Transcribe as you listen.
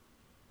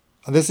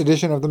On this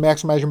edition of the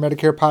Maximize Your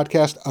Medicare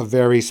podcast, a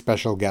very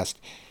special guest.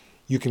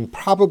 You can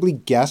probably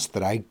guess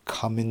that I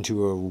come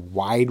into a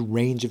wide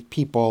range of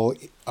people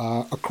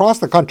across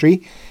the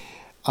country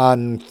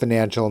on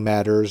financial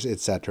matters,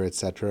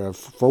 etc.,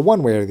 for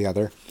one way or the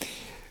other.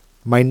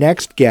 My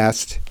next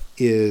guest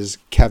is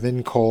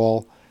Kevin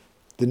Cole,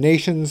 the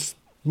nation's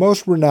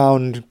most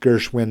renowned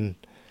Gershwin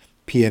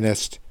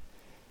pianist.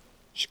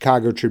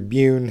 Chicago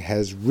Tribune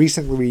has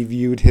recently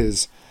reviewed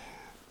his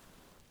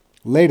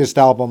latest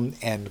album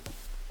and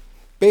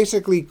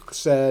basically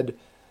said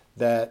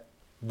that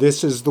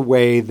this is the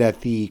way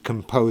that the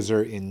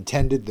composer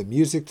intended the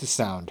music to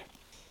sound.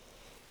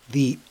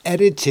 The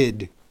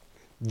edited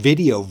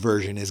video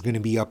version is going to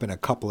be up in a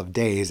couple of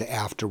days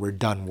after we're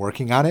done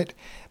working on it.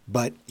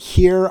 But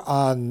here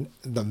on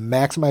the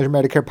Maximize Your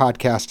Medicare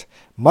podcast,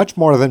 much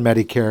more than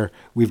Medicare,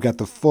 we've got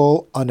the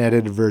full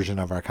unedited version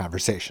of our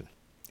conversation.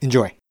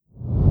 Enjoy.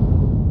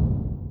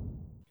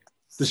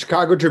 The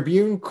Chicago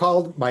Tribune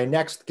called my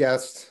next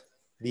guest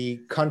the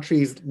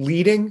country's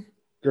leading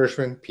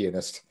Gershwin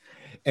pianist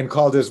and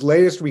called his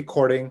latest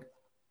recording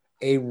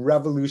a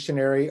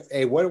revolutionary,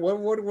 what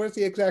is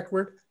the exact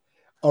word?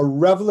 A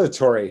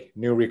revelatory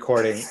new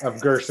recording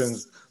of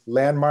Gershwin's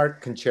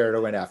landmark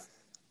Concerto in F.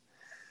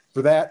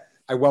 For that,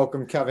 I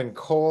welcome Kevin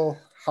Cole.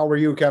 How are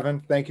you, Kevin?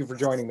 Thank you for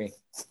joining me.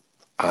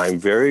 I'm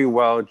very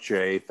well,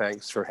 Jay.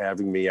 Thanks for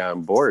having me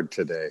on board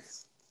today.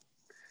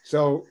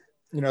 So,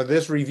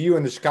 this review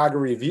in the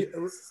Chicago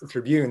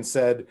Tribune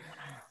said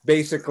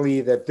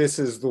basically that this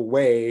is the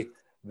way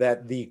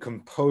that the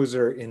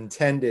composer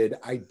intended.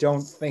 I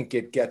don't think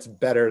it gets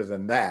better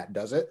than that,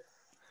 does it?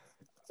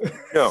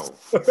 No.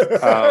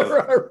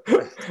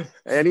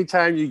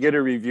 Anytime you get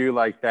a review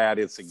like that,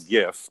 it's a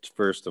gift,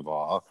 first of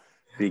all,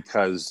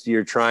 because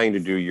you're trying to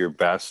do your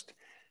best.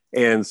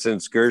 And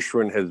since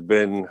Gershwin has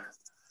been,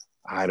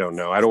 I don't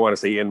want to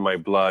say in my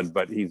blood,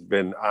 but he's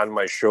been on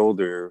my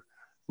shoulder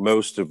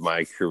most of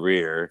my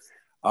career,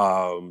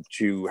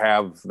 to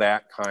have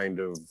that kind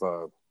of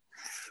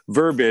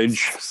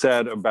verbiage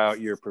said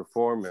about your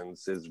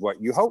performance is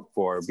what you hope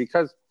for.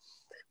 Because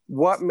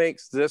what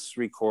makes this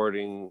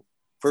recording,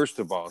 first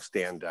of all,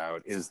 stand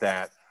out is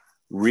that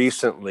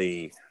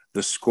recently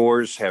the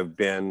scores have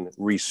been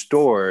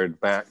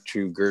restored back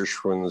to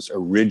Gershwin's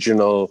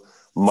original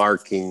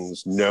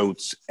markings,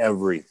 notes,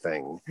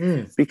 everything.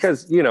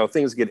 Because,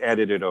 things get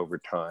edited over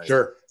time.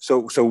 Sure.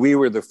 So we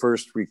were the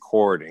first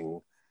recording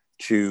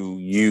to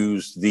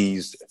use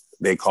these,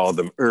 they call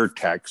them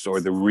Urtext,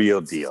 or the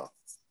real deal.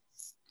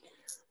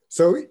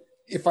 So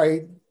if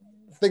I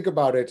think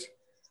about it,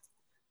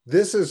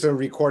 this is a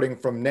recording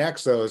from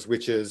Naxos,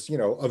 which is,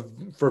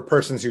 for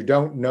persons who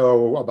don't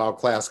know about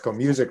classical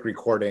music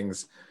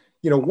recordings,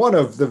 one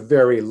of the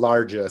very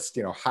largest,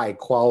 high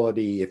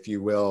quality, if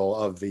you will,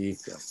 of the,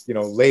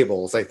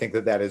 labels. I think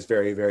that is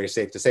very, very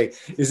safe to say.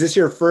 Is this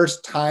your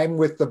first time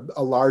with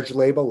a large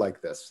label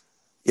like this?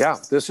 Yeah,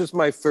 this is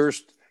my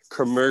first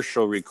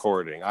commercial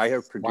recording. I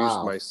have produced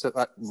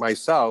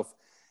myself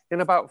in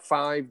about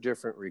 5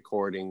 different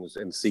recordings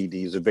and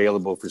CDs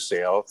available for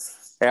sale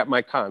at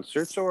my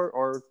concerts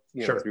or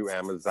Sure, through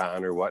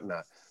Amazon or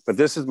whatnot. But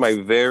this is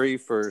my very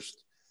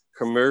first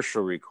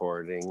commercial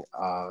recording,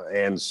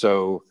 and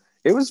so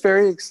it was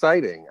very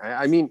exciting.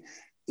 I mean,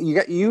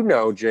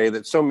 Jay,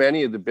 that so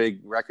many of the big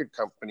record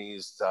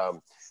companies,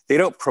 they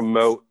don't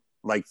promote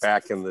like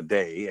back in the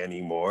day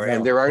anymore,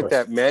 and there aren't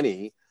that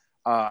many.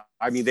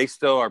 They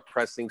still are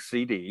pressing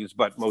CDs,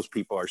 but most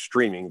people are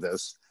streaming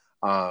this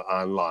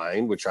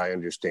online, which I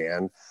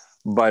understand.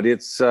 But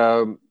it's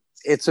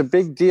a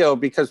big deal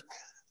because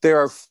there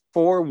are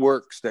 4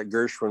 works that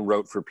Gershwin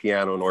wrote for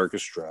piano and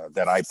orchestra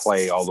that I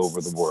play all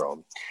over the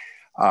world.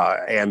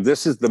 And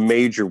this is the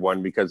major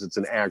one because it's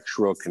an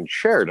actual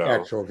concerto.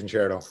 Actual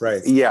concerto,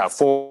 right. Yeah,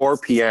 for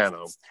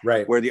piano.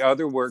 Right. Where the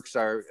other works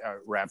are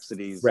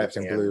rhapsodies. Raps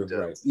in Blue,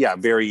 right. Yeah,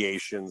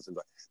 variations.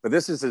 But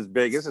this is as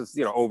big. This is,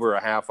 over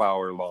a half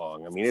hour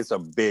long. I mean, it's a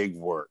big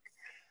work.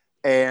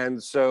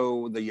 And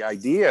so the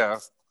idea,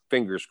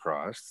 fingers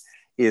crossed,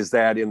 is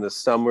that in the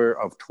summer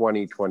of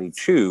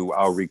 2022,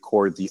 I'll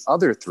record the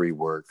other 3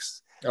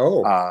 works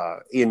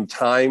in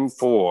time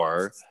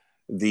for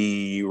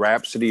the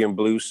Rhapsody in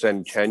Blue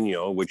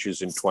Centennial, which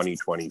is in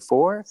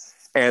 2024,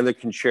 and the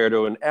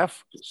Concerto in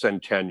F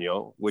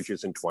Centennial, which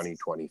is in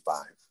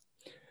 2025.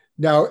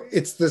 Now,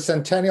 it's the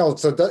centennial.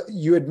 So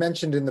you had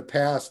mentioned in the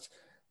past,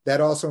 that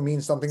also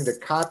means something to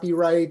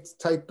copyright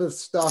type of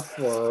stuff,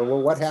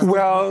 or what happened?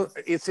 Well,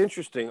 it's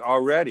interesting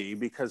already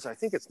because I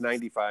think it's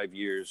 95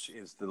 years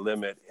is the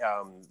limit.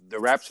 The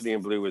Rhapsody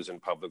in Blue is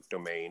in public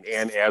domain.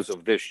 And as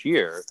of this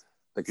year,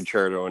 the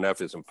Concerto in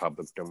F is in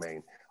public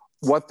domain.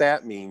 What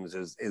that means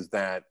is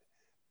that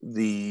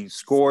the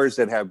scores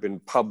that have been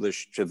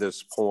published to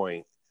this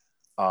point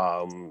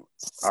are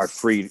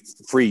free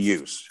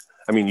use.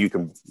 I mean, you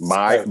can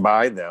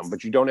buy them,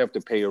 but you don't have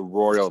to pay a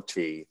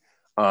royalty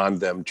on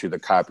them to the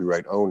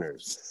copyright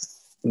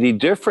owners. The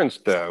difference,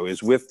 though,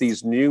 is with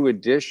these new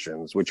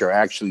editions, which are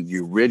actually the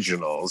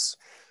originals,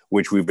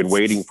 which we've been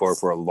waiting for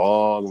a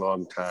long,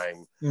 long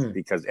time.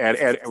 Because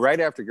right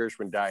after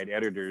Gershwin died,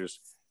 editors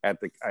at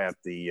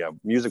the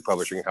music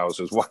publishing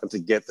houses wanted to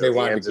get their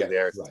hands in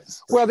there. Right.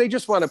 Well, they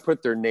just want to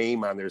put their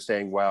name on there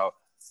saying, well,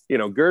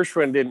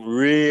 Gershwin didn't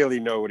really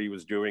know what he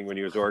was doing when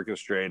he was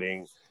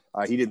orchestrating.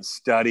 He didn't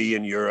study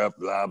in Europe,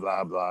 blah,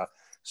 blah, blah.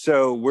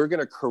 So we're going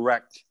to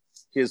correct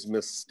his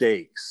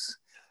mistakes.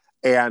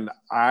 And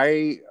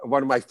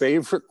one of my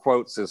favorite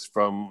quotes is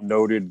from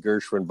noted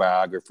Gershwin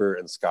biographer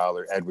and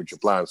scholar Edward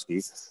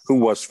Jablonski, who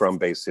was from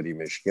Bay City,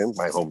 Michigan,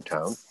 my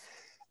hometown,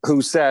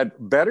 who said,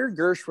 better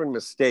Gershwin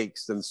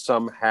mistakes than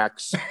some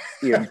hacks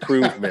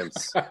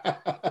improvements.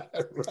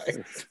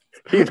 Right.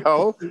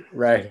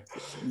 Right.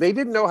 They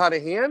didn't know how to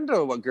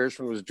handle what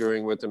Gershwin was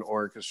doing with an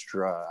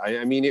orchestra.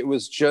 I mean, it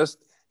was just,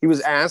 he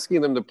was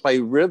asking them to play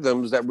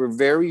rhythms that were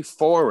very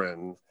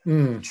foreign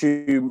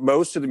to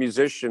most of the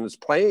musicians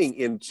playing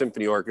in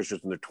symphony orchestras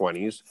in the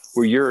 20s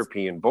were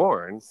European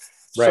born.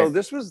 Right. So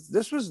this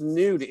was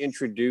new to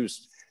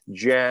introduce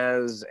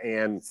jazz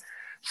and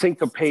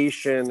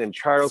syncopation and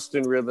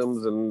Charleston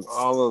rhythms and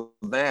all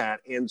of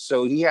that. And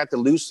so he had to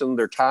loosen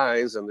their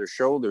ties and their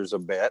shoulders a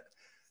bit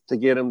to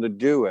get them to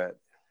do it.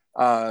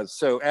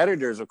 So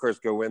editors, of course,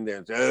 go in there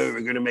and say, oh,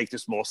 we're going to make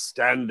this more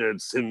standard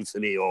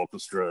symphony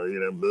orchestra,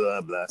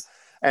 blah, blah.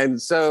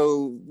 And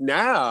so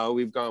now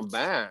we've gone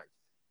back.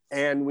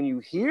 And when you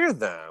hear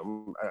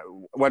them,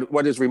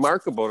 what is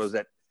remarkable is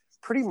that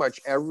pretty much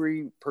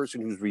every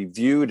person who's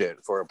reviewed it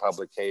for a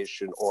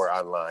publication or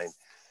online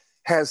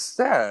has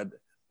said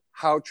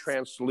how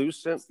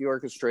translucent the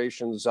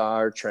orchestrations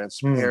are,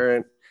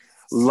 transparent,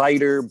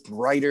 lighter,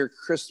 brighter,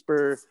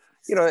 crisper.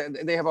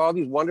 They have all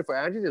these wonderful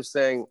adjectives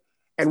saying,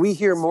 and we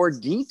hear more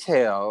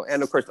detail.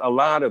 And of course, a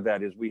lot of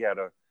that is we had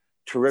a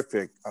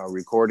terrific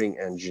recording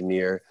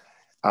engineer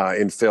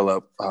in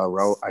Philip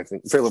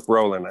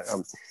Rowland.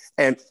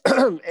 And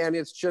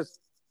it's just,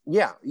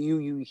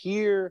 you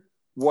hear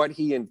what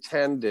he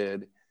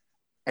intended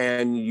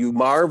and you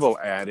marvel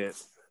at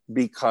it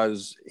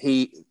because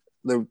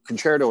the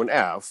Concerto in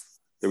F,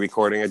 the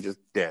recording I just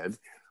did,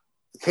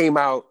 came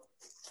out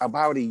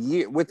about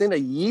within a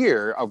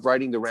year of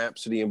writing the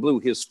Rhapsody in Blue,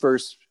 his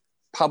first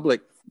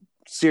public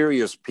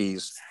serious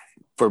piece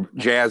for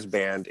jazz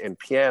band and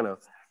piano.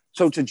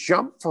 So to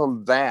jump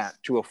from that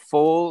to a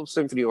full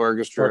symphony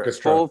orchestra.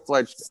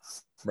 Full-fledged,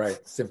 right,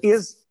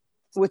 is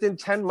within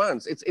 10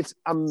 months. It's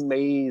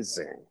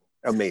amazing.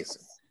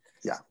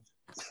 Yeah.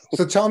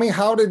 So tell me,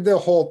 how did the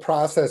whole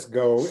process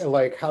go?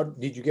 Like, how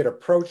did you get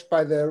approached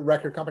by the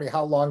record company?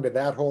 How long did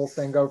that whole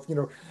thing go?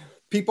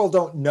 People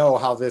don't know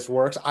how this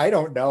works. I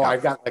don't know.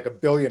 I've got like a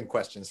billion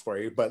questions for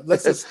you, but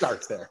let's just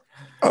start there.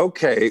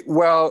 Okay.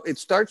 Well, it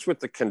starts with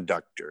the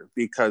conductor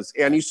because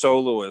any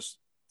soloist,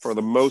 for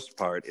the most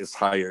part, is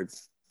hired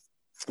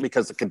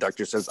because the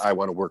conductor says, I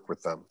want to work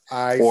with them.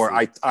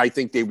 I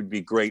think they would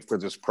be great for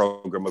this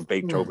program of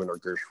Beethoven or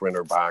Gershwin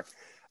or Bach.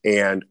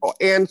 And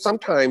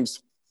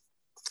sometimes,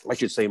 I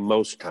should say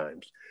most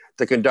times,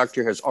 the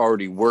conductor has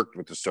already worked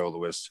with the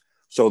soloists,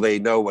 so they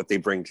know what they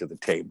bring to the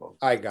table.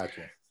 I got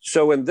you.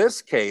 So in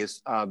this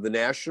case, the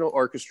National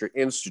Orchestra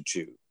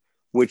Institute,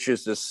 which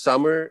is the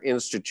summer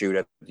institute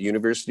at the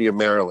University of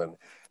Maryland,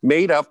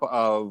 made up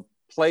of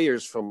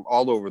players from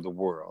all over the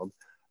world,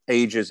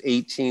 ages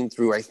 18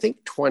 through, I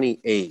think,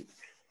 28.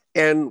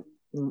 And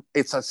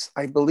it's,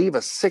 I believe, a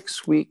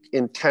 6-week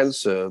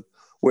intensive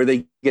where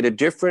they get a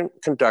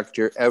different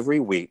conductor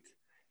every week.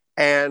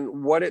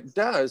 And what it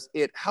does,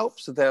 it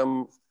helps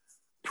them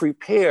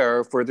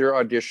prepare for their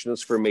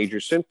auditions for major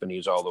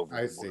symphonies all over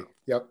the world. I see.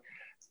 Yep.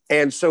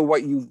 And so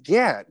what you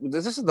get,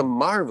 this is the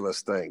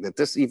marvelous thing that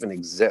this even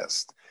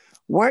exists.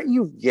 What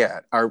you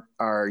get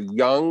are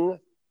young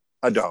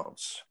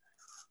adults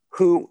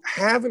who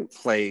haven't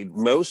played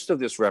most of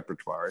this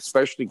repertoire,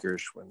 especially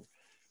Gershwin.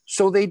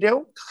 So they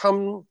don't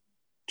come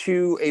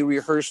to a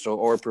rehearsal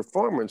or a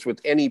performance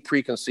with any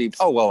preconceived,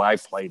 oh, well, I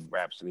played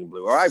Rhapsody in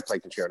Blue, or I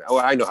played Concerto. Oh,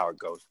 I know how it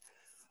goes.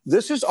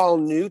 This is all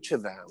new to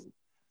them.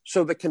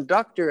 So the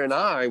conductor and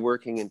I,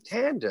 working in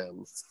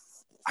tandem,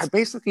 are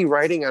basically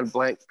writing on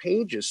blank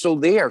pages. So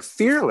they are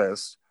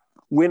fearless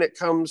when it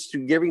comes to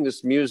giving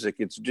this music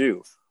its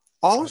due.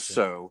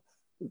 Also,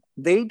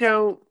 they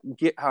don't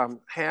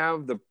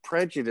have the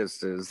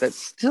prejudices that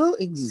still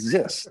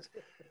exist,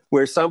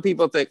 where some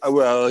people think, oh,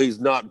 well, he's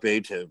not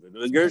Beethoven.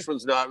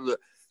 Gershwin's not.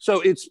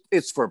 So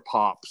it's for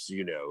pops,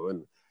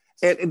 and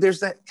there's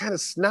that kind of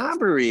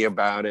snobbery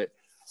about it.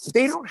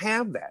 They don't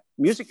have that.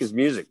 Music is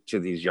music to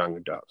these young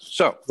adults.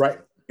 So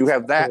you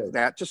have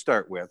that to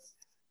start with.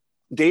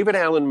 David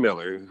Allen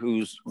Miller,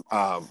 whose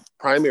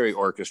primary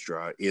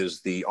orchestra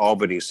is the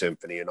Albany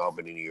Symphony in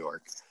Albany, New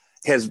York,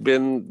 has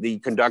been the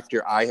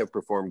conductor I have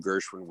performed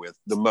Gershwin with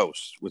the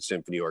most with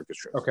symphony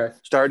orchestras,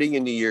 starting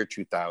in the year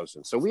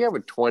 2000. So we have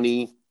a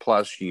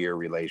 20-plus year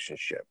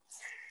relationship.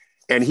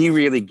 And he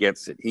really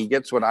gets it. He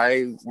gets what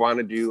I want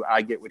to do.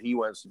 I get what he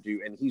wants to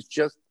do. And he's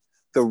just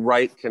the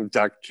right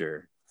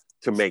conductor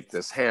to make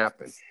this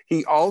happen.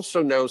 He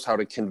also knows how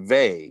to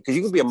convey, because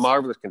you can be a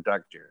marvelous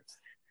conductor,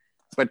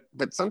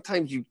 but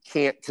sometimes you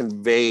can't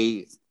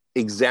convey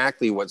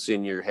exactly what's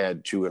in your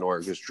head to an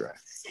orchestra.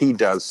 He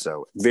does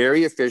so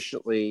very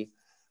efficiently,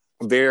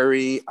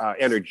 very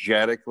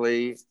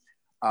energetically,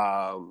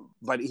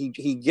 but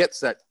he gets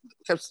that.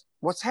 Because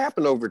what's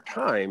happened over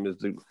time is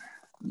the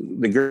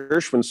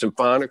Gershwin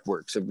symphonic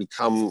works have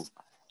become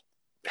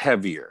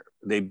heavier.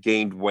 They've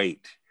gained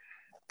weight,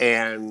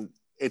 and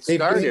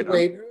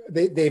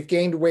they've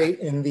gained weight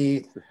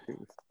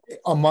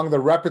among the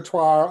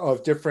repertoire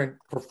of different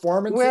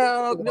performances.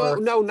 Well,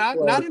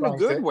 not in a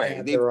good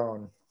way. Their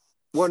own.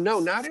 Well, no,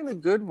 not in a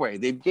good way.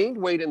 They've gained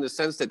weight in the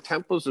sense that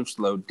tempos have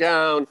slowed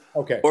down.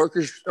 Okay.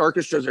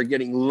 Orchestras are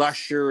getting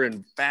lusher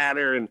and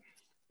fatter, and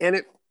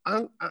it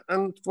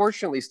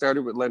unfortunately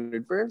started with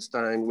Leonard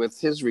Bernstein with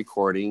his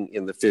recording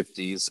in the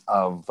 50s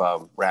of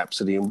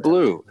Rhapsody in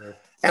Blue. Right.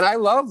 And I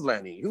love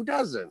Lenny. Who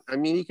doesn't? I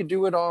mean, he could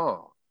do it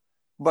all.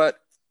 But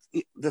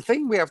the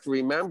thing we have to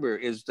remember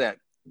is that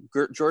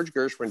George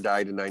Gershwin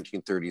died in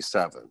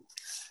 1937.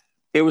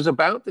 It was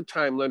about the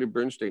time Leonard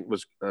Bernstein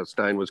was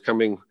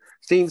coming.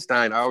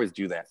 Stein, I always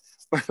do that.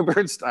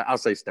 Bernstein, I'll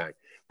say Stein.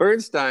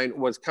 Bernstein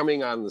was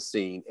coming on the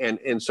scene,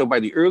 and so by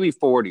the early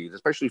 40s,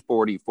 especially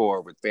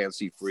 44 with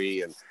Fancy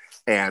Free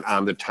and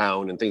On the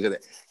Town and things like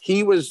that,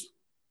 he was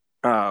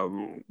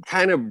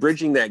kind of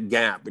bridging that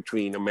gap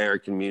between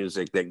American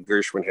music that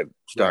Gershwin had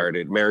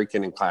started,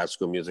 American and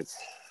classical music.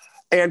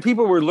 And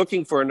people were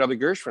looking for another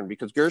Gershwin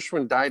because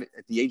Gershwin died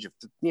at the age of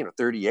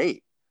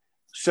 38.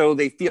 So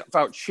they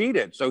felt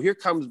cheated. So here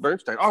comes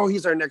Bernstein. Oh,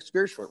 he's our next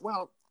Gershwin.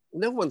 Well,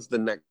 no one's the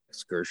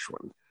next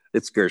Gershwin.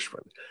 It's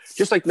Gershwin.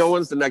 Just like no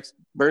one's the next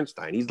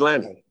Bernstein. He's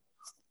Lenny.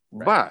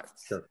 Right.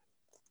 But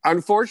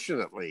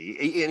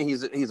unfortunately, and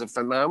he's a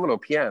phenomenal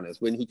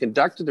pianist. When he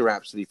conducted the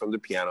Rhapsody from the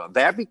piano,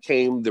 that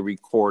became the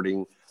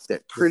recording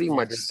that pretty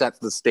much set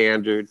the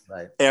standard.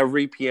 Right.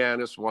 Every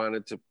pianist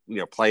wanted to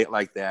play it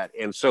like that.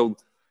 And so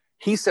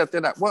he set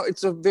that up. Well,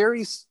 it's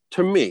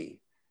to me,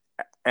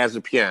 as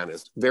a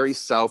pianist, very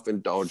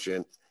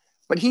self-indulgent,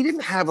 but he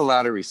didn't have a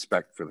lot of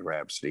respect for the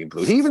Rhapsody in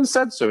Blue. He even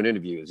said so in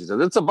interviews. He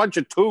said, it's a bunch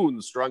of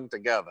tunes strung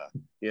together,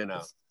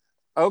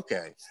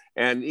 Okay.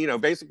 And,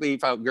 basically he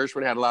felt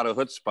Gershwin had a lot of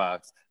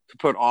chutzpah to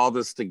put all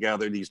this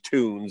together, these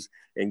tunes,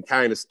 and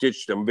kind of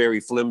stitched them very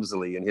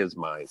flimsily in his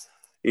mind,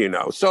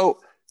 So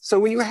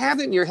when you have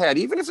it in your head,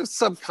 even if it's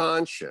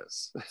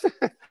subconscious,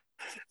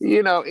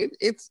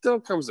 it still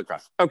comes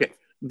across. Okay.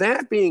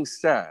 That being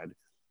said,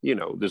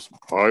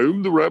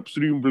 I'm the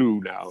Rhapsody in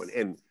Blue now.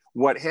 And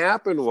what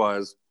happened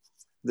was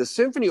the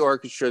symphony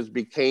orchestras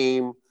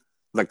became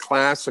the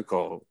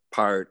classical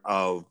part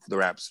of the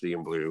Rhapsody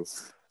in Blue.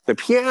 The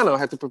piano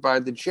had to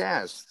provide the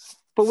jazz.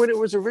 But when it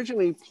was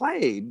originally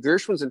played,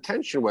 Gershwin's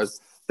intention was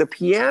the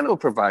piano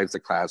provides the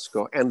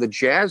classical and the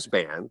jazz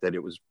band that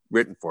it was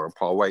written for,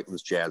 Paul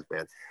Whiteman's jazz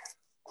band,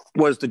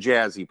 was the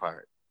jazzy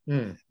part.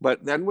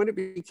 But then when it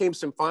became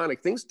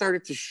symphonic, things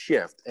started to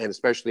shift, and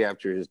especially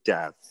after his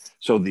death.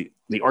 So the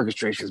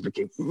orchestrations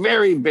became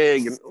very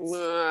big.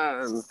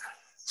 And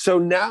so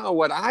now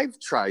what I've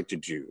tried to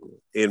do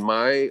in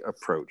my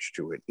approach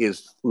to it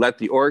is let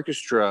the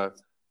orchestra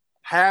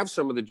have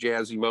some of the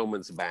jazzy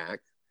moments back,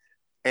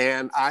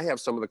 and I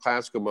have some of the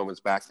classical moments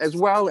back, as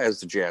well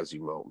as the jazzy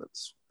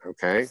moments,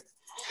 okay?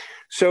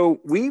 So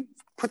we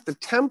put the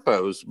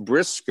tempos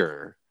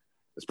brisker,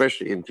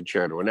 especially in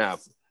Concerto in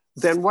F,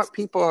 than what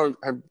people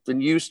have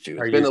been used to.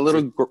 It's been a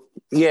little,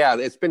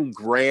 it's been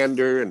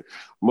grander and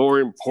more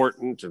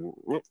important and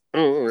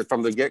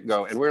from the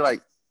get-go. And we're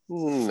like,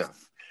 no.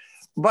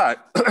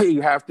 But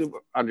you have to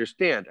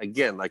understand,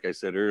 again, like I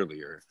said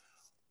earlier,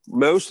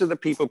 most of the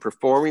people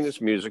performing this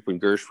music when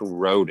Gershwin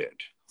wrote it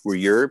were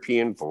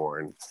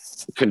European-born,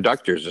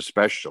 conductors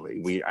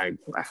especially. I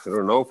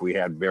don't know if we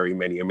had very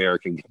many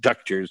American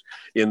conductors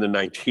in the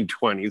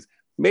 1920s,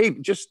 maybe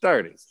just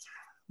starting.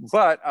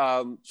 But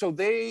so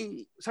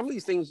some of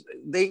these things,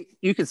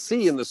 you could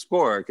see in the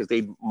score because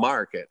they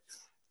mark it.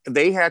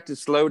 They had to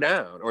slow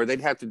down, or they'd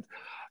have to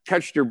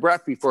catch their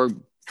breath before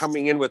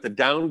coming in with a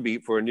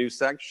downbeat for a new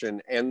section.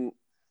 And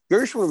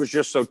Gershwin was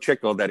just so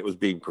tickled that it was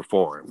being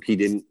performed. He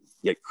didn't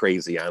get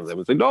crazy on them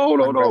and say, no.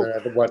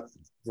 What?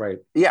 Right.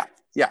 Yeah.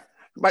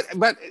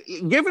 But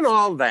given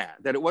all that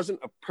it wasn't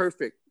a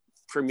perfect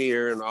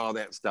premiere and all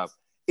that stuff,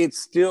 it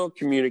still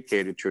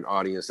communicated to an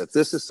audience that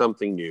this is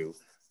something new.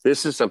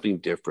 This is something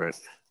different.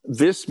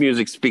 This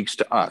music speaks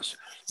to us.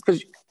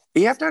 Because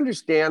you have to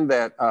understand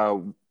that,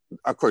 of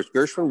course,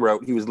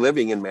 Gershwin he was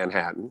living in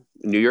Manhattan,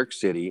 New York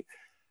City,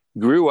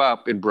 grew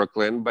up in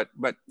Brooklyn, but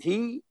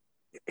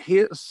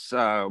his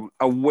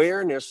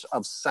awareness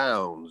of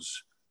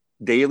sounds,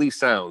 daily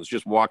sounds,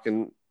 just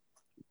walking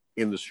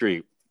in the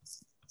street,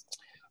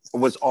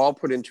 was all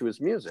put into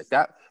his music.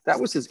 That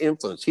was his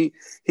influence. He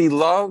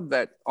loved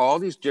that all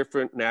these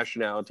different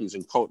nationalities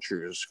and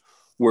cultures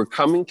were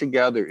coming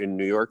together in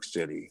New York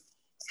City,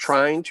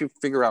 trying to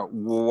figure out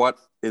what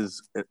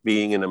is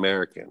being an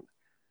American.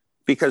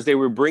 Because they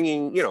were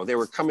they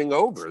were coming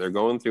over. They're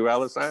going through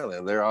Ellis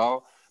Island. They're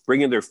all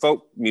bringing their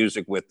folk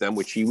music with them,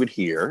 which he would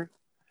hear.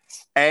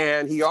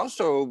 And he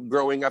also,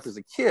 growing up as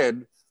a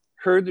kid,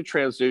 heard the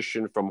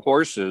transition from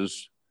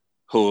horses'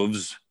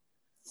 hooves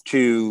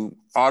to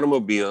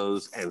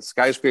automobiles and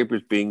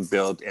skyscrapers being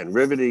built and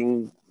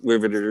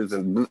riveters.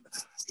 And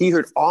he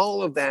heard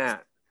all of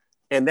that.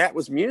 And that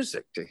was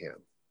music to him.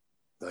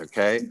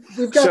 Okay.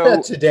 We've got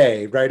that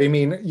today, right? I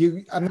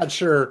mean, I'm not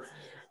sure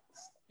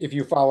if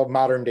you follow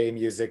modern day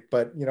music,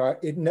 but you know,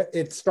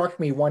 it struck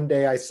me one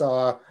day I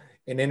saw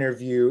an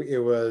interview. It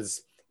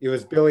was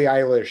Billie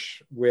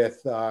Eilish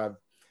with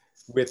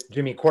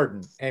Jimmy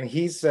Corden, and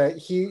he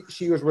said she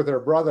was with her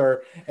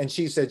brother, and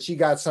she said she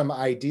got some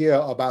idea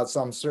about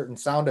some certain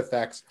sound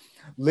effects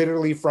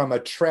literally from a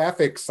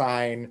traffic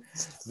sign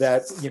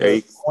that, you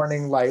know,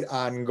 warning light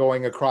on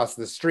going across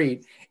the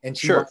street, and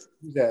she wanted to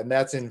do that, and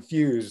that's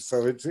infused.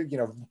 So it's, you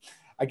know,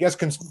 I guess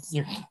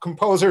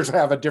composers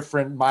have a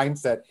different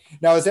mindset.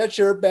 Now, is that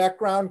your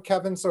background,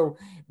 Kevin? So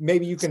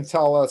maybe you can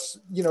tell us,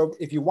 you know,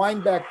 if you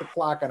wind back the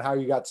clock on how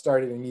you got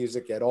started in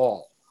music at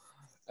all.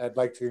 I'd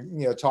like to,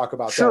 you know, talk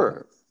about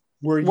that.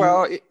 Were you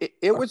well,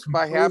 it was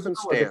by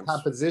happenstance. Was it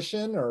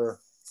composition or?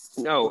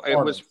 No, it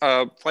was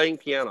playing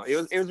piano. It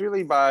was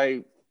really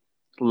by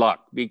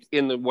luck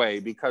in the way,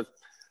 because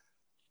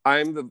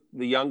I'm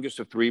the youngest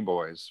of three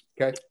boys.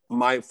 Okay.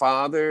 My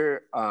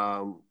father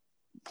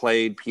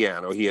played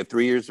piano. He had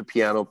 3 years of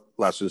piano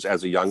lessons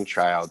as a young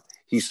child.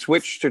 He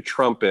switched to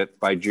trumpet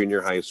by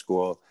junior high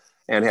school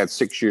and had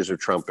 6 years of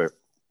trumpet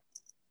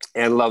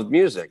and loved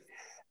music.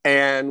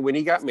 And when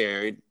he got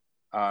married,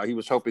 he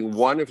was hoping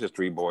one of his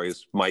three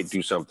boys might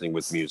do something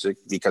with music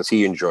because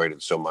he enjoyed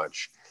it so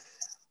much.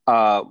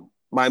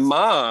 My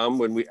mom,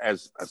 when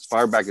as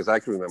far back as I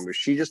can remember,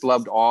 she just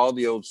loved all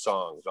the old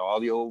songs, all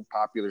the old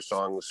popular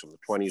songs from the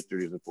 20s,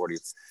 30s, and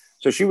 40s.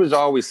 So she was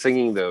always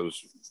singing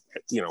those,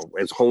 you know,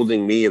 as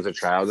holding me as a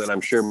child, and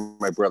I'm sure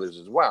my brothers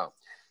as well.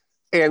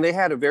 And they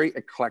had a very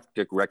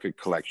eclectic record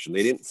collection.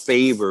 They didn't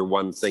favor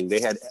one thing.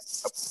 They had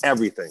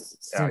everything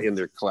in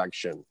their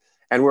collection,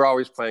 and we're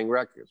always playing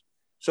records.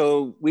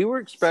 So we were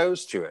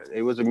exposed to it.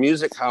 It was a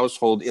music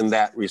household in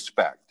that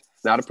respect.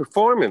 Not a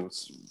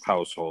performance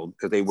household,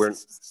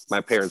 because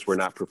my parents were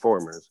not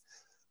performers,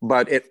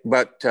 but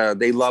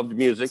they loved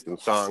music and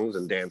songs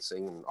and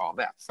dancing and all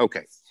that.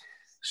 Okay.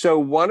 So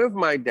one of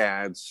my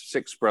dad's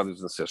 6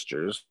 brothers and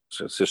sisters,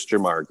 so Sister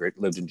Margaret,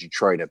 lived in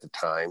Detroit at the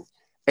time,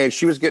 and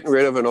she was getting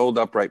rid of an old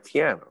upright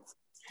piano.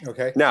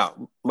 Okay.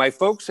 Now, my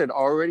folks had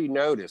already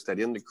noticed that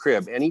in the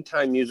crib,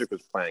 anytime music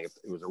was playing, if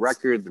it was a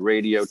record, the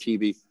radio,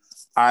 TV,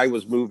 I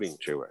was moving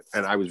to it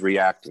and I was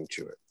reacting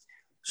to it.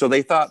 So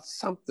they thought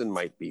something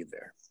might be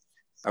there.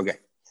 Okay.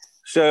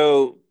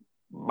 So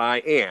my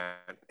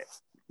aunt,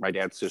 my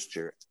dad's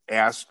sister,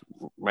 asked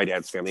my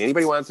dad's family,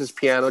 anybody wants this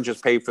piano,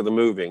 just pay for the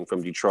moving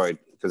from Detroit,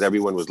 because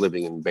everyone was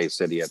living in Bay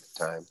City at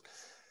the time.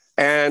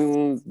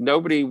 And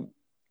nobody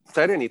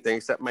said anything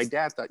except my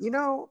dad thought, you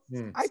know,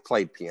 I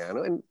played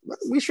piano and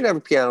we should have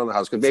a piano in the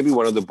house because maybe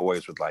one of the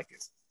boys would like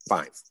it.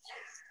 Fine.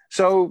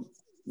 So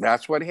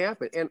that's what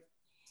happened. And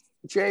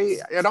Jay,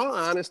 in all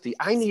honesty,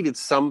 I needed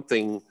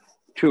something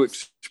to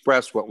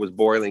express what was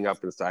boiling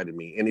up inside of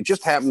me. And it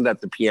just happened that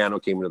the piano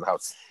came into the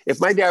house. If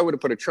my dad would have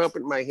put a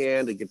trumpet in my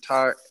hand, a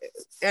guitar,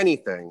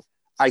 anything,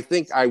 I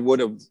think I would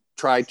have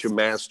tried to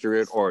master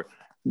it or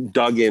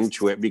dug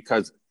into it,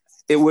 because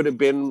it would have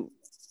been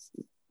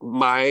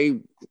my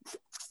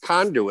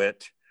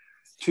conduit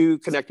to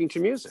connecting to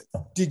music.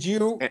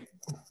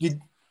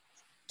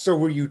 So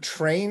were you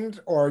trained,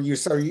 or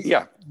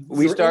yeah,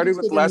 we started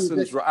with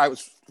lessons. I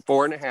was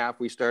 4.5.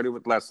 We started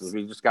with lessons.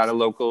 We just got a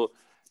local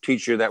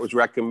teacher that was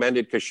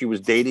recommended because she was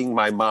dating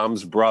my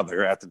mom's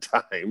brother at the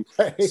time.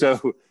 Right.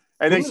 So,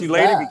 and then she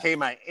later became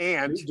my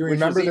aunt. Do you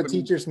remember the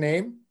teacher's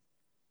name?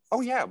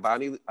 Oh yeah,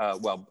 Bonnie.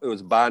 Well, it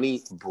was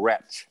Bonnie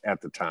Brett at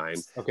the time.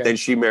 Okay. Then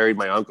she married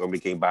my uncle and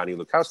became Bonnie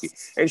Lukowski.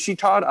 And she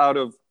taught out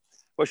of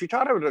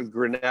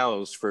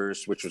Grinnell's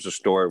first, which was a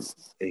store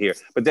here.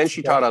 But then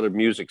she taught out of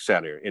Music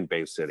Center in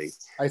Bay City.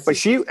 But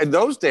she, in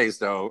those days,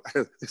 though,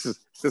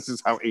 this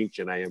is how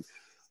ancient I am.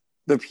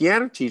 The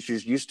piano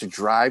teachers used to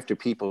drive to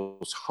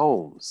people's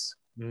homes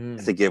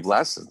to give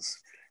lessons.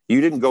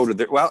 You didn't go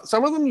to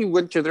some of them you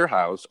went to their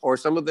house, or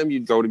some of them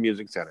you'd go to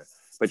Music Center.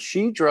 But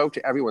she drove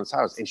to everyone's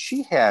house, and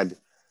she had,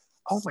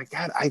 oh my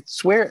God, I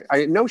swear,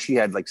 I know she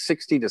had like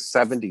 60 to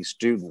 70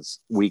 students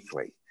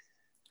weekly.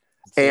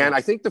 And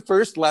I think the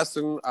first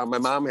lesson, my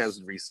mom has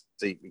a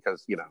receipt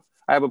because, you know,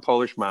 I have a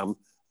Polish mom.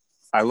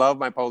 I love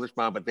my Polish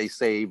mom, but they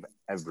save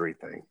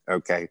everything,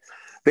 okay?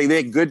 They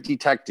make good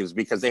detectives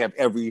because they have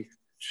every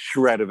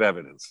shred of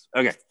evidence.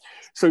 Okay,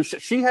 so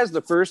she has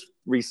the first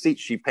receipt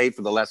she paid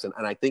for the lesson,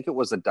 and I think it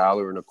was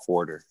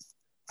 $1.25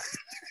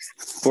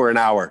 for an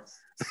hour.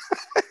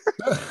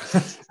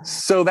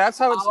 So that's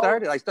how it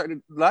started. I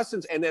started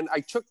lessons, and then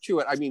I took to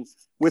it. I mean,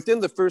 within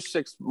the first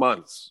 6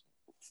 months,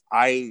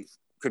 I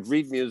could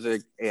read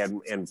music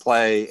and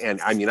play.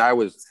 And I mean, I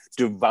was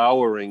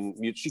devouring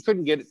music. She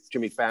couldn't get it to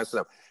me fast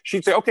enough.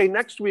 She'd say, okay,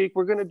 next week,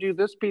 we're going to do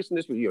this piece and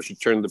this. You know,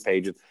 she'd turn the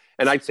pages,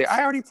 and I'd say,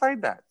 I already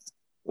played that.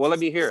 Well, let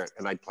me hear it.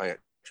 And I'd play it.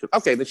 She'd,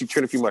 okay, then she'd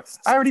turn a few more.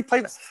 I already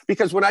played that.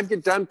 Because when I'd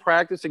get done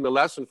practicing the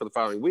lesson for the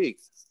following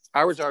week,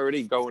 I was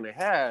already going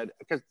ahead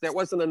because that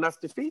wasn't enough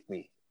to feed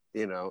me.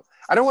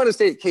 I don't want to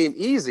say it came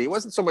easy. It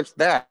wasn't so much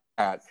that.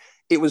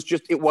 It was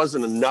just, it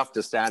wasn't enough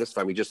to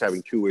satisfy me just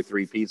having 2 or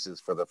 3 pieces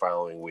for the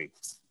following week.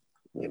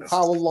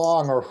 How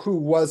long or who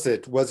was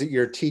it? Was it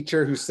your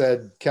teacher who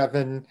said,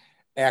 Kevin,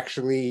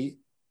 actually,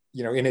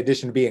 in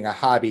addition to being a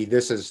hobby,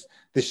 this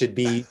should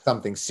be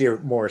something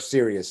more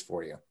serious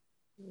for you?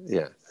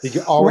 Yeah. Did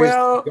you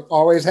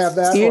always have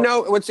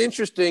that? What's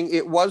interesting,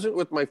 it wasn't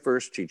with my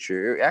first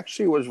teacher. It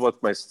actually was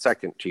with my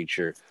second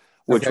teacher,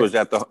 which was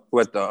at the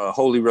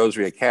Holy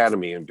Rosary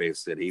Academy in Bay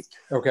City,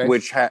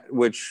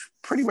 which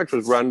pretty much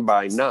was run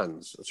by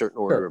nuns, a certain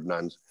order of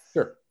nuns.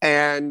 Sure.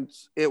 And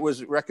it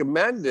was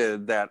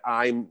recommended that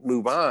I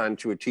move on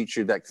to a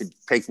teacher that could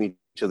take me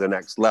to the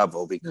next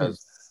level,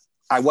 because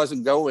I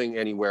wasn't going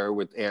anywhere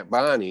with Aunt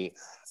Bonnie,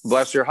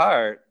 bless her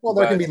heart. Well,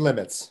 there can be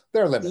limits.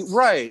 There are limits.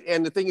 Right.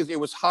 And the thing is, it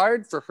was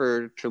hard for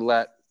her to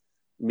let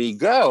me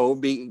go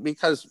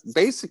because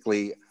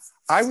basically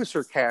I was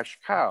her cash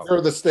cow.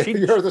 You're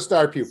the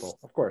star pupil,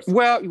 of course.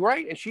 Well,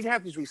 right. And she'd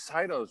have these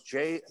recitals,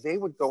 Jay. They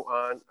would go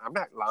on, I'm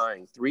not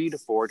lying, 3 to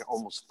 4 to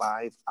almost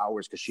 5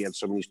 hours, because she had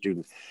so many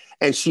students.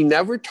 And she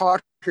never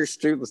taught her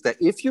students that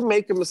if you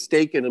make a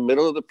mistake in the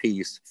middle of the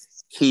piece,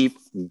 keep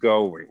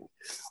going.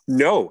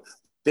 No,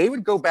 they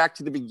would go back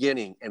to the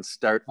beginning and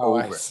start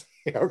over.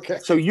 Okay.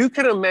 So you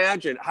can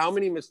imagine how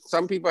many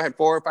some people had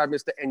 4 or 5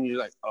 mistakes, and you're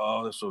like,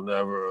 oh, this will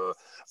never.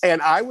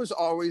 And I was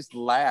always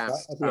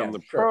last on the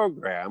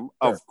program,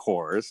 of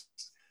course.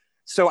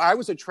 So I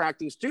was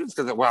attracting students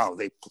because, wow,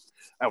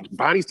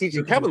 Bonnie's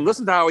teaching Kevin.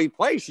 Listen to how he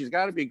plays. She's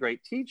got to be a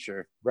great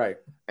teacher. Right.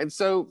 And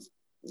so,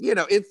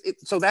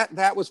 so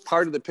that was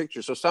part of the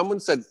picture. So someone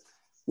said,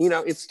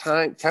 it's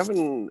time.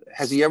 Kevin,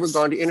 has he ever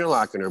gone to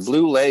Interlochen or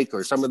Blue Lake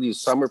or some of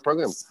these summer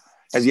programs?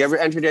 Has he ever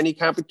entered any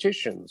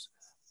competitions?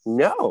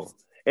 No.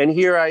 And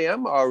here I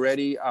am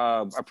already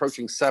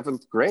approaching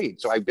 7th grade.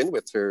 So I've been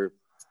with her,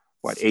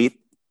 eight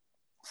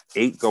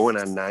going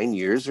on 9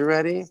 years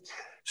already.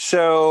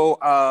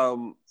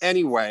 So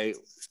anyway,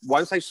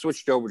 once I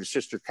switched over to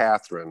Sister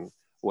Catherine,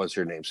 was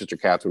her name, Sister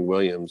Catherine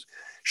Williams,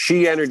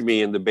 she entered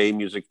me in the Bay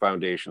Music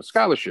Foundation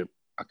scholarship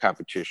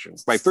competition,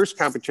 my first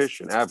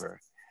competition ever.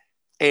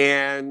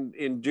 And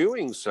in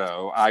doing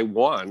so, I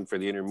won for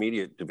the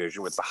intermediate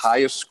division with the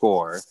highest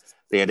score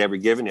they had ever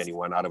given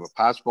anyone out of a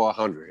possible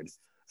 100.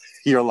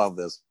 You'll love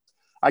this.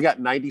 I got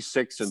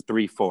 96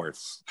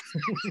 3/4.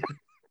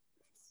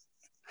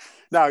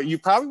 Now, you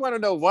probably want to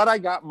know what I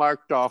got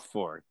marked off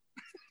for.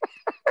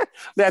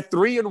 That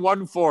 3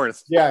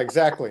 1/4. Yeah,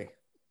 exactly.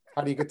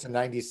 How do you get to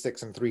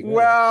 96 3/4?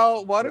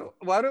 Well, what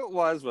it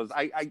was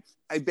I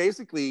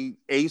basically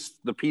aced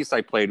the piece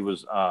I played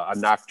was a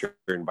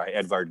nocturne by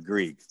Edvard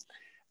Grieg.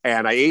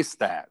 And I aced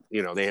that.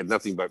 They had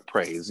nothing but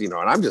praise, and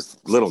I'm just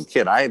a little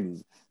kid. I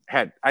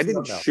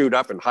didn't shoot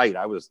up in height.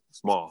 I was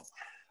small.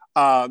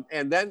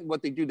 And then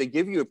what they do, they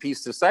give you a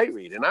piece to sight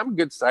read, and I'm a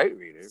good sight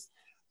reader.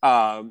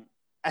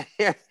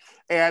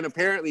 And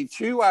apparently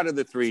 2 out of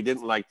the 3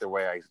 didn't like the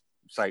way I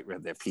sight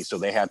read their piece, so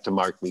they had to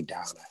mark me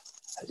down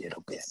a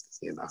little bit,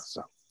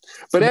 So,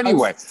 but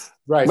anyway,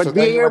 right. But so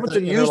being able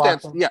to use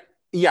that,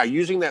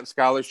 using that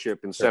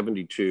scholarship in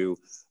 '72,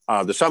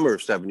 the summer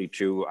of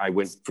 '72, I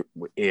went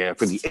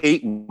for the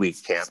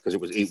 8-week camp, because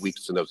it was 8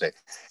 weeks in those days,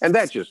 and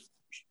that just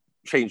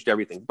changed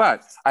everything.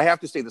 But I have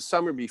to say, the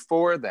summer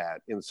before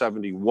that, in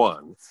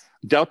 '71,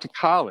 Delta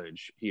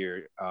College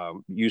here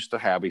used to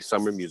have a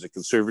summer music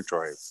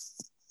conservatory.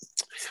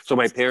 So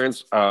my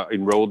parents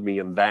enrolled me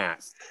in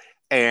that.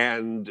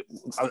 And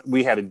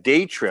we had a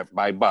day trip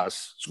by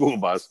bus, school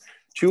bus,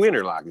 to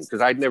Interlochen, because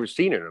I'd never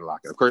seen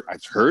Interlochen. Of course,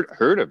 I'd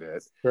heard of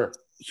it. Sure.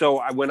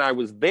 So when I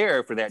was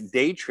there for that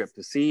day trip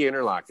to see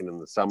Interlochen in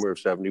the summer of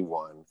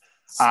 '71,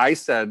 I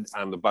said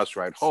on the bus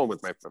ride home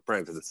with my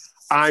friends,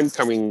 I'm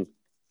going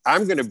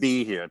to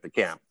be here at the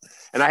camp.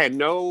 And I had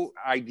no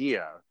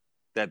idea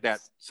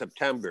that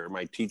September,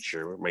 my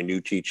new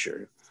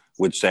teacher,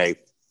 would say,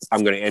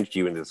 I'm going to enter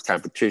you into this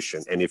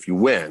competition. And if you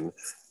win,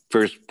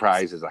 first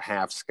prize is a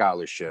half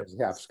scholarship to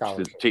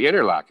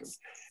Interlochen.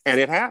 And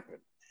it happened.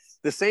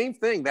 The same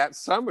thing that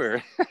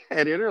summer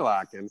at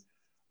Interlochen,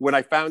 when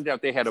I found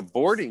out they had a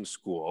boarding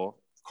school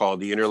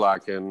called the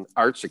Interlochen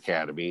Arts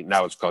Academy.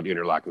 Now it's called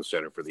Interlochen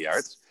Center for the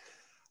Arts.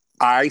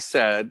 I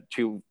said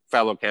to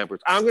fellow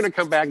campers, I'm going to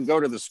come back and go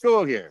to the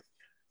school here.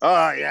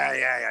 Oh,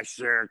 yeah,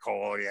 sure,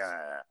 Cole,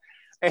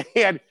 yeah.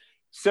 And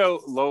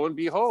so lo and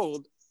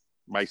behold,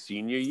 my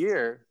senior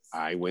year,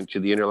 I went to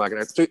the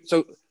Interlochen.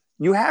 So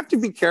you have to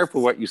be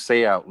careful what you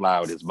say out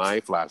loud, is my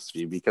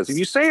philosophy, because if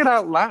you say it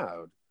out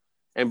loud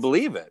and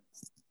believe it,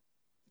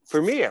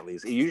 for me at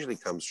least, it usually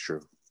comes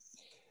true.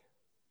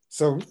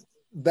 So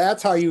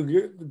that's how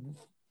you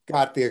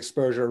got the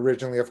exposure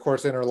originally. Of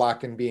course,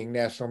 Interlochen being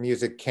National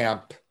Music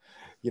Camp,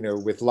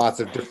 with lots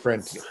of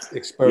different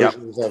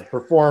exposures of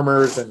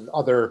performers and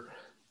other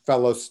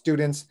fellow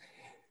students.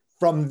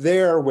 From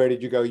there, where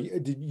did you go?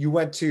 You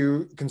went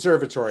to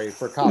conservatory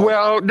for college?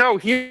 Well, no,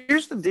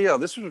 here's the deal.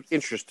 This was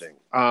interesting.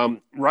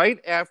 Right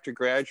after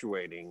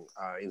graduating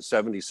in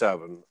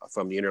 '77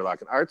 from the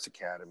Interlochen Arts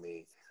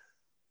Academy,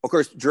 of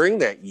course, during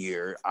that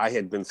year, I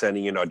had been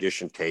sending in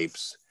audition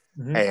tapes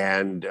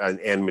Mhm.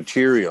 and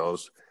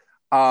materials,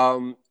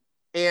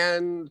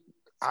 and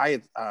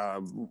I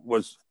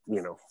was,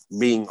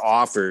 being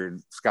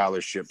offered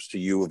scholarships to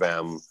U of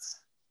M,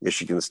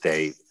 Michigan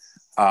State.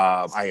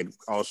 I had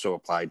also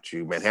applied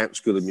to Manhattan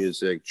School of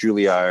Music,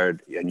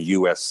 Juilliard, and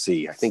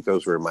USC. I think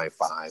those were my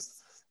five,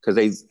 because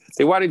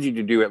they wanted you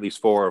to do at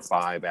least 4 or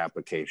 5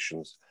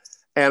 applications.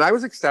 And I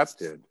was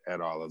accepted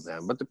at all of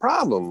them. But the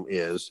problem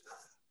is,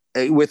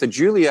 with a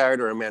Juilliard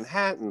or a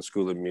Manhattan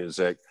School of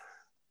Music,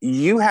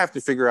 you have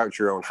to figure out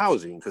your own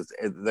housing, because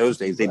in those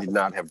days they did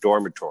not have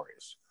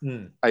dormitories.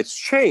 Mm. It's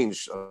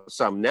changed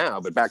some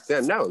now, but back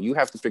then, no, you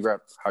have to figure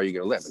out how you're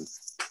going to live.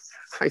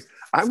 And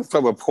I'm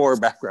from a poor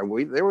background.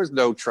 There was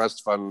no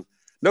trust fund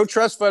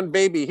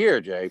baby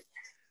here, Jay.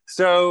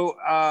 So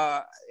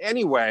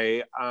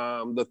anyway,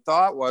 the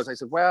thought was, I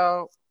said,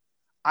 well,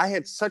 I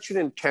had such an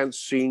intense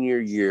senior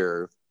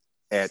year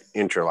at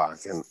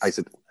Interlochen. I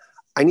said,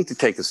 I need to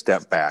take a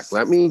step back.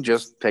 Let me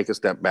just take a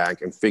step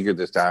back and figure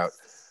this out.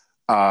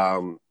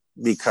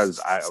 Because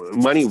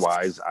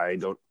money-wise, I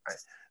don't.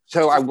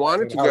 So I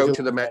wanted to go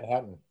to the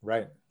Manhattan,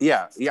 right?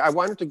 Yeah. I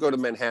wanted to go to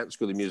Manhattan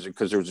School of Music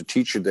because there was a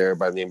teacher there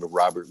by the name of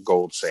Robert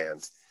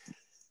Goldsand.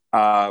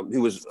 He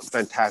was a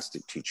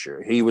fantastic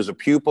teacher. He was a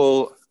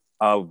pupil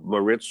of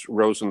Moritz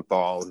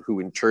Rosenthal, who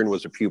in turn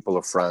was a pupil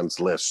of Franz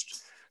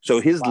Liszt. So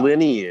his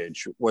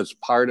lineage was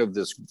part of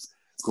this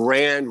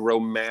grand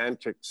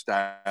romantic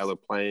style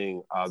of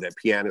playing that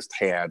pianists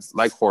had,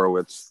 like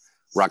Horowitz,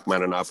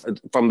 Rachmaninoff,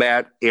 from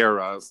that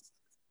era,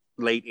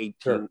 late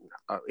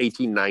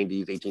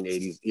 1890s,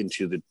 1880s,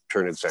 into the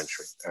turn of the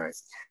century. All right.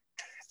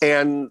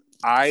 And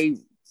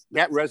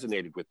that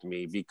resonated with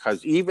me,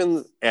 because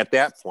even at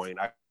that point,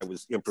 I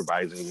was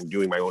improvising and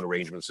doing my own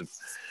arrangements of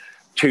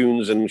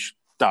tunes and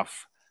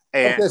stuff.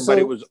 And but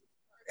it was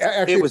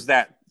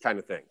that kind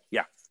of thing.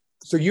 Yeah.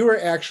 So you were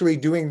actually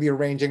doing the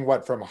arranging,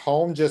 from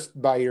home, just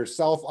by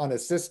yourself,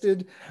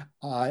 unassisted,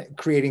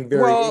 creating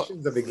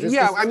variations of existing?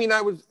 Yeah, I mean,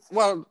 I was,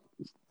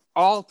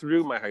 all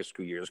through my high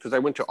school years, because I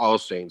went to All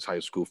Saints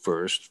High School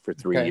first for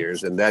 3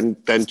 years, and then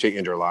to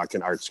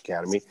Interlochen Arts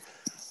Academy.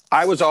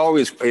 I was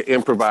always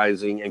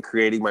improvising and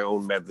creating my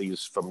own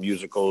medleys from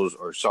musicals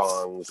or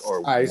songs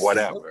or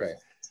whatever. Okay.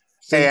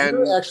 So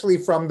you're actually,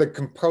 from the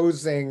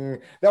composing,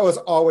 that was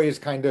always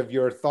kind of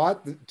your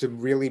thought, to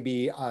really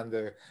be on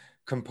the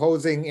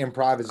composing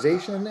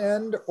improvisation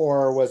end,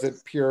 or was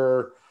it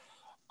pure,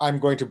 I'm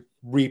going to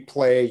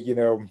replay,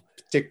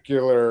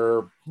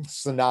 particular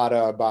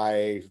sonata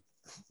by,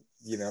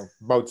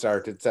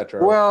 Mozart,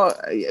 etc.? Well,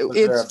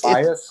 it's a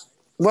bias.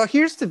 Well,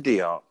 here's the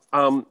deal.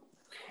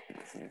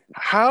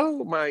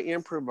 How my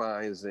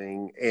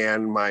improvising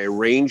and my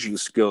arranging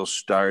skills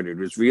started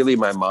was really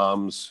my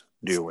mom's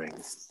doing.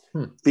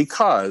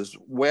 Because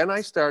when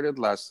I started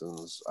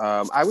lessons,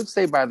 I would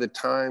say by the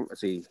time,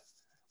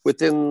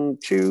 within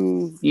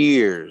 2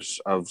 years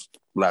of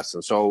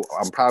lessons, so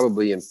I'm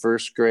probably in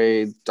first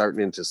grade, starting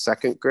into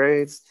second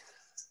grade,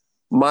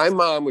 my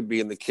mom would be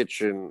in the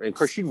kitchen, and of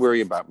course she'd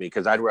worry about me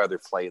because I'd rather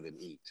play than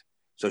eat.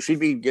 So she'd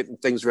be getting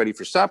things ready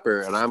for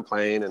supper, and I'm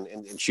playing,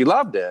 and she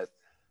loved it.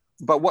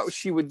 But what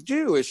she would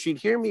do is she'd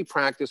hear me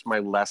practice my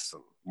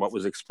lesson, what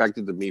was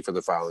expected of me for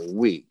the following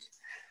week.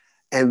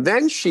 And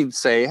then she'd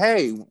say,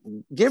 hey,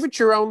 give it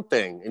your own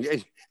thing.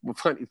 And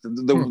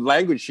the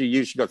language she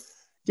used, she goes,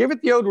 give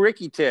it the old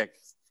Ricky tick.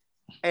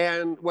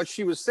 And what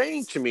she was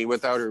saying to me,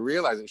 without her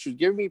realizing, she was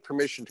giving me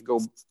permission to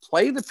go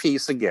play the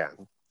piece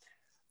again,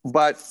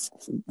 but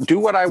do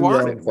what I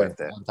wanted with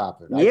it. On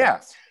top of it.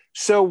 Yeah.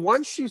 So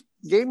once she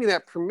gave me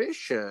that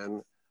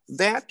permission,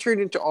 that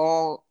turned into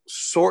all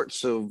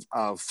sorts of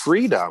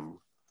freedom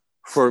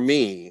for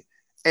me.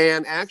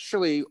 And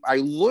actually, I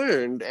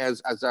learned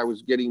as I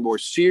was getting more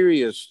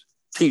serious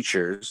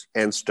teachers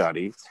and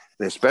study,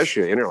 and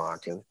especially at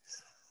Interlochen,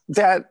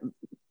 that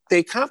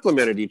they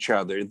complemented each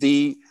other.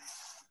 The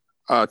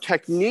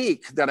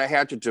technique that I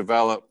had to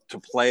develop to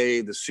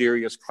play the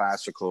serious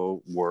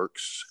classical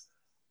works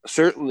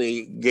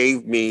certainly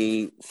gave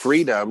me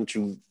freedom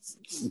to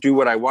do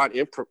what I want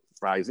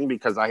improvising,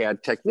 because I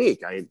had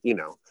technique. I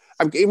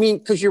mean,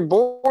 because you're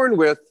born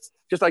with,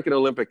 just like an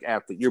Olympic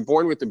athlete, you're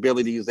born with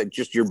abilities that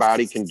just your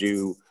body can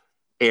do,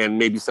 and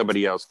maybe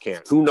somebody else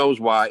can't. Who knows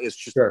why? It's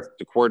just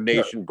the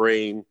coordination,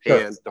 brain,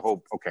 and the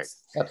whole. Okay,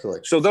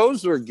 absolutely. So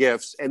those are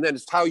gifts, and then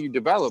it's how you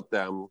develop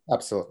them,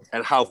 absolutely,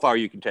 and how far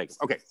you can take them.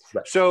 Okay,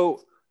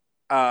 so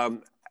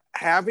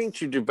having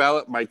to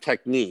develop my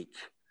technique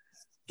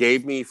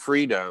gave me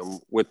freedom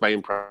with my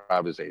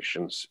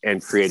improvisations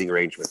and creating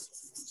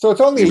arrangements. So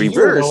it's only a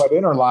year though at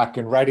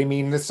Interlochen, right? I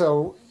mean,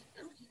 so.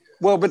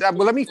 Well, but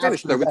let me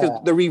finish though,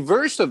 because the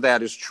reverse of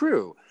that is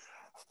true.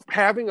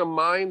 Having a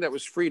mind that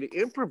was free to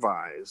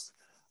improvise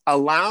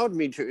allowed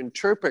me to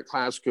interpret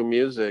classical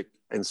music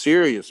and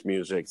serious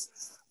music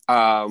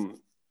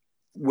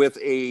with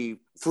a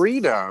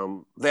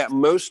freedom that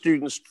most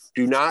students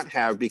do not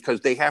have,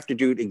 because they have to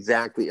do it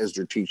exactly as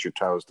their teacher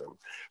tells them.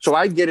 So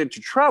I get into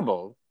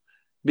trouble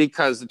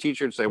because the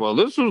teacher would say, well,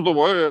 this is the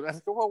way. I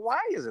go, well, why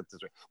is it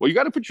this way? Well, you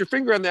got to put your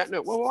finger on that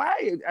note. Well,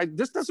 why?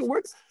 This doesn't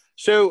work.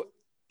 So,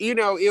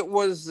 it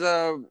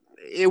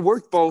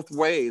worked both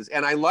ways.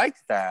 And I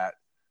liked that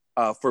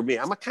for me.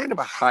 I'm a kind of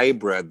a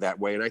hybrid that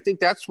way. And I think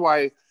that's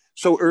why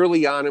so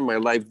early on in my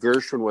life, I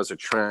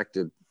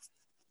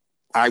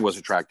was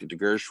attracted to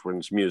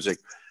Gershwin's music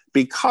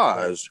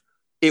because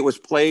it was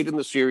played in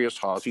the serious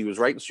halls. He was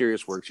writing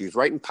serious works. He was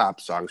writing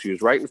pop songs. He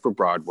was writing for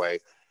Broadway.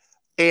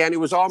 And it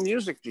was all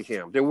music to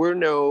him. There were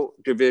no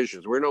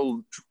divisions. There were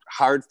no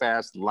hard,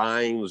 fast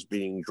lines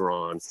being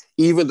drawn,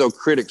 even though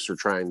critics were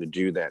trying to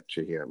do that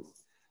to him.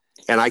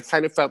 And I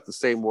kind of felt the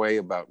same way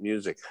about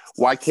music.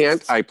 Why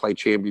can't I play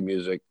chamber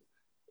music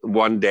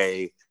one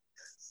day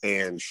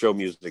and show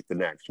music the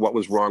next? What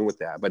was wrong with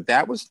that? But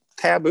that was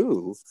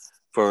taboo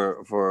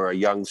for a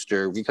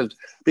youngster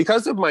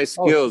because of my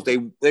skills.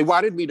 They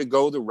wanted me to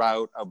go the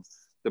route of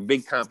the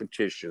big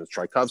competitions,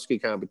 Tchaikovsky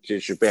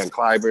competition, Van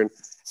Cliburn,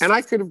 and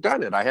I could have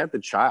done it. I had the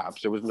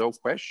chops. There was no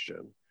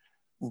question.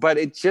 But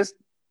it just,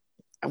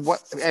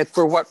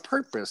 for what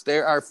purpose?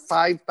 There are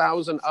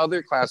 5,000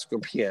 other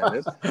classical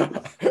pianists,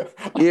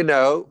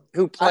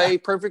 who play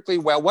perfectly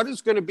well. What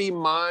is going to be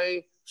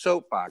my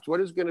soapbox?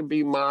 What is going to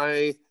be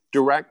my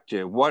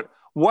directive? What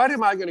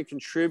am I going to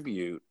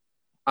contribute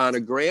on a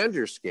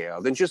grander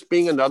scale than just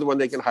being another one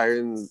they can hire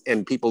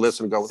and people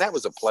listen and go, well, that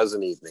was a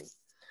pleasant evening?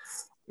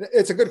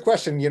 It's a good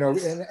question,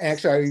 and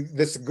actually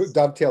this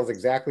dovetails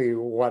exactly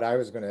what I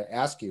was going to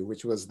ask you,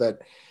 which was that,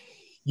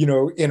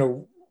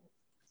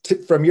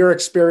 from your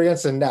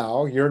experience, and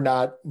now you're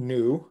not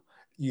new,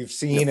 you've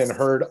seen and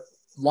heard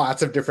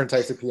lots of different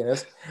types of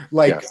pianists.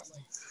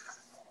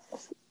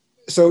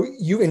 So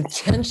you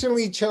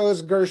intentionally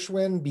chose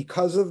Gershwin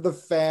because of the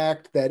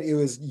fact that it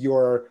was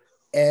your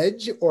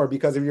edge or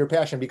because of your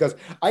passion? Because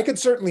I could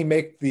certainly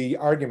make the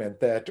argument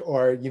that,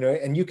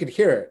 and you could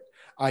hear it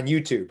on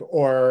YouTube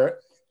or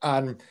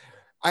on,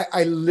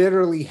 I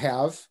literally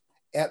have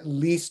at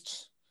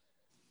least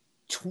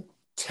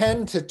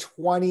 10 to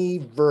 20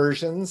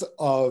 versions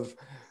of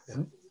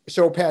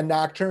Chopin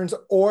nocturnes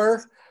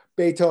or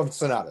Beethoven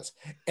sonatas.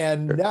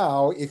 And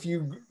now if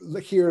you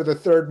hear the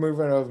third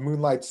movement of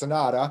Moonlight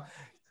Sonata,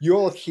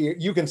 you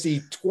can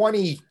see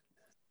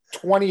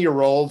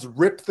 20-year-olds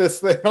rip this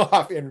thing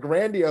off in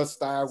grandiose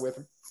style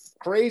with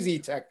crazy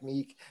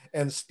technique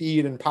and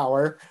speed and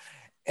power.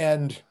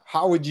 And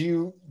how would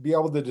you be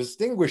able to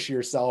distinguish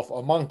yourself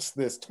amongst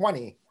this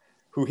 20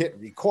 who hit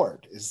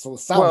record?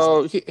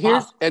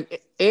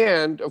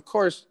 And of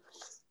course,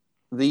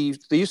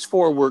 these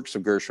four works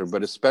of Gershwin,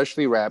 but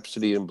especially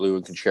Rhapsody in Blue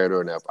and Concerto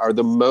in F, are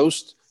the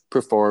most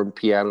performed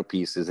piano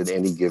pieces in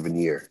any given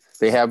year.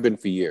 They have been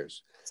for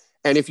years.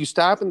 And if you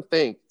stop and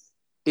think,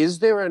 is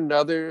there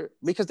another,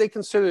 because they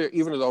consider,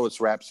 even though it's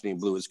Rhapsody in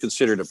Blue, it's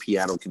considered a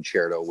piano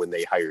concerto when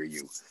they hire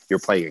you. You're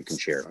playing a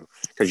concerto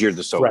because you're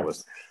the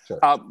soloist. Right. Sure.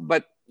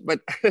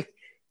 But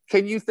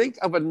can you think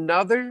of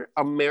another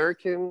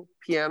American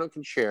piano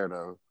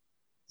concerto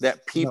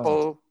that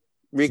people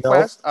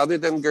request other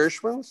than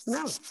Gershwin's?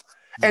 No.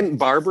 And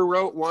Barber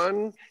wrote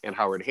one, and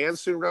Howard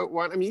Hanson wrote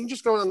one. I mean, you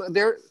just go on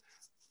there.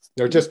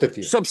 There are just a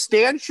few.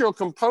 Substantial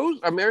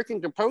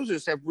American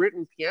composers have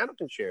written piano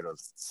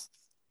concertos,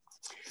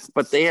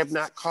 but they have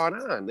not caught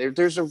on.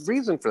 There's a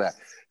reason for that.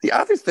 The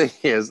other thing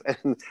is,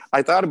 and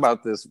I thought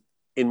about this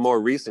in more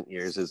recent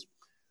years, is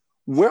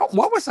what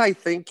was I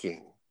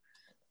thinking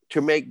to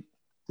make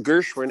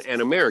Gershwin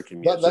an American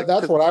music?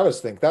 That's what I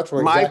was thinking. That's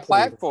what my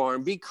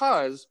platform,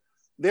 because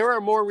there are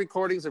more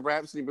recordings of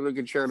Rhapsody, Blue,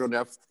 Concerto in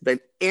F than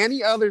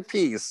any other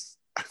piece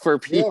for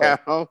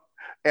piano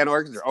and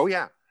orchestra. Oh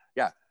yeah.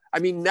 I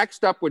mean,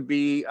 next up would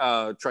be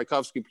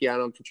Tchaikovsky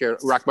piano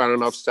concerto,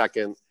 Rachmaninoff's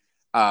second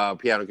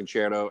piano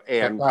concerto,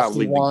 and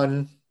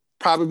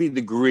probably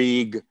the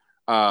Grieg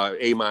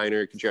A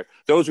minor concerto.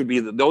 Those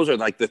are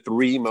like the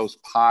three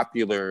most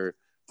popular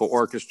for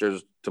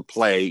orchestras to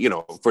play,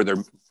 for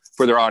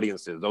their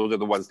audiences. Those are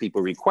the ones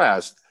people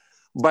request.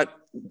 But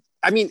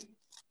I mean,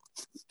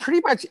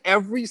 pretty much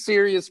every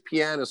serious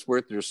pianist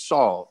worth their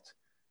salt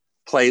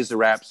plays the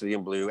Rhapsody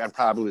in Blue and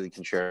probably the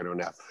Concerto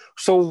in F.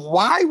 So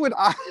why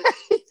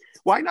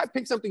not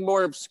pick something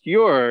more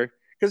obscure?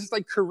 Because it's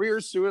like career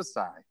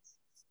suicide.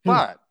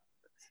 But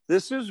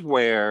this is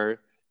where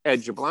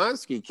Ed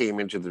Jablonsky came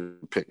into the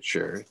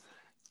picture,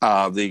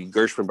 the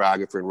Gershwin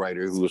biographer and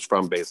writer who was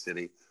from Bay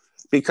City,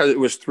 because it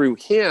was through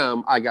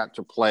him I got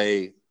to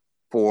play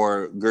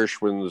for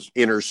Gershwin's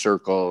inner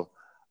circle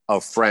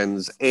of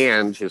friends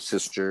and his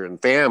sister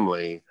and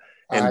family.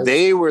 And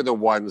they were the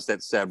ones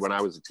that said, when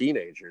I was a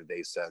teenager,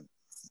 they said,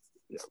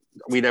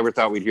 we never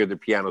thought we'd hear the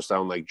piano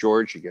sound like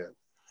George again.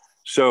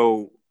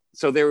 So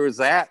there was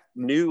that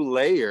new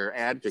layer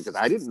added to it,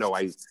 because I didn't know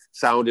I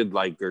sounded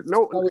like Gershwin.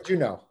 No, how would you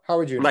know?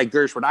 Like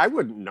Gershwin? I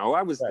wouldn't know.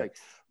 I was like,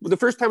 the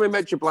first time I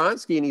met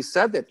Jablonsky and he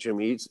said that to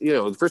me,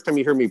 the first time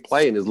he heard me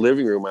play in his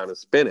living room on a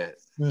spinet,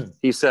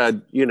 he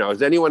said,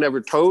 has anyone ever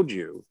told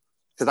you?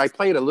 Because I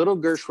played a little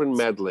Gershwin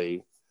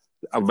medley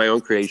of my own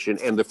creation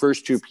and the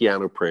first two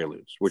piano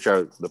preludes, which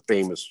are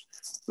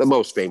the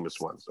most famous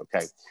ones.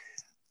 Okay.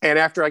 And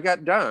after I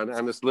got done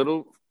on this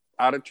little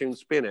out of tune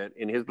spinet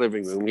in his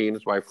living room, he and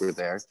his wife were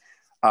there.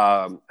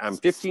 I'm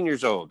 15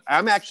 years old.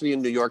 I'm actually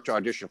in New York to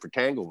audition for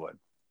Tanglewood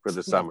for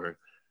the summer.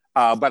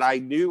 But I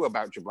knew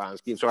about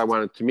Jablonski, and so I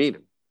wanted to meet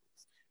him.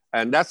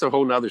 And that's a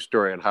whole nother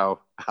story on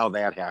how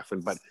that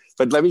happened.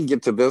 But let me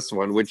get to this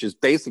one, which is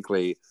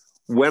basically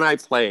when I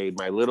played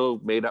my little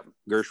made-up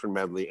Gershwin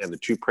medley and the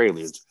two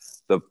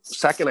preludes, the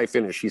second I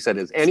finished, he said,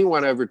 has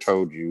anyone ever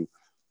told you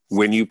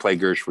when you play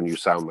Gershwin, you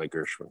sound like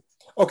Gershwin?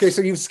 Okay,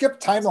 so you've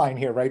skipped timeline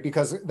here, right?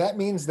 Because that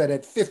means that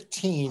at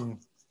 15,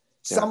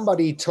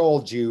 somebody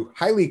told you,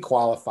 highly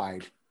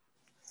qualified,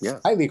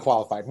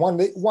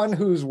 one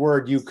whose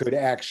word you could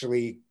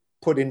actually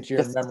put into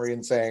your memory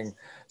and saying,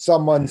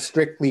 someone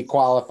strictly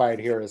qualified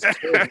here is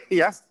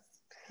yeah.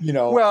 You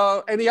know.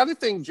 Well, and the other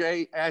thing,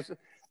 Jay,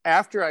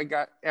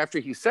 after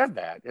he said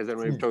that, as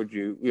I told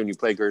you, when you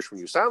play Gershwin,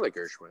 you sound like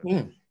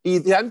Gershwin. He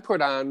then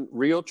put on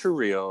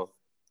reel-to-reel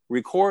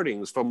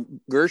recordings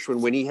from Gershwin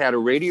when he had a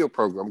radio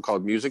program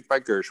called Music by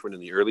Gershwin in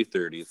the early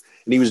 30s.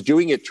 And he was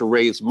doing it to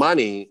raise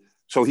money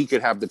so he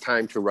could have the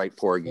time to write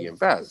Porgy and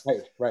Bess.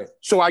 Right.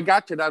 So I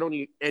got to not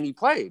only, and he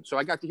played, so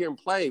I got to hear him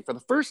play for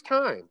the first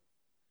time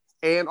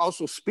and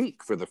also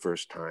speak for the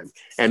first time.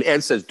 And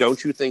Ed says,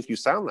 don't you think you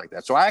sound like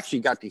that? So I actually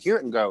got to hear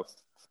it and go,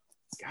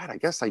 God, I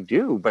guess I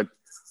do, but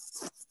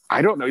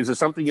I don't know. Is there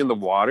something in the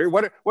water?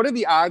 What are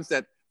the odds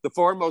that the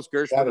foremost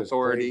Gershwin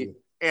authority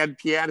and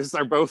pianists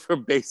are both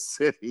from Bay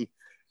City?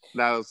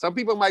 Now, some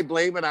people might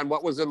blame it on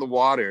what was in the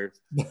water,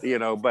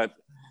 but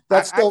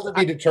that's still to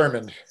be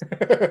determined.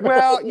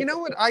 Well, you know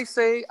what I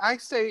say? I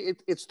say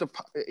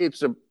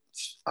what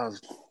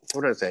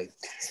do I say?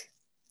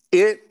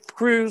 It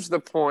proves the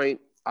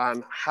point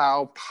on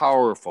how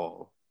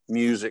powerful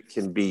music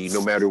can be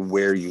no matter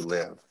where you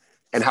live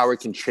and how it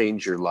can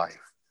change your life.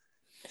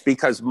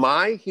 Because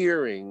my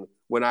hearing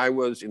when I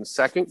was in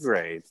second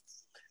grade,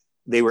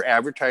 they were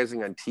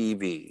advertising on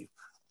TV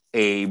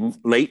a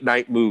late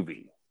night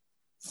movie,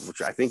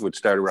 which I think would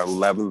start around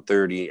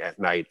 11:30 at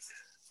night.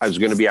 I was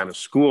going to be on a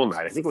school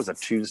night. I think it was a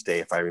Tuesday,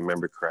 if I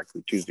remember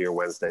correctly, Tuesday or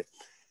Wednesday.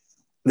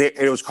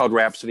 It was called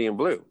Rhapsody in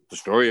Blue, the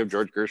story of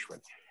George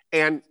Gershwin.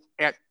 And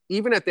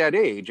even at that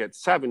age, at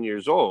 7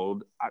 years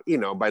old,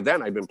 by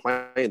then I'd been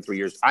playing 3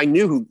 years. I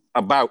knew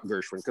about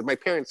Gershwin because my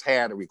parents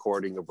had a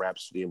recording of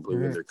Rhapsody in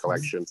Blue in their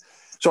collection.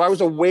 So I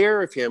was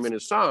aware of him and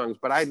his songs,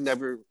 but I'd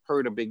never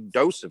heard a big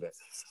dose of it.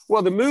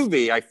 Well, the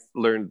movie, I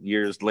learned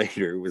years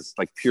later, was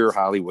like pure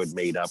Hollywood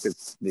made up.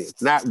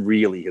 It's not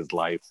really his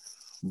life.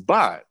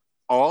 But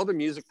all the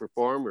music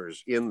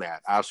performers in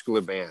that, Oscar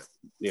Levant,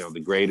 the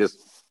greatest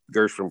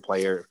Gershwin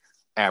player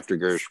after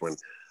Gershwin,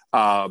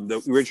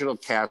 the original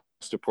cast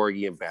of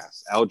Porgy and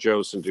Bess, Al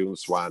Jolson and Doon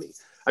Swanee.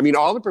 I mean,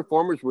 all the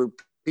performers were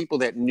people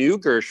that knew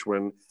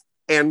Gershwin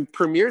and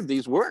premiered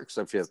these works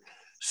of his.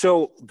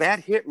 So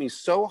that hit me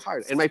so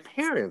hard. And my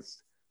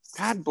parents,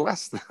 God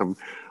bless them,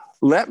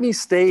 let me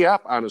stay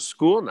up on a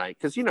school night.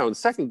 Because, in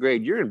second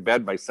grade, you're in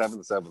bed by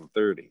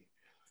 7:30.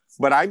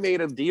 But I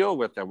made a deal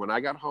with them. When I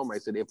got home, I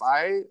said,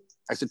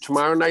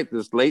 tomorrow night,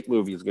 this late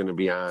movie is going to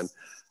be on.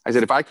 I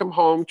said, if I come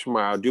home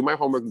tomorrow, do my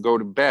homework and go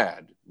to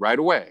bed right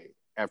away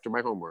after my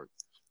homework,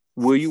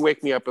 will you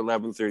wake me up at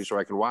 11:30 so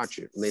I can watch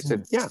it? And they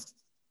said, yeah.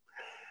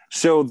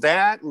 So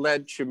that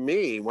led to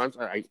me, once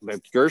I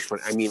left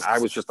Gershwin, I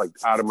was just like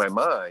out of my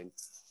mind.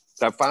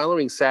 That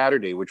following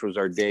Saturday, which was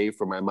our day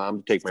for my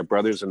mom to take my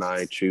brothers and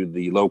I to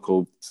the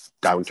local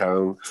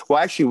downtown. Well,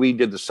 actually, we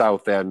did the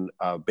South End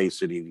Bay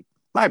City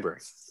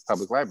Library,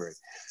 public library,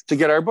 to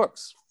get our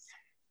books.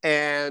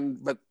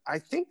 But I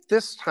think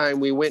this time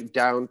we went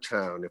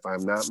downtown, if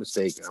I'm not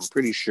mistaken. I'm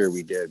pretty sure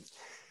we did.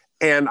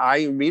 And I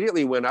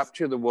immediately went up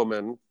to the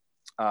woman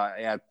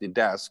at the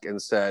desk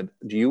and said,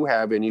 do you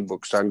have any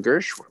books on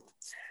Gershwin?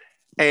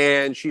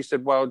 And she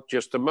said, well,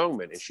 just a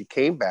moment. And she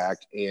came back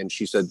and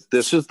she said,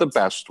 this is the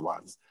best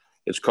one.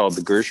 It's called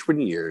The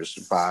Gershwin Years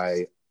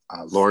by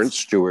Lawrence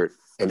Stewart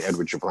and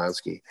Edward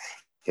Jablonski.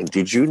 And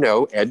did you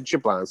know Edward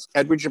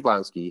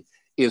Jablonski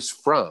is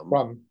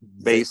from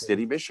Bay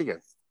City,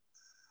 Michigan?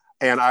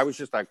 And I was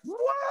just like,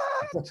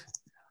 what?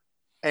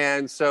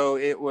 And so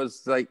it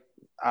was like,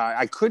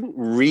 I couldn't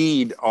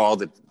read all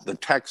the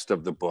text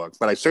of the book,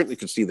 but I certainly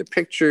could see the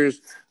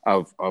pictures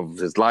of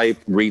his life,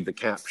 read the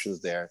captions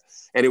there.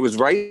 And it was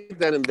right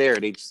then and there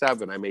at age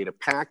 7, I made a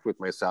pact with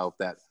myself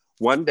that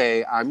one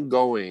day I'm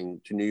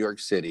going to New York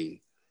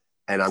City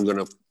and I'm going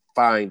to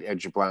find Ed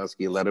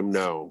Jablonski and let him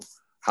know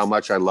how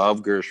much I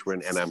love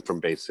Gershwin and I'm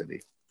from Bay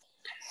City.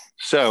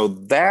 So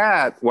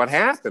what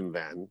happened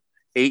then,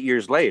 8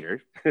 years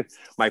later,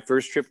 my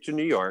first trip to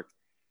New York,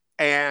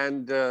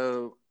 and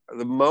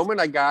the moment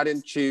I got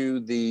into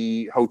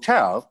the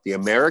hotel, the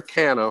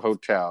Americana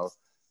Hotel,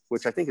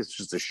 which I think is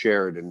just a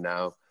Sheraton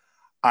now,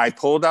 I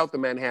pulled out the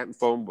Manhattan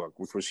phone book,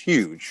 which was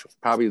huge,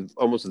 probably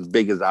almost as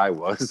big as I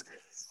was,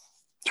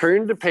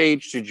 turned the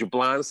page to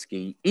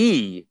Jablonski,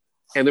 E,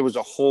 and there was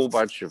a whole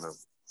bunch of them.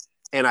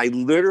 And I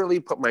literally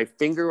put my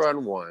finger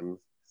on one,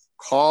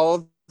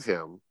 called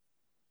him,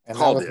 and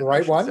that was the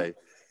right one?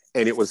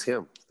 and it was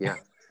him, yeah.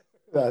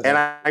 And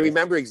I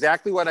remember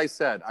exactly what I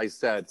said. I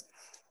said,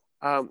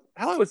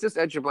 hello, is this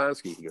Ed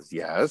Jablonski? He goes,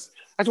 yes.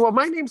 I said, well,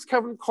 my name's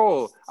Kevin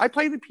Cole. I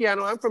play the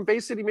piano. I'm from Bay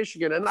City,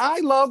 Michigan, and I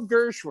love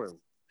Gershwin.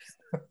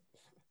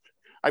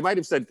 I might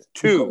have said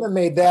two. You couldn't have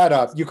made that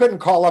up. You couldn't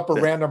call up a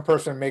random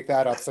person and make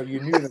that up. So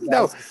you knew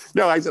that.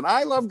 No, I said,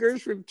 I love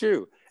Gershwin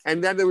too.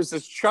 And then there was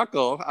this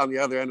chuckle on the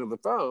other end of the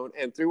phone.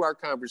 And through our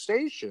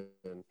conversation,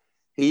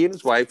 he and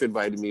his wife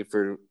invited me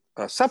for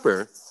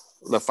supper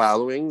the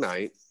following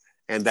night.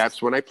 And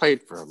that's when I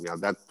played for him. You know,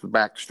 that's the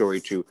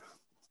backstory to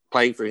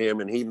playing for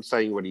him and him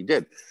saying what he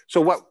did. So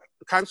what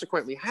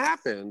consequently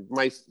happened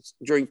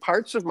during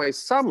parts of my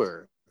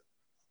summer,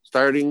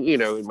 starting, you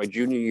know, in my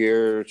junior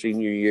year,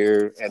 senior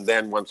year, and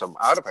then once I'm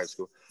out of high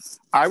school,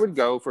 I would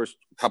go for a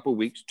couple of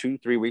weeks,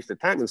 2-3 weeks at a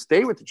time, and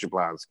stay with the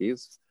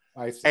Jablonskis.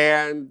 I see.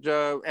 And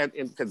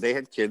because they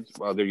had kids,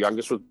 well, their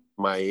youngest was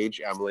my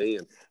age, Emily,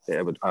 and they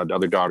have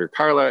another daughter,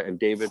 Carla, and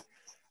David.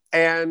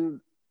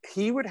 And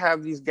he would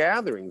have these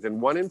gatherings,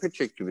 and one in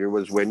particular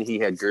was when he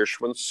had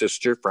Gershwin's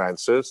sister,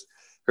 Frances,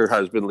 her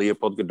husband,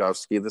 Leopold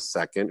Godowsky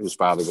II, whose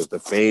father was the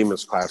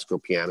famous classical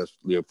pianist,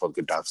 Leopold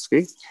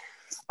Godowsky.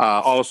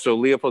 Also,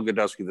 Leopold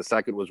Godowsky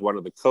II was one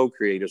of the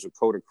co-creators of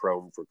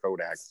Kodachrome for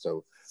Kodak,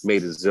 so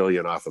made a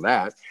zillion off of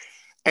that.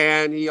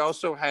 And he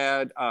also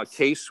had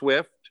Kay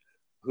Swift,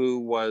 who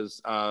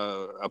was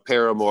a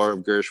paramour of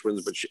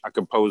Gershwin's, but a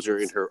composer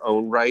in her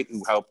own right,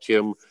 who helped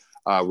him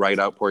write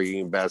out Porgy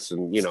and Bess,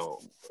 and, you know,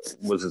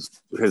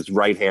 was his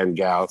right-hand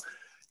gal,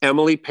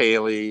 Emily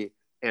Paley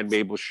and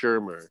Mabel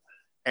Shermer.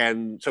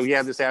 And so he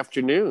had this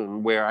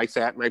afternoon where I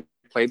sat and I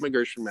played my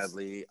Gershwin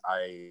medley.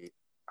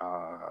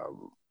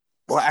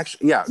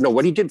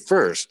 What he did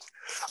first.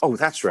 Oh,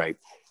 that's right.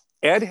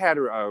 Ed had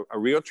a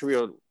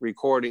reel-to-reel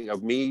recording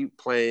of me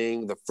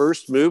playing the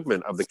first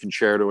movement of the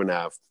Concerto in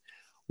F,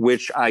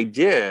 which I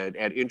did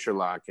at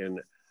Interlaken,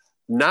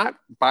 not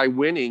by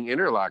winning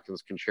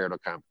Interlaken's concerto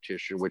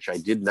competition, which I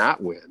did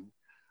not win.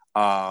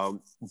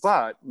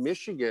 But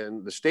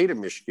Michigan, the state of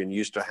Michigan,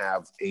 used to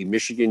have a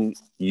Michigan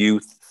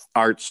Youth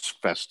Arts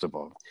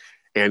Festival,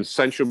 and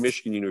Central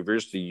Michigan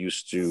University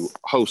used to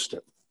host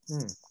it.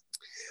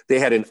 They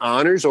had an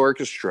honors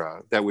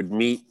orchestra that would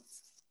meet,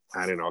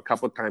 I don't know, a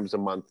couple of times a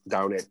month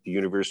down at the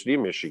University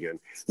of Michigan,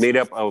 made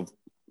up of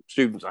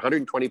students,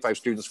 125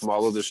 students from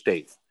all over the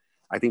state.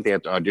 I think they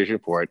had to audition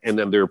for it. And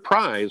then their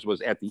prize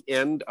was at the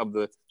end of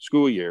the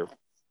school year,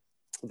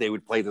 they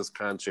would play this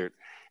concert.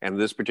 And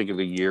this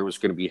particular year was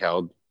going to be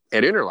held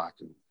at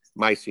Interlaken,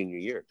 my senior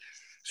year.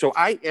 So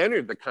I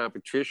entered the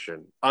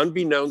competition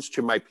unbeknownst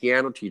to my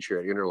piano teacher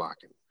at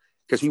Interlaken,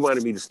 because he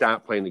wanted me to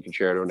stop playing the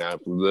concerto now,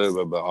 blah,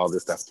 blah, blah, all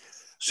this stuff.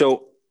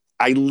 So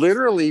I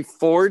literally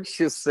forged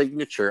his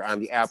signature on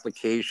the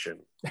application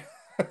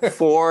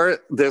for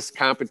this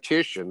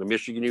competition, the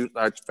Michigan Youth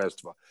Arts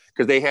Festival,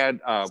 because they had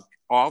a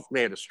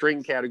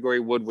string category,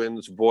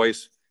 woodwinds,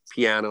 voice,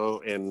 piano,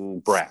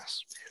 and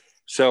brass.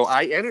 So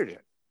I entered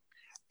it.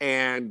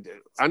 And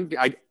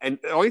the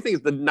only thing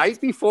is, the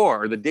night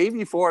before, or the day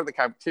before the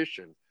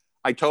competition,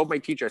 I told my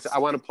teacher, I said, I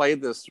want to play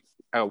this,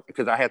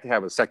 because I had to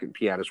have a second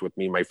pianist with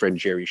me, my friend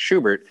Jerry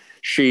Schubert.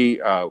 She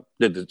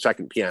did the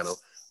second piano,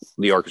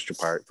 the orchestra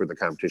part for the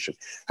competition.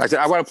 I said,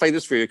 I want to play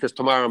this for you because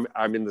tomorrow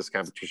I'm in this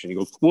competition. He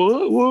goes,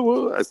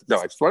 what? I said, no,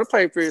 I just want to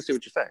play it for you, see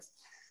what you say.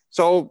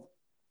 So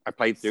I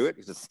played through it.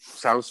 He said,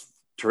 sounds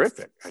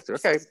terrific. I said,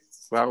 okay,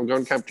 well, I'm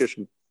going to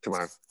competition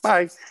tomorrow.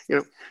 Bye. You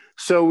know,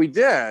 so we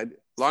did.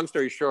 Long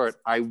story short,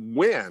 I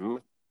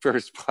win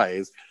first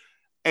place,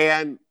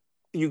 and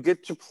you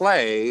get to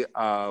play,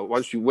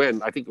 once you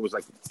win, I think it was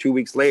like 2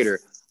 weeks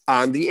later,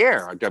 on the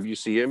air, on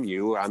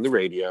WCMU, on the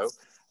radio,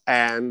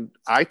 and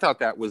I thought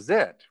that was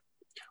it.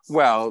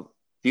 Well,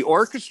 the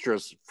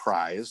orchestra's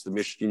prize, the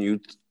Michigan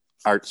Youth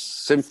Arts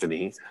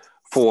Symphony,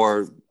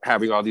 for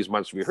having all these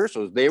months of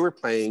rehearsals, they were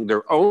playing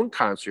their own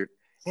concert,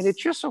 and it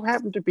just so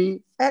happened to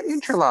be at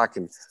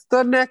Interlaken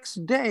the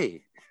next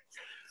day.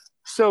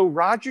 So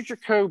Roger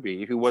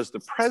Jacoby, who was the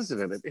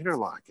president of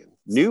Interlaken,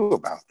 knew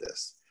about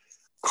this,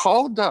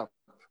 called up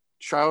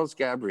Charles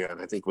Gabriel,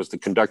 I think was the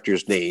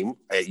conductor's name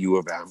at U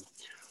of M,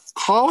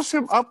 calls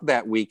him up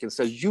that week and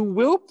says, you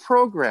will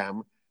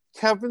program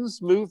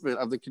Kevin's movement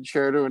of the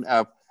Concerto in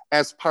F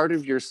as part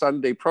of your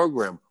Sunday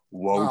program,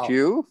 won't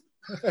you?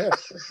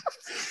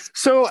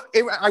 So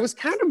I was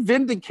kind of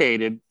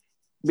vindicated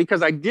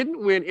because I didn't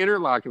win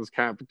Interlaken's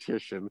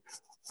competition.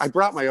 I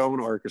brought my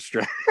own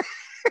orchestra.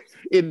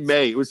 In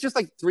May. It was just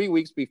like 3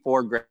 weeks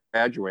before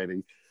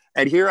graduating.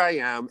 And here I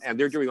am, and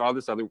they're doing all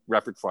this other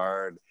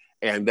repertoire.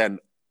 And then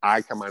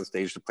I come on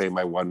stage to play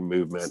my one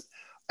movement.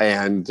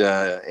 And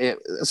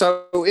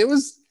so it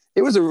was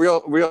a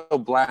real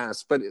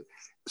blast. But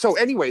so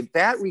anyway,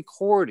 that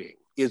recording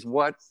is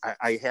what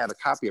I had a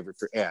copy of it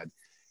for Ed.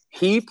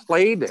 He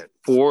played it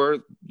for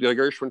the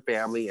Gershwin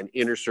family and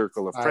inner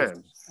circle of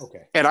friends.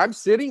 Okay. And I'm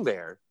sitting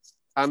there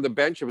on the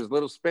bench of his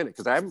little spinet,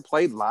 because I haven't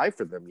played live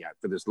for them yet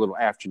for this little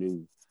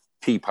afternoon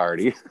tea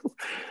party.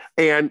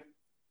 And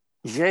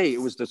Jay, it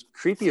was the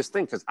creepiest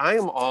thing, because I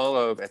am all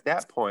of, at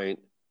that point,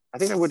 I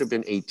think I would have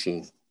been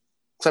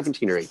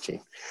 17 or 18.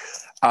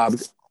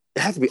 It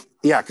had to be,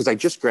 yeah, because I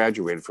just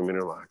graduated from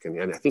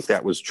Interlochen, and I think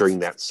that was during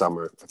that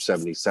summer of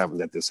 '77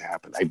 that this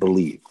happened, I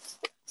believe.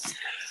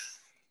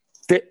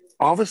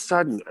 All of a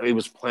sudden, it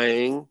was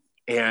playing,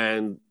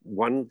 and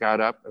one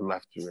got up and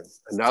left the room.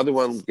 Another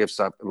one gets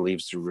up and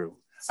leaves the room.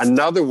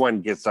 Another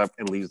one gets up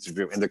and leaves the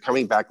room, and they're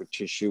coming back with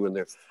tissue,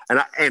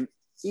 and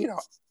you know,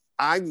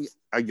 I'm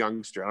a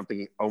youngster. I'm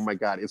thinking, oh my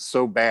God, it's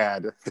so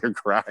bad. They're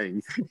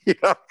crying, you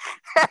know,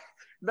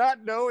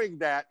 not knowing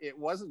that it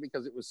wasn't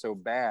because it was so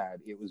bad.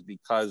 It was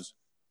because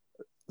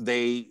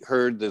they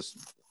heard this.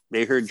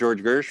 They heard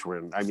George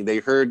Gershwin. I mean, they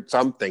heard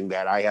something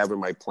that I have in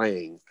my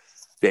playing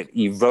that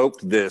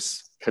evoked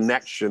this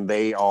connection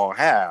they all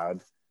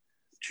had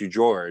to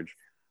George.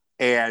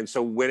 And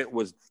so when it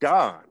was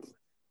done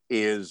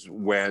is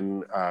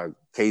when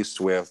Kay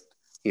Swift,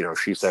 you know,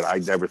 she said, I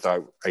never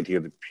thought I'd hear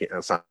the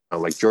piano sound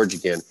like George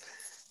again.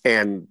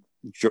 And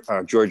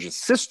George's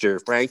sister,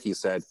 Frankie,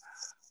 said,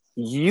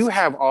 you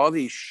have all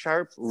these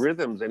sharp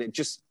rhythms, and it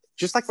just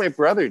like my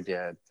brother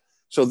did.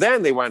 So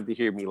then they wanted to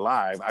hear me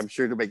live, I'm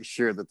sure, to make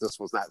sure that this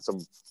was not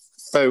some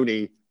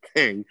phony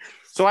thing.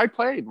 So I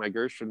played my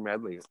Gershwin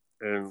medley.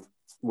 And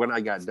when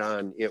I got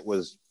done, it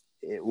was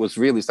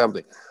really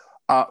something.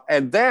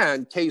 And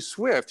then Kay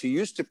Swift, who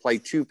used to play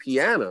two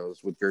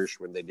pianos with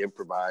Gershwin, they'd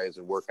improvise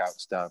and work out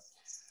stuff.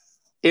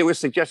 It was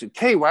suggested,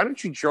 Kay, why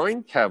don't you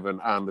join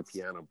Kevin on the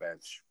piano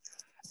bench?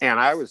 And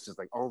I was just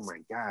like, oh my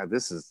God,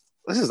 this is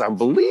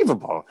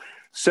unbelievable.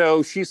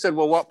 So she said,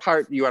 well, what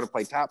part do you want to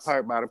play? Top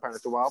part, bottom part? I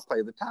said, well, I'll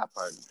play the top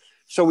part.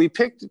 So we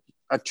picked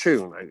a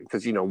tune,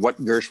 because, you know, what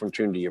Gershwin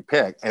tune do you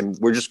pick? And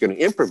we're just going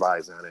to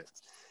improvise on it.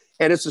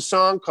 And it's a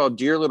song called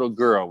Dear Little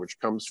Girl, which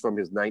comes from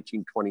his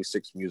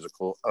 1926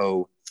 musical,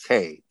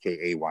 OK,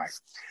 K-A-Y.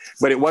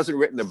 But it wasn't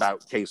written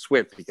about Kay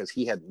Swift because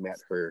he hadn't met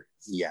her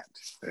yet,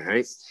 all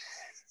right?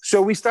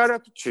 So we start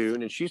out the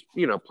tune, and she's,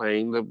 you know,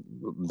 playing the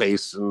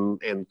bass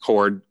and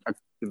chord,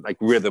 like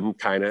rhythm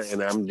kind of,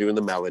 and I'm doing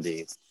the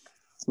melody.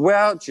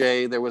 Well,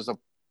 Jay, there was a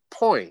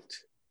point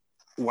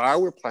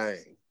while we're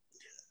playing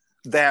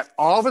that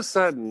all of a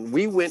sudden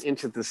we went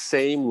into the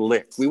same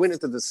lick. We went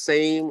into the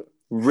same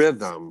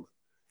rhythm,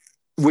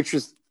 which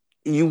was,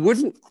 you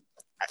wouldn't,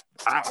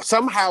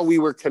 somehow we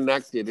were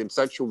connected in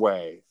such a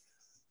way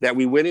that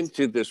we went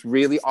into this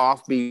really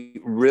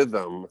offbeat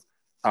rhythm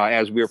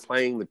as we were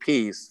playing the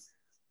piece,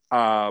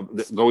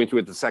 going through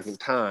it the second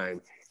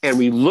time. And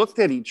we looked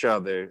at each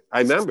other, I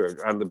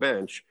remember, on the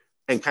bench,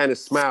 and kind of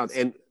smiled.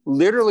 And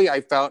literally,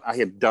 I felt I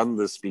had done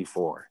this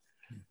before.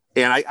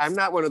 And I'm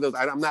not one of those,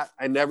 I'm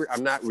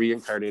not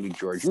reincarnating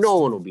George. No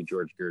one will be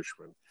George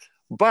Gershwin.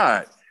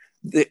 But,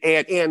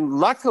 and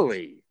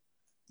luckily,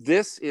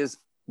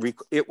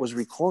 it was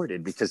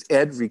recorded because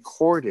Ed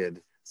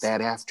recorded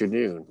that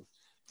afternoon.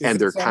 And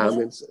their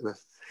comments,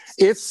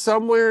 it's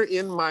somewhere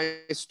in my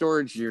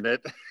storage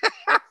unit.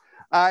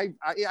 I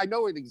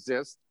know it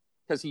exists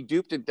because he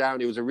duped it down.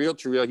 It was a reel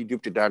to reel. He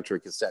duped it down to a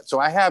cassette. So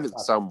I have it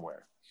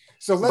somewhere.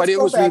 So let's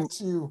go back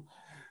to...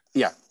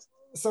 Yeah.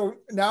 So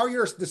now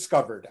you're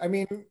discovered. I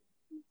mean,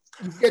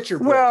 you get your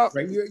break,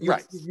 right?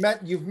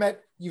 You've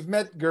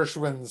met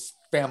Gershwin's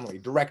family,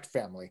 direct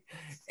family,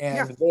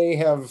 and they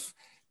have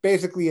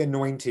basically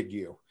anointed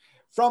you.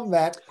 From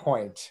that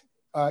point,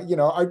 you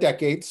know, our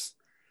decades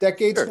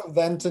from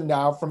then to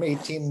now, from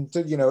 18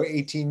 to, you know,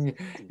 18,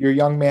 you're a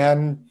young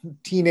man,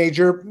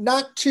 teenager,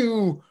 not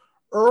too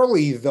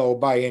early though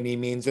by any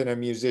means in a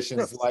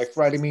musician's life,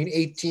 right? I mean,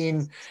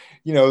 18,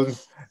 you know,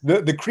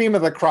 the cream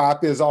of the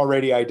crop is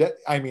already,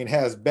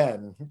 has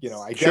been, you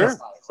know, identified,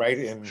 right?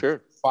 In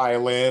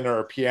violin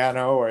or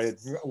piano or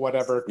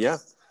whatever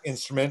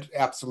instrument,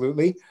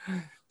 absolutely.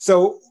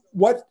 So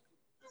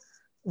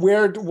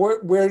where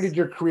did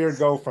your career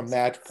go from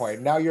that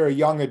point? Now you're a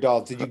young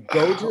adult. Did you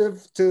go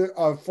to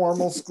a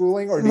formal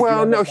schooling, or did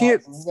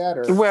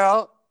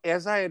Well,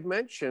 as I had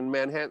mentioned,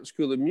 Manhattan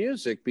School of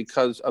Music,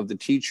 because of the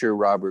teacher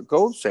Robert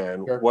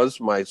Goldsand, was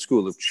my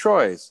school of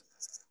choice.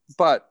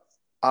 But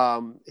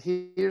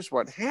here's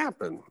what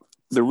happened.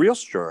 The real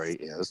story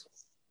is,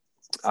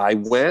 I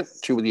went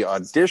to the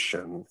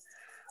audition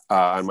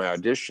on my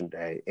audition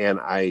day, and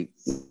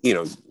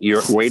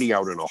you're waiting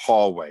out in a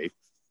hallway.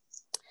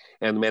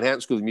 And the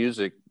Manhattan School of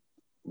Music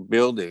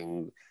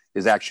building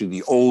is actually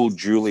the old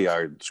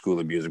Juilliard School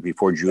of Music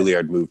before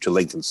Juilliard moved to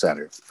Lincoln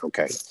Center.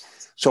 Okay.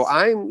 So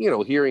I'm,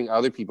 hearing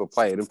other people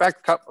play it. In fact,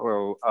 a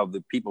couple of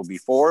the people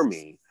before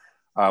me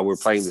were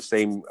playing the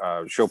same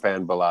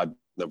Chopin Ballade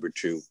No.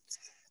 2.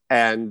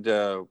 And,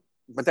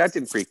 but that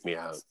didn't freak me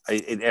out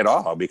at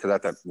all, because I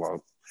thought,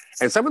 well,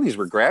 and some of these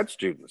were grad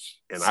students,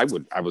 and I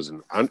was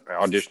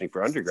auditioning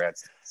for undergrad.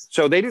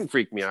 So they didn't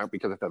freak me out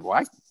because I thought,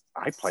 well,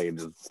 I played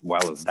as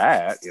well as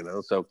that,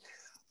 so,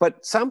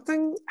 but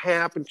something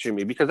happened to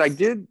me, because I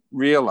did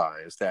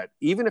realize that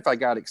even if I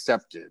got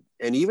accepted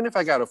and even if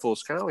I got a full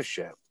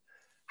scholarship,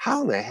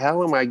 how in the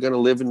hell am I going to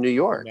live in New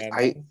York?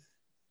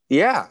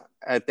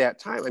 At that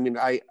time, I mean,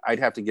 I'd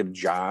have to get a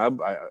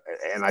job,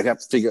 and I'd have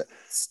to figure,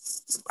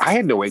 I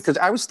had no way, because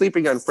I was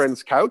sleeping on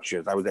friends'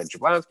 couches. I was at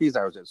Jablonski's,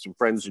 I was at some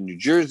friends in New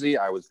Jersey.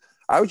 I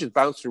I was just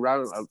bouncing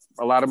around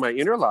a lot of my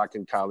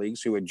Interlochen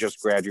colleagues who had just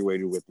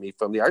graduated with me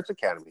from the Arts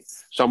Academy.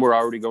 Some were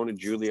already going to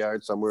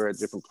Juilliard, some were at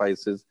different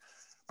places.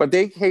 But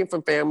they came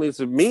from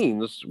families of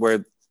means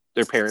where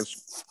their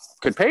parents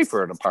could pay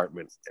for an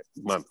apartment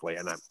monthly,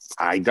 and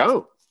I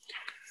don't.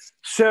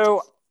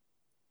 So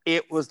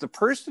it was the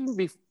person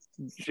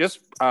just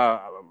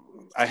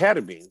ahead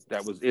of me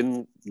that was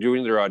in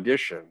doing their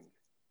audition,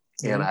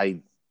 mm-hmm.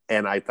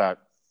 and I thought,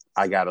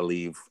 I gotta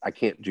leave. I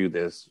can't do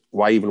this.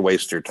 Why even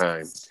waste your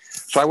time?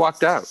 So I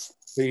walked out.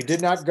 So you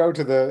did not go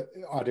to the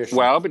audition.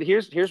 Well, but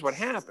here's what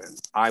happened.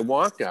 I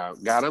walked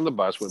out, got on the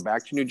bus, went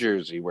back to New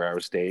Jersey where I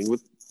was staying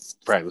with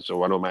friends, so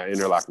one of my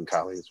Interlochen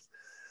colleagues.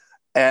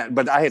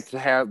 But I had to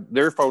have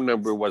their phone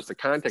number was the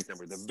contact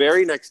number. The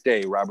very next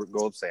day, Robert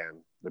Goldsand,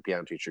 the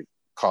piano teacher,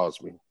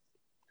 calls me.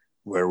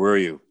 Where were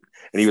you?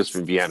 And he was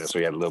from Vienna, so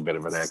he had a little bit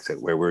of an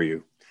accent. Where were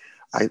you?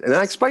 And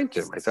I explained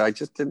to him. I said, I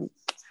just didn't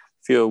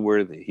feel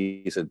worthy.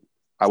 He said,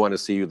 I want to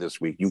see you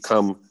this week. You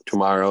come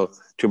tomorrow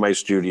to my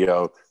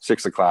studio,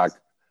 6:00,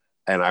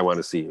 and I want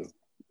to see you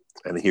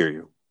and hear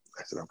you.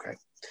 I said, okay.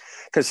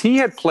 Because he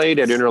had played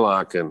at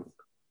Interlochen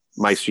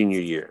my senior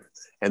year,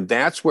 and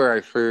that's where I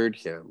heard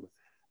him.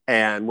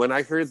 And when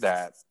I heard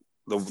that,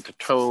 the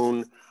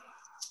tone,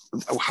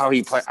 how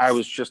he played, I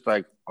was just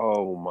like,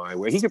 oh my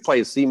way. He could play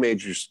a C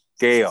major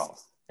scale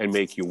and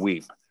make you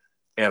weep.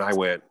 And I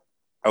went,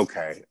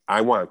 okay,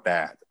 I want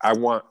that.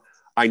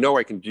 I know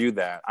I can do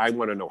that. I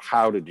want to know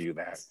how to do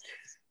that.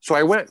 So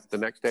I went the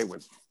next day,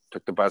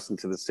 took the bus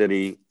into the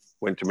city,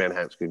 went to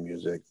Manhattan School of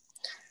Music.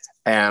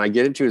 And I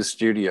get into his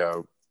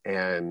studio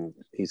and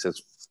he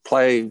says,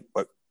 play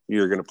what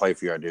you're going to play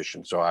for your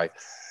audition. So I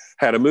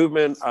had a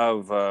movement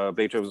of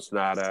Beethoven's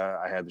Sonata.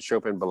 I had the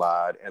Chopin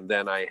Ballade. And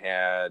then I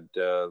had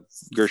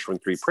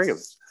Gershwin 3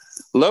 Preludes.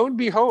 Lo and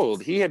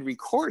behold, he had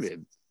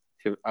recorded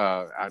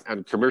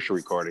on commercial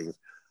recordings.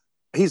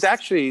 He's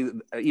actually,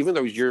 even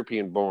though he's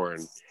European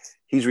born,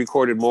 he's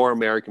recorded more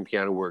American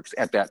piano works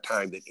at that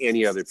time than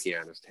any other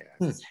pianist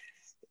had.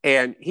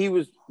 And he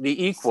was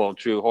the equal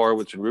to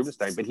Horowitz and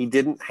Rubinstein, but he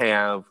didn't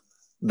have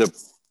the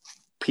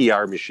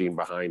PR machine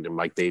behind him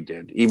like they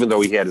did, even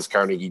though he had his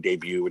Carnegie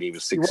debut when he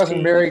was 16. He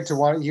wasn't married to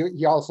one.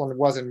 He also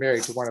wasn't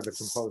married to one of the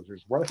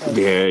composers.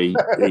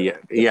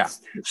 Yeah.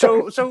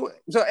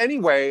 So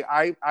anyway,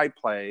 I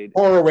played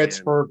Horowitz.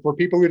 For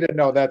people who didn't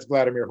know, that's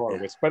Vladimir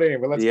Horowitz. But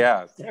anyway,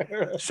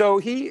 let's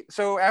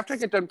So after I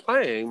got done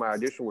playing my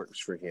audition works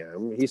for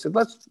him, he said,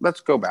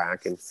 let's go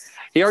back. And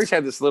he always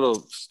had this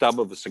little stub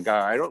of a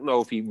cigar. I don't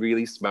know if he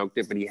really smoked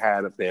it, but he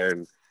had it there,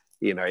 and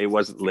it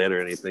wasn't lit or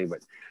anything, but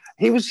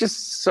he was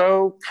just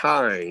so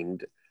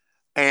kind.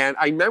 And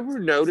I remember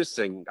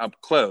noticing up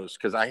close,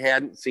 because I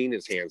hadn't seen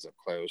his hands up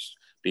close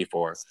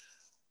before,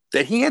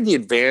 that he had the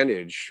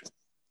advantage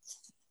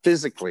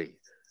physically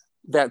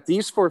that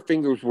these 4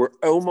 fingers were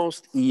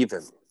almost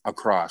even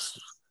across.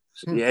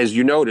 As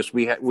you notice,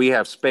 we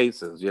have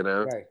spaces,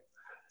 Right.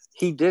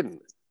 He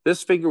didn't.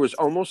 This finger was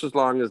almost as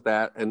long as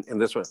that, and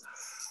this one.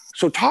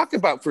 So talk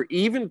about for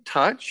even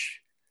touch.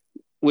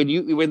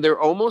 When they're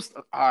almost,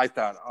 I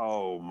thought,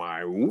 oh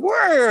my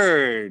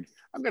word,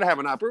 I'm going to have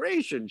an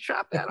operation.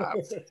 Chop that up.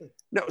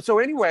 No. So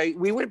anyway,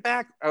 we went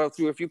back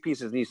through a few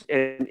pieces,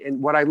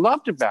 and what I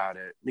loved about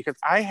it, because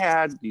I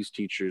had these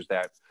teachers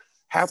that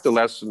half the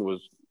lesson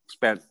was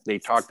spent, they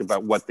talked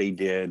about what they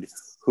did,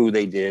 who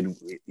they did,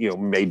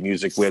 made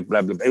music with,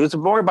 blah, blah, blah. It was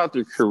more about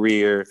their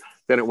career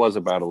than it was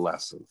about a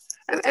lesson.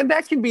 And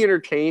that can be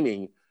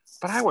entertaining,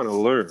 but I want to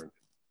learn.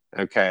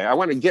 Okay.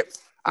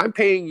 I'm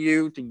paying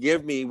you to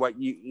give me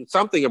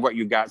something of what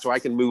you got so I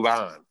can move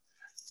on.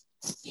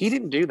 He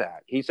didn't do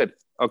that. He said,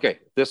 okay,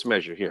 this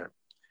measure here,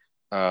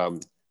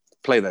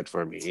 play that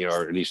for me,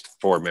 or at least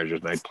 4 measures,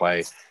 and I'd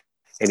play.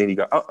 And then he'd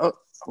go, oh,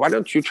 why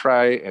don't you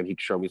try? And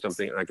he'd show me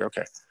something. And I'd go,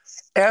 okay.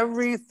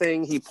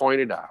 Everything he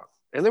pointed out,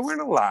 and there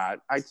weren't a lot,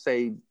 I'd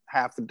say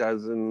half a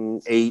dozen,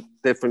 8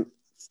 different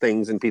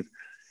things and pieces.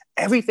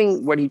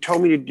 Everything, what he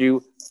told me to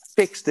do,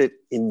 fixed it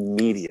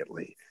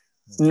immediately.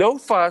 No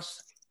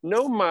fuss.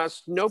 No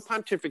muss, no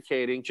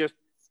pontificating, just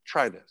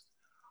try this.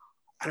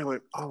 And I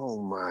went,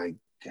 oh my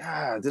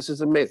God, this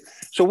is amazing.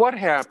 So what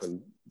happened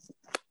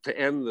to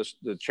end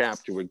the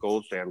chapter with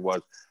Goldsand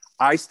was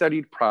I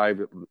studied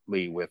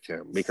privately with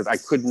him because I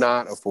could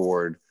not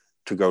afford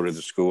to go to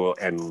the school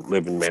and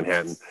live in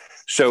Manhattan.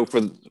 So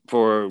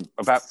for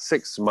about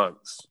 6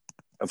 months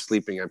of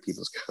sleeping on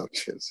people's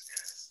couches,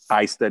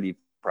 I studied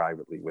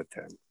privately with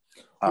him.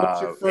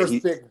 What's your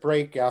first big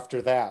break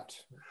after that?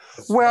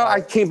 Well, I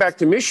came back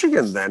to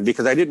Michigan then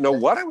because I didn't know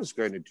what I was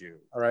going to do.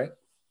 All right.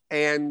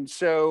 And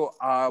so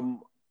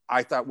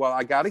I thought, well,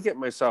 I got to get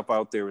myself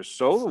out there as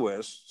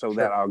soloist so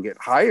that I'll get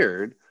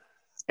hired.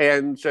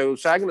 And so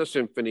Saginaw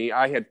Symphony,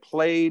 I had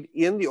played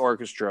in the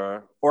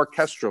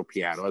orchestral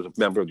piano as a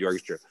member of the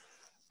orchestra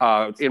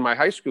in my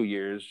high school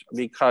years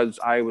because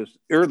I was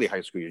early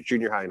high school years,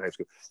 junior high and high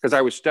school, because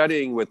I was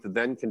studying with the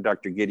then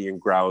conductor Gideon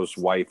Grau's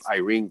wife,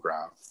 Irene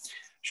Grau.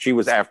 She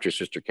was after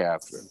Sister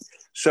Catherine.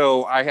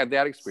 So I had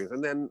that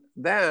experience. And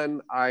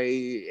then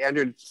I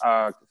entered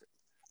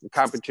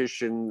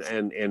competition,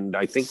 and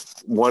I think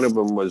one of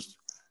them was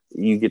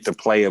you get to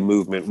play a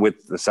movement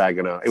with the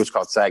Saginaw. It was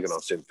called Saginaw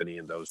Symphony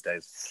in those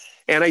days.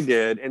 And I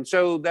did. And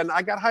so then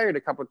I got hired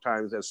a couple of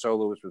times as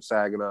soloist with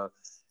Saginaw.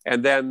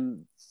 And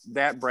then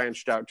that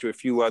branched out to a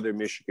few other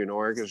Michigan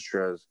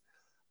orchestras.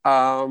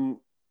 But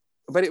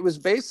it was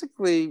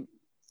basically,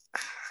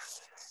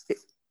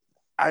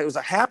 it was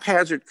a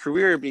haphazard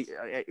career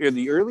in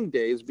the early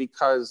days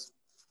because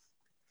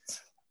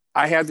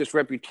I had this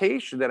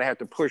reputation that I had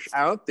to push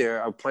out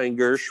there of playing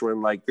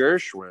Gershwin like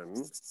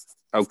Gershwin.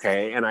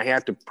 Okay. And I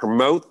had to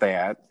promote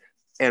that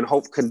and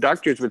hope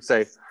conductors would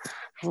say,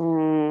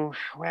 well,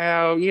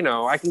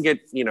 I can get,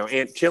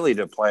 Aunt Tilly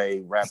to play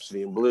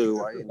Rhapsody in Blue.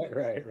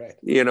 Right.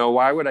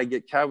 Why would I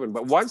get Kevin?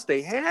 But once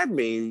they had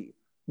me,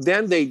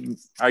 then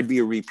I'd be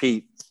a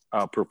repeat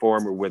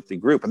performer with the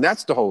group. And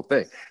that's the whole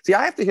thing. See,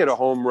 I have to hit a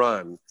home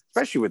run,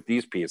 especially with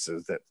these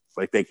pieces that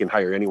like they can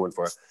hire anyone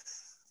for.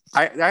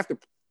 I have to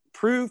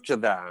prove to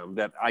them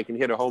that I can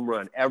hit a home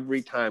run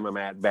every time I'm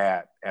at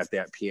bat at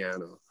that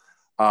piano.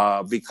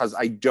 Because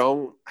I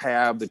don't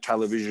have the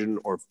television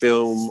or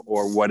film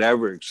or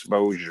whatever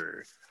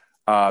exposure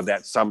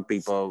that some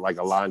people like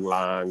Along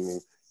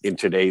Long in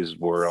today's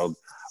world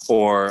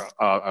or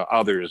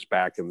others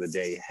back in the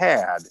day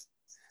had.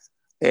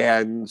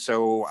 And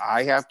so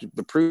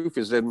the proof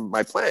is in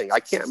my playing. I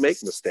can't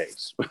make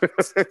mistakes.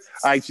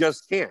 I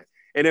just can't.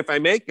 And if I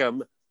make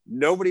them,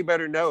 nobody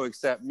better know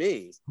except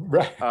me,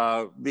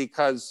 right?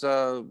 Because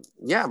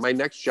my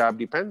next job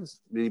depends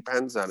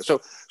on it.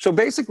 So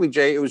basically,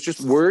 Jay, it was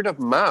just word of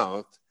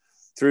mouth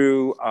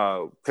through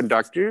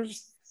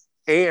conductors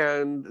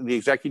and the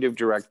executive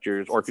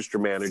directors, orchestra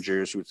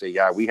managers who would say,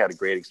 "Yeah, we had a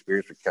great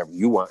experience with Kevin.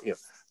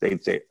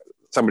 They'd say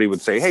somebody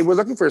would say, "Hey, we're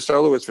looking for a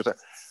soloist for."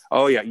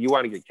 Oh yeah, you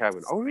want to get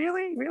Kevin? Oh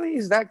really? Really?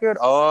 He's that good?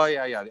 Oh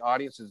yeah. The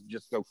audiences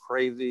just go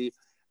crazy,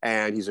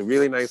 and he's a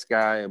really nice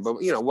guy, but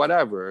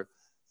whatever.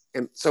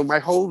 And so my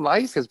whole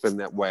life has been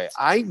that way.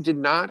 I did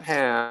not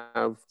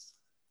have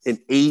an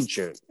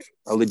agent,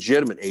 a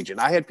legitimate agent.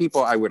 I had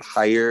people I would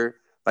hire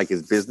like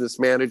as business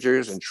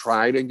managers and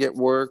try to get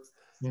work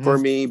for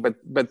me,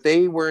 but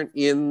they weren't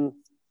in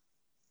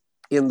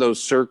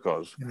those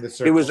circles.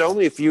 It was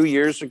only a few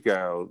years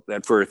ago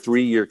that for a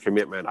 3-year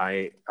commitment,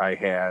 I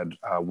had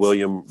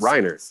William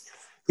Reiner,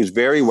 who's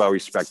very well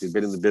respected,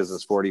 been in the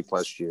business 40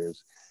 plus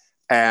years,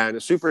 and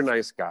a super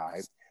nice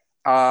guy.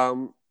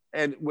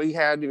 And we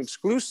had an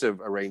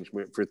exclusive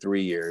arrangement for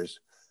 3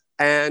 years.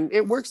 And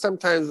it worked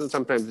sometimes and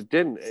sometimes it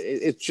didn't.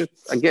 It's just,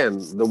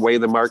 again, the way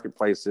the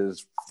marketplace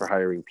is for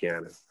hiring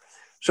pianists.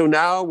 So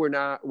now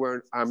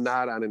I'm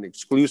not on an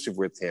exclusive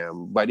with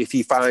him, but if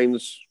he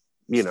finds,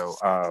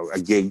 a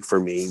gig for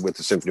me with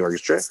the symphony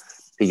orchestra,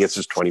 he gets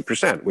his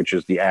 20%, which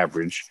is the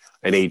average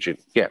an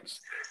agent gets.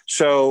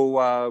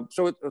 So it's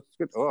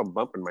good. Oh, I'm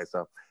bumping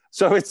myself.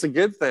 So it's a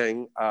good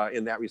thing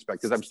in that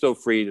respect, because I'm still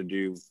free to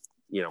do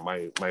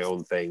my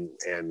own thing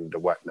and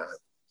whatnot.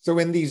 So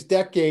in these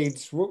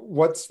decades,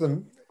 what's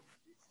of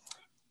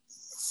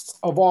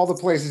all the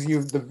places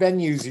the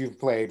venues you've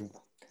played,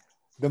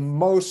 the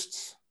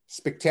most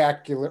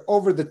spectacular,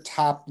 over the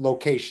top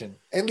location,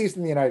 at least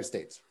in the United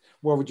States,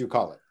 what would you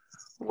call it?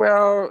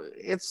 Well,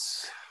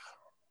 it's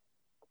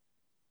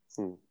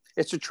a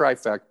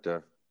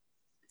trifecta.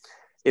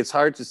 It's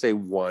hard to say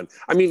one.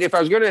 I mean, if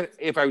I was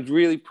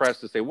really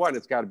pressed to say one,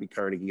 it's got to be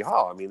Carnegie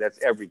Hall. I mean, that's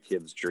every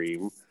kid's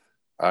dream.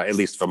 At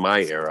least from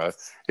my era,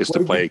 is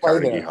to play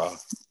Carnegie Hall.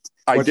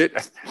 I did.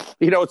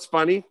 It's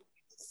funny.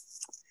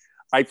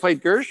 I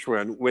played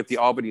Gershwin with the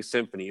Albany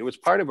Symphony. It was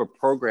part of a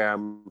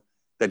program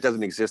that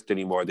doesn't exist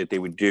anymore that they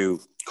would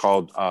do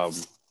called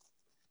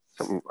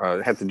something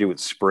had to do with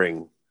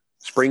Spring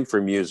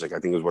for Music, I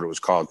think is what it was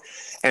called.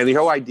 And the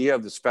whole idea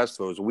of this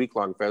festival, it was a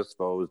week-long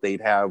festival, was they'd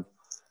have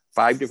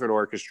 5 different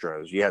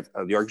orchestras.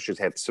 The orchestras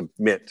had to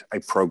submit a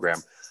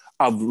program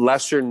of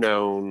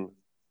lesser-known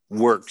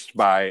works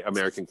by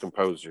American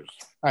composers.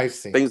 I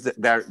see. Things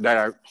that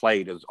aren't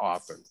played as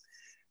often.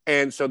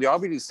 And so the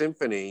Albany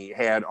Symphony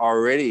had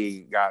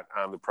already got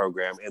on the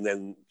program, and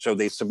then so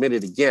they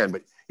submitted again.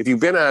 But if you've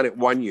been on it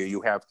 1 year,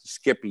 you have to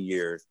skip a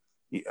year.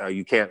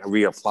 You can't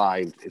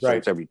reapply, so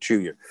it's every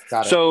 2 years.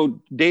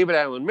 So David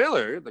Allen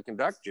Miller, the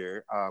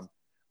conductor,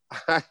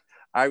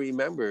 I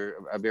remember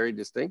very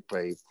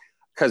distinctly,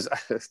 because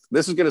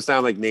this is going to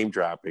sound like name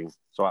dropping.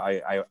 So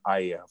I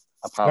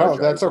apologize.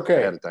 No, that's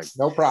okay.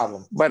 No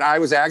problem. But I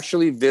was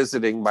actually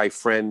visiting my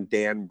friend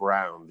Dan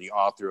Brown, the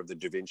author of the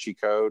Da Vinci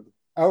Code.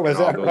 Oh, is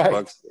that right?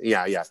 Books.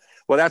 Yeah.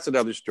 Well, that's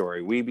another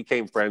story. We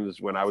became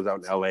friends when I was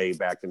out in LA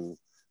back in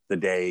the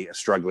day, a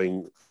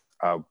struggling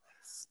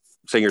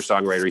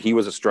singer-songwriter. He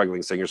was a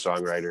struggling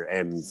singer-songwriter,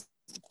 and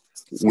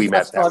we met.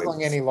 Not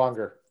struggling any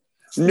longer.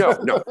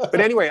 No. But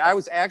anyway, I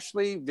was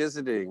actually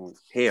visiting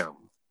him.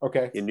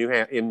 Okay. In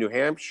New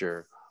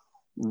Hampshire,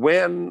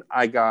 when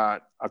I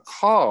got a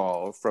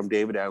call from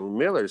David Allen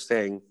Miller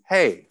saying,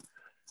 "Hey,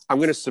 I'm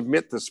going to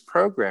submit this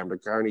program to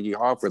Carnegie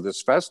Hall for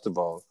this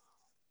festival."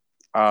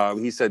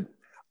 He said,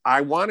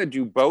 "I want to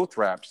do both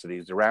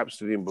Rhapsodies, the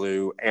Rhapsody in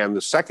Blue and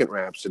the second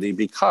Rhapsody,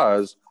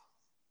 because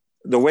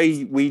the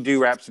way we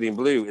do Rhapsody in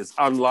Blue is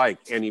unlike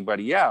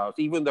anybody else,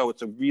 even though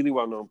it's a really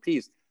well-known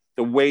piece.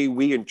 The way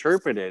we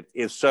interpret it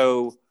is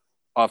so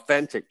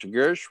authentic to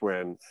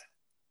Gershwin,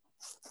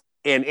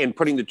 and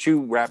putting the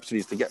two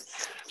Rhapsodies together.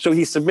 So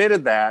he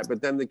submitted that,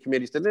 but then the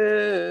committee said,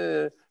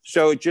 eh.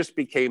 So it just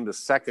became the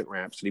second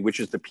Rhapsody,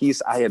 which is the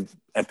piece I had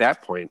at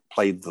that point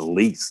played the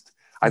least.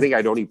 I think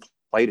I'd only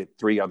played it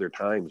 3 other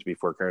times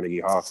before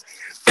Carnegie Hall.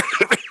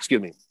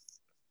 Excuse me.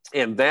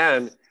 And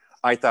then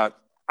I thought,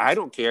 I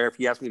don't care if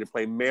he asked me to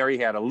play Mary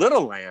Had a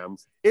Little Lamb,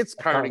 it's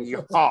Carnegie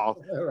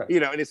Hall, right.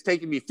 And it's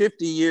taken me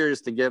 50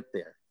 years to get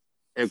there.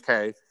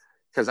 Okay.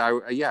 Because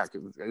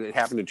it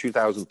happened in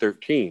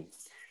 2013.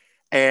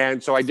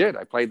 And so I did.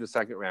 I played the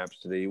second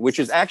Rhapsody, which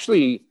is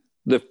actually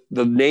the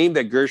name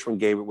that Gershwin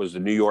gave it was the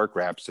New York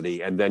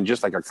Rhapsody. And then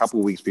just like a couple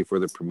of weeks before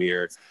the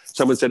premiere,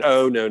 someone said,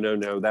 oh,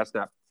 no, that's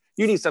not,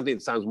 you need something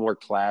that sounds more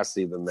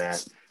classy than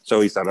that.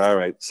 So he said, all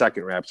right,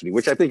 second Rhapsody,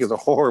 which I think is a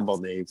horrible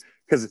name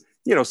because,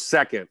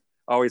 second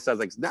always sounds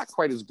like it's not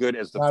quite as good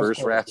as the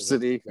first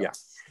Rhapsody. Yeah.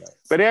 Right.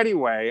 But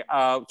anyway,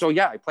 I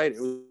played it.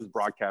 It was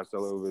broadcast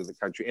all over the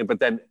country. But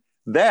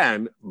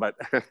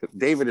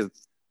David is,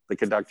 the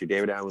conductor,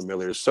 David Alan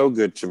Miller, is so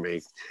good to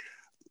me.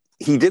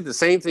 He did the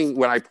same thing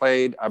when I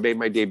made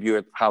my debut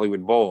at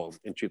Hollywood Bowl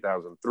in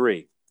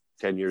 2003,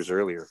 10 years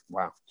earlier.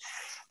 Wow.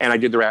 And I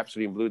did the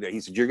Rhapsody in Blue there.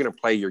 He said, you're going to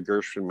play your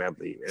Gershwin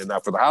medley. And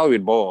now for the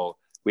Hollywood Bowl,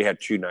 we had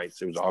 2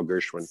 nights. It was all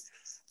Gershwin.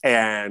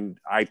 And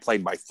I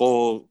played my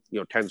full,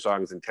 10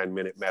 songs in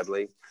 10-minute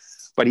medley.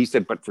 But he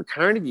said, but for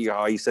Carnegie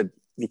Hall, he said,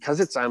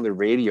 because it's on the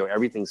radio,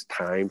 everything's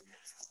timed.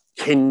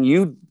 Can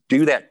you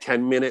do that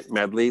 10-minute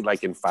medley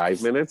like in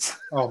 5 minutes?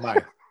 Oh, my.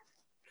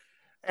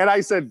 And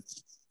I said,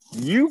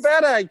 you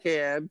bet I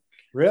can.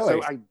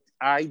 Really? So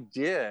I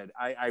did.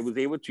 I was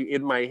able to,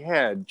 in my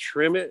head,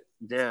 trim it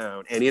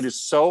down. And it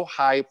is so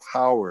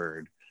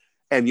high-powered.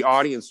 And the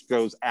audience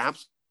goes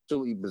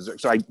absolutely berserk.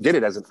 So I did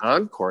it as an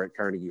encore at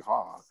Carnegie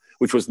Hall,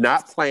 which was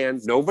not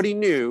planned. Nobody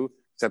knew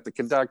except the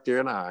conductor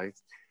and I.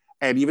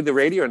 And even the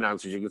radio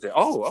announcers, you can say,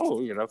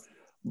 oh.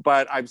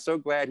 But I'm so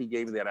glad he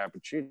gave me that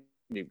opportunity.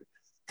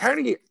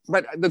 Carnegie,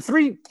 but the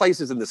 3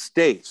 places in the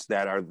States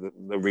that are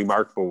the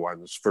remarkable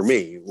ones for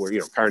me were,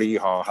 Carnegie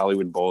Hall,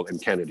 Hollywood Bowl,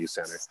 and Kennedy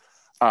Center.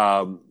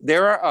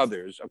 There are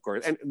others, of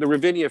course. And the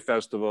Ravinia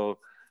Festival,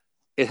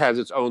 it has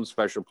its own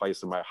special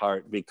place in my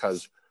heart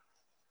because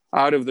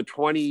out of the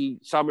 20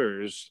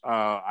 summers,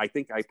 I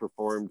think I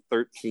performed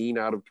 13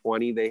 out of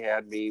 20 they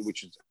had me,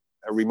 which is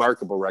a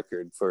remarkable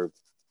record for,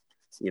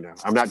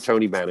 I'm not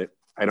Tony Bennett.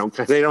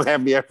 They don't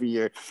have me every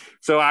year.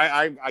 So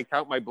I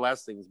count my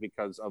blessings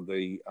because of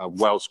the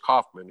Wells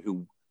Kaufman,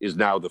 who is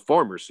now the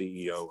former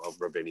CEO of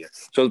Ravinia.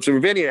 So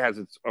Ravinia has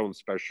its own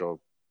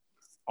special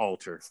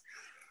altar.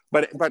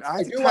 But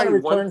I do want to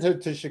return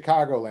to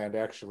Chicagoland,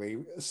 actually.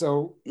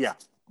 So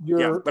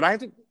but I have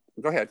to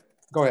go ahead.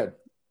 Go ahead.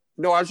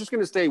 No, I was just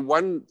going to say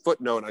one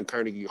footnote on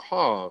Carnegie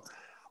Hall.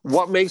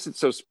 What makes it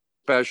so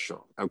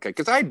special? Okay,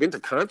 because I had been to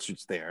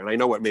concerts there, and I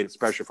know what made it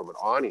special from an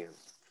audience.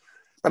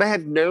 But I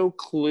had no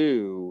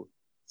clue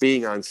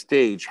being on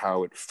stage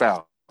how it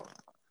felt,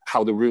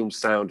 how the room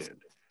sounded,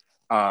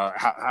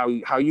 how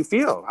you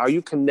feel, how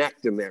you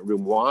connect in that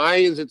room. Why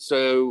is it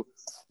so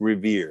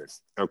revered?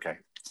 Okay.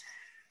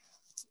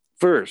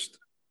 First,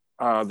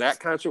 that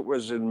concert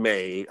was in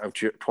May of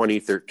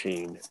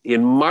 2013.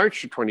 In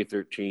March of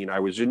 2013, I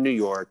was in New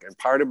York, and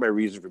part of my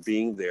reason for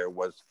being there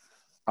was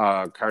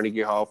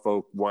Carnegie Hall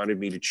folk wanted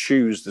me to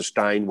choose the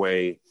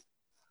Steinway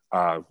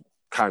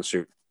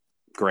concert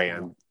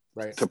grand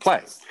to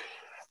play.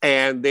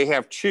 And they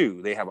have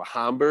 2. They have a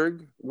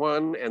Hamburg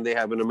one, and they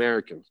have an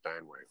American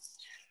Steinway.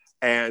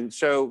 And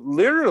so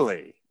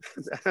literally,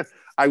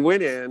 I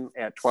went in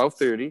at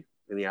 12:30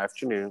 in the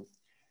afternoon,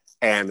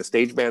 and the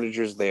stage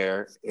manager's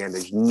there, and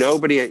there's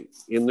nobody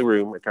in the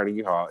room at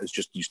Carnegie Hall. It's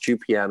just these 2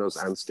 pianos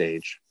on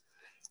stage.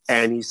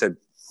 And he said,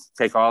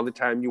 take all the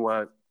time you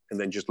want, and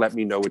then just let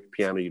me know which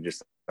piano you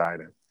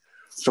decided.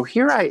 So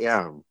here I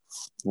am,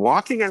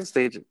 walking on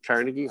stage at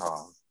Carnegie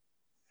Hall,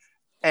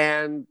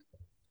 and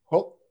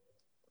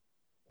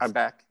I'm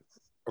back.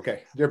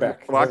 Okay, you're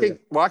back.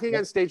 Walking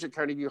on stage at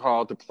Carnegie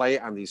Hall to play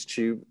on these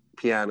 2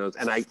 pianos,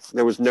 and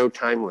there was no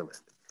time limit.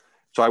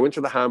 So I went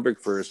to the Hamburg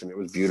first, and it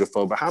was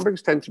beautiful. But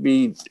Hamburgs tend to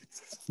be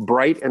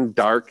bright and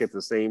dark at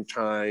the same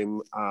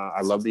time.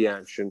 I love the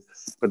action.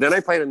 But then I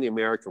played on the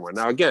American one.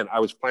 Now, again, I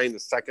was playing the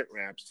second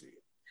Rhapsody.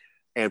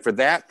 And for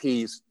that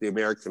piece, the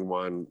American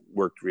one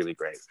worked really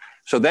great.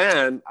 So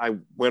then I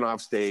went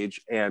off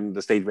stage, and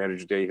the stage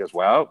manager there, he goes,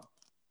 well,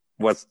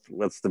 what's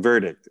the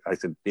verdict? I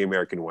said, the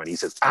American one. He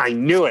says, I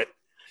knew it.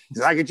 He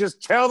said, I could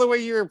just tell the way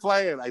you were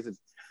playing. I said,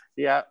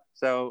 yeah.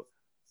 So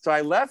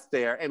I left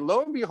there, and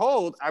lo and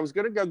behold, I was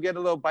going to go get a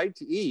little bite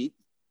to eat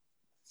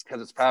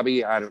because it's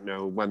probably, I don't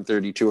know,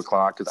 1:30, 2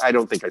 o'clock, because I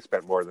don't think I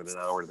spent more than an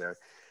hour there,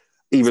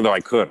 even though I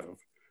could have.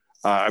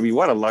 I mean,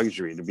 what a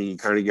luxury to be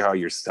Carnegie Hall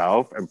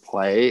yourself and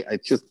play.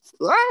 It's just,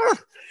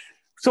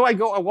 So I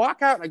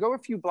walk out, and I go a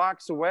few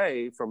blocks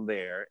away from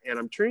there, and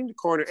I'm turning the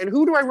corner, and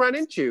who do I run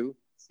into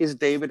is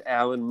David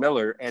Alan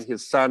Miller and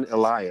his son,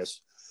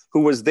 Elias,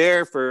 who was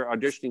there for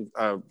auditioning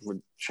for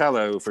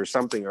cello for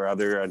something or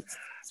other. And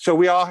so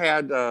we all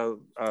had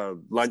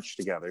lunch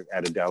together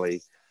at a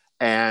deli.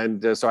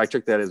 And so I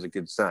took that as a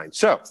good sign.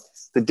 So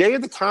the day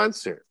of the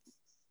concert,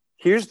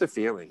 here's the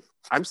feeling.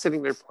 I'm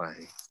sitting there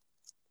playing.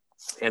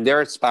 And there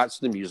are spots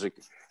in the music,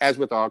 as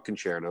with all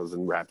concertos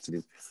and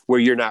rhapsodies, where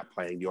you're not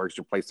playing. The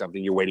orchestra plays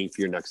something, you're waiting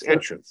for your next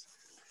entrance.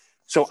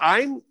 So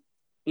I'm,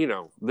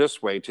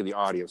 this way to the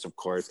audience, of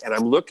course, and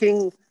I'm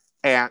looking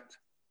at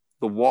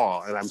the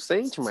wall, and I'm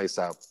saying to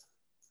myself,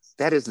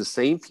 that is the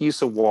same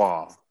piece of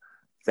wall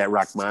that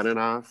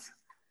Rachmaninoff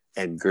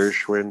and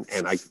Gershwin,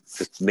 and I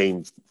just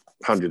named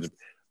hundreds,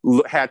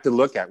 had to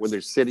look at when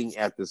they're sitting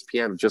at this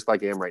piano, just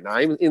like I am right now.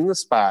 I'm in the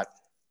spot.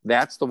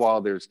 That's the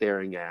wall they're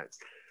staring at.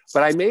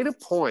 But I made a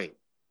point,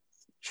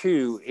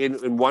 too,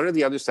 in one of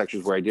the other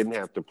sections where I didn't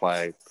have to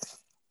play,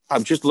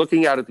 I'm just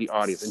looking out at the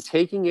audience and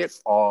taking it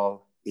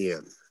all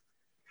in.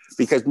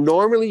 Because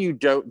normally you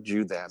don't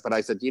do that. But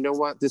I said, you know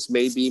what? This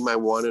may be my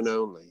one and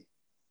only.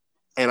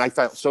 And I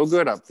felt so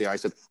good up there. I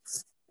said,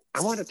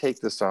 I want to take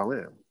this all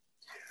in.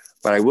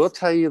 But I will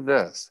tell you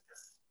this.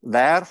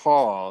 That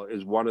hall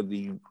is one of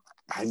the,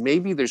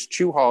 maybe there's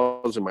 2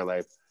 halls in my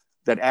life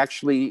that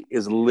actually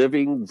is a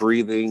living,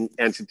 breathing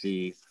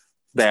entity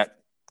that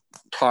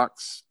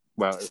talks,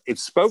 well, it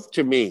spoke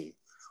to me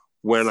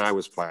when I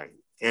was playing.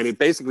 And it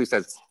basically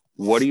says,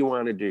 what do you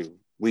want to do?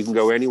 We can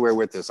go anywhere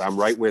with this. I'm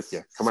right with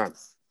you. Come on,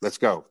 let's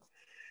go.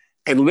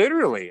 And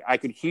literally, I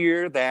could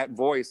hear that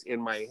voice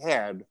in my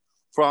head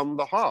from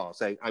the hall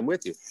saying, I'm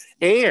with you.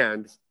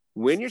 And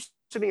when you're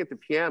sitting at the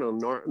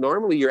piano,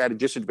 normally you're at a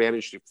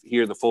disadvantage to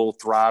hear the full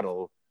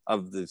throttle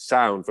of the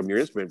sound from your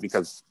instrument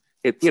because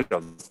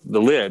the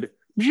lid,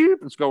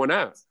 it's going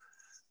out.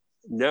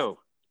 No.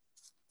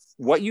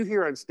 What you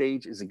hear on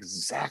stage is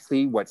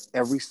exactly what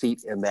every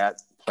seat in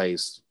that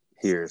place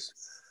hears.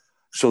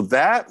 So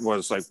that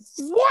was like,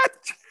 what?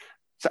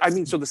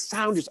 So the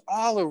sound is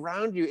all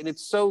around you and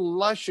it's so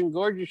lush and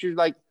gorgeous. You're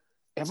like,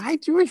 am I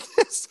doing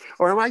this?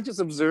 Or am I just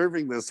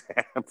observing this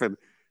happen?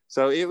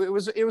 So it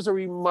was a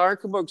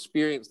remarkable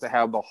experience to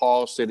have the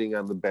hall sitting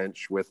on the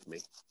bench with me.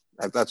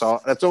 That's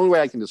all. That's the only way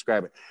I can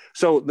describe it.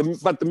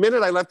 But the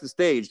minute I left the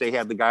stage, they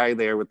had the guy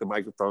there with the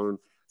microphone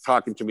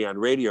talking to me on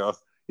radio.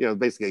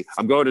 Basically,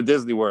 I'm going to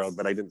Disney World,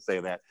 but I didn't say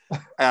that.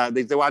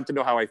 They wanted to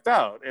know how I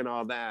felt and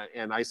all that.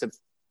 And I said,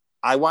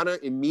 I want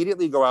to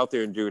immediately go out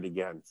there and do it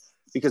again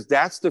because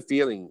that's the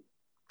feeling.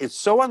 It's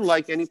so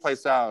unlike any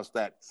place else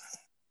that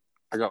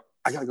I got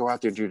to go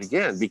out there and do it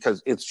again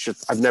because it's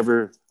just,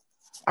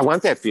 I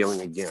want that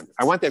feeling again.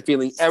 I want that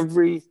feeling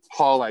every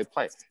hall I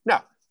play.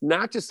 Now,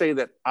 not to say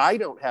that I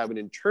don't have an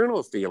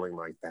internal feeling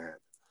like that,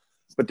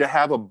 but to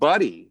have a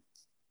buddy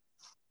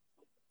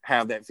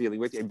have that feeling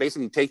with you and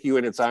basically take you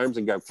in its arms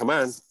and go, come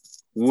on,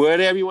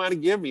 whatever you want to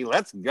give me,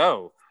 let's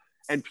go.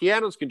 And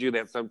pianos can do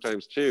that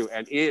sometimes too.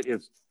 And it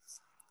is,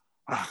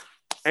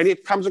 and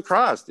it comes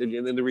across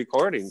in the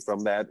recording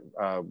from that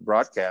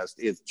broadcast.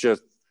 It's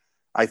just,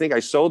 I think I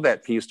sold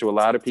that piece to a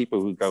lot of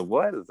people who go,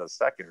 what is a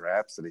second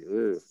Rhapsody?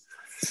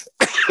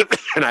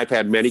 And I've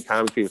had many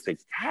comments people say,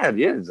 God,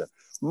 it is a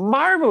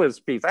marvelous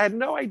piece. I had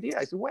no idea.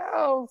 I said,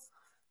 well,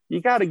 you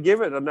got to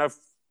give it enough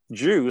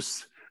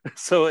juice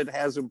so it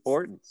has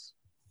importance.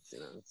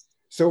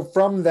 So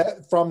from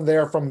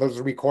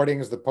those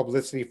recordings, the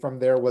publicity from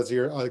there, was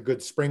there a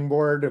good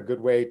springboard, a good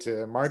way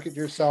to market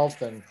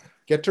yourself and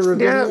get to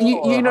review?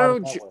 Yeah,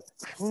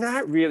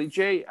 not really,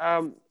 Jay.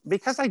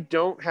 Because I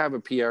don't have a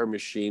PR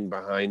machine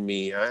behind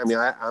me. I'm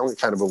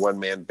kind of a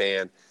one-man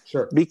band.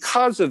 Sure.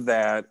 Because of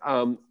that,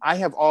 I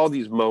have all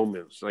these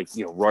moments, like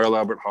Royal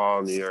Albert Hall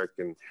in New York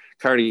and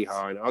Carnegie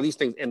Hall and all these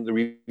things, and the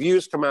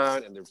reviews come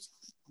out, and they're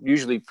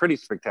usually pretty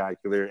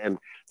spectacular and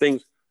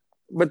things,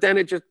 but then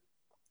it just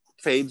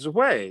fades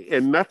away,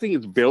 and nothing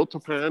is built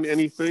upon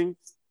anything.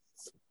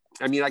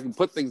 I mean, I can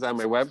put things on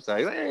my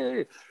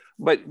website,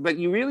 but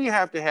you really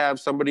have to have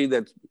somebody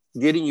that's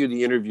getting you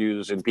the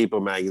interviews in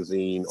People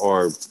magazine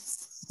or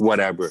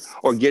whatever,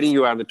 or getting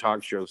you on the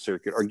talk show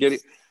circuit,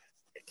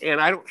 and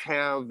I don't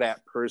have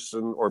that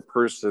person or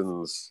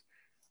persons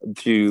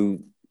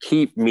to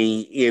keep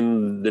me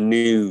in the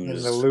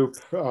news. In the loop.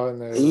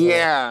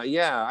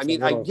 Yeah. I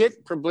mean, I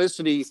get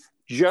publicity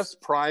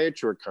just prior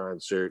to a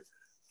concert,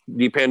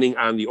 depending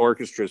on the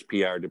orchestra's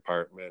PR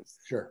department.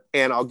 Sure.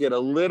 And I'll get a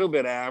little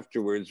bit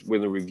afterwards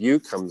when the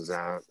review comes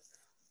out.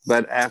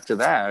 But after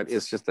that,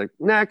 it's just like,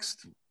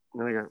 next.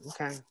 And I go,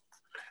 okay.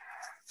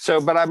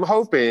 So, but I'm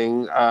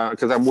hoping,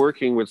 because I'm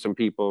working with some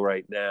people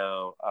right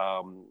now,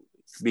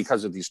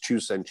 because of these 2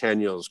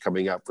 centennials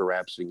coming up for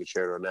Rhapsody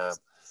Concerto now.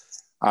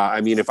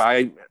 I mean,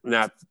 I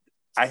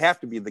have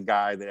to be the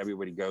guy that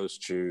everybody goes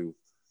to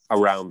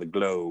around the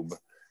globe.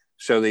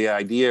 So the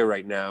idea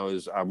right now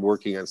is I'm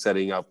working on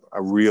setting up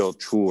a real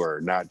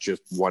tour, not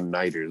just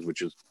one-nighters,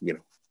 which is,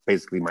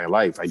 basically my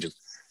life. I just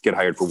get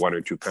hired for 1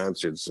 or 2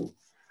 concerts and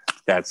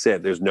that's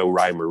it. There's no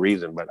rhyme or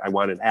reason, but I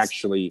want an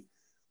actually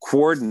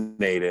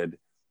coordinated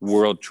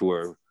world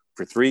tour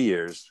for 3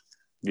 years,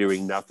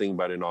 doing nothing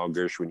but an all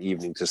Gershwin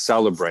evening to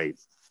celebrate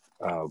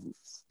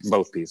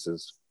both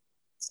pieces.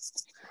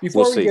 we'll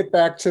Before we see. get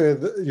back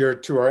to your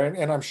tour,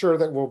 and I'm sure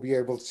that we'll be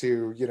able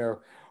to,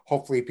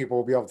 hopefully people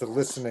will be able to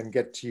listen and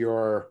get to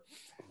your,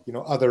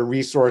 other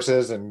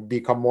resources and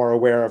become more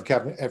aware of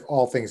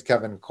all things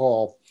Kevin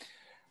Cole.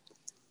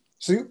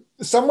 So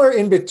somewhere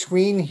in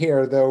between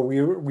here, though,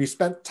 we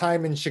spent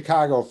time in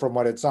Chicago, from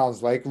what it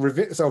sounds like.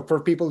 So for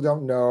people who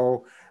don't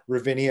know,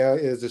 Ravinia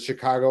is a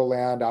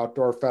Chicagoland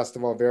outdoor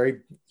festival, a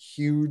very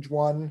huge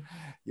one.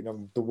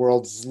 The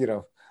world's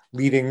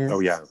leading Oh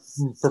yeah,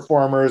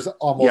 performers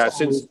almost yeah. always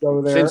Since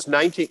go there. since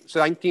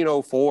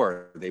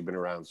 1904, they've been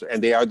around,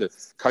 and they are the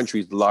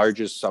country's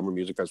largest summer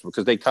music festival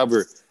because they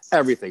cover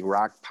everything: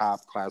 rock,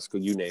 pop, classical,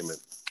 you name it.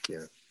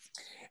 Yeah.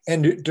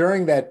 And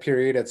during that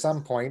period, at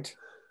some point,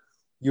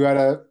 you had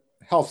a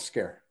health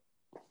scare.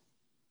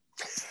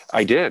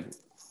 I did.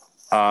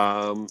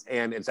 And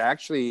it's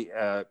actually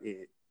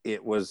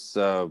it was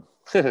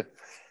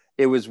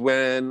it was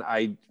when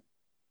I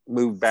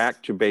moved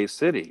back to Bay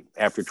City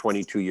after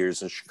 22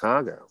 years in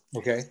Chicago.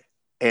 Okay.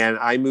 And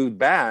I moved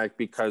back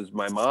because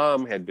my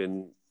mom had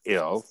been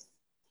ill.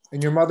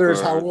 And your mother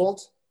is how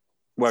old?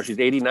 Well, she's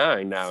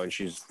 89 now, and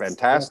she's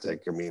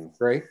fantastic. I mean,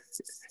 great.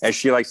 As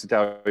she likes to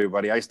tell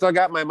everybody, I still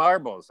got my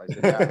marbles. I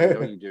said, yeah, I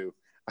know you do.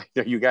 I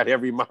know you got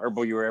every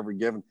marble you were ever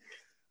given.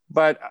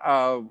 But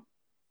I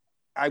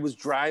was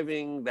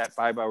driving that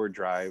 5-hour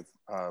drive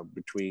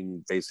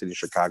between Bay City and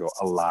Chicago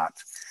a lot.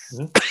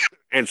 Mm-hmm.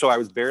 And so I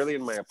was barely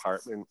in my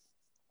apartment.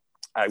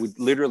 I would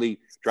literally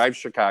drive to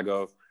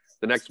Chicago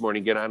the next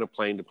morning, get on a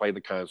plane to play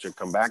the concert,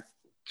 come back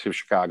to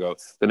Chicago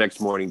the next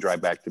morning,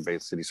 drive back to Bay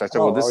City. So I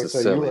said, this is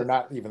silly. You were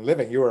not even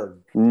living. You were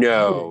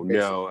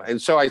no. And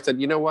so I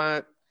said, you know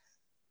what?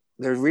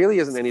 There really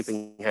isn't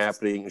anything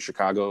happening in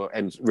Chicago,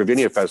 and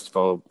Ravinia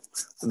Festival,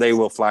 they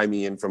will fly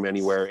me in from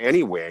anywhere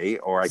anyway,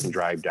 or I can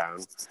drive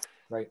down.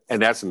 Right.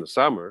 And that's in the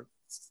summer.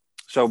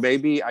 So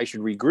maybe I should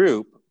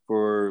regroup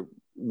for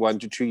 1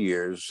 to 2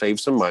 years, save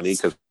some money,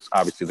 because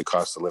obviously the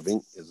cost of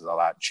living is a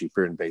lot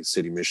cheaper in Bay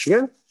City,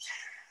 Michigan.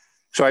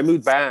 So I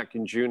moved back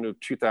in June of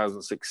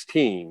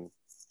 2016.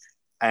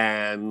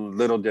 And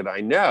little did I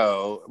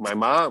know, my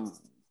mom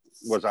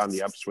was on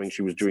the upswing.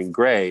 She was doing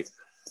great.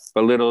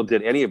 But little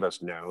did any of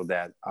us know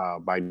that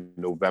by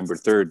November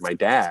 3rd, my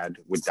dad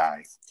would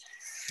die.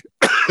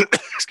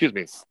 Excuse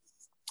me.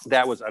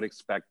 That was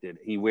unexpected.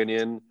 He went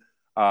in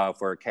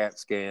for a CAT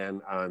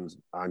scan on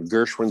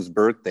Gershwin's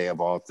birthday,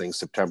 of all things,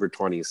 September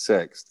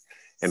 26th.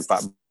 And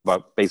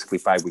but basically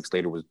 5 weeks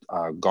later was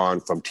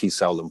gone from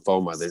T-cell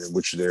lymphoma,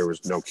 which there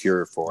was no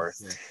cure for.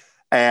 Yeah.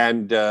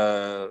 And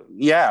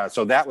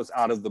so that was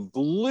out of the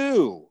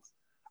blue.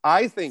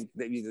 I think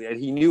that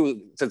he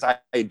knew, since I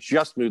had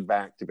just moved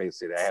back to Bay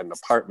City, I had an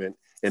apartment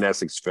in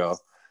Essexville,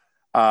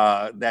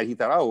 that he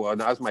thought,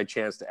 now's my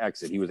chance to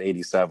exit. He was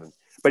 87.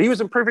 But he was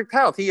in perfect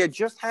health. He had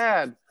just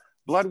had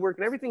blood work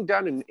and everything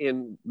done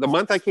in the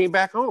month I came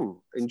back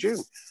home in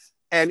June.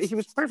 And he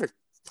was perfect.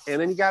 And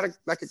then he got a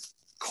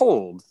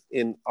cold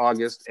in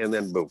August, and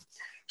then boom.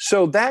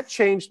 So that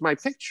changed my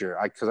picture,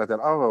 because I thought,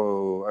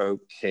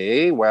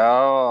 okay,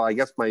 well, I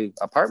guess my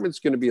apartment's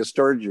going to be a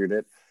storage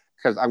unit,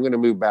 because I'm going to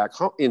move back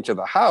home into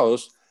the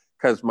house,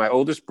 because my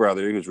oldest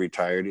brother, who's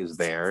retired, is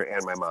there,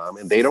 and my mom,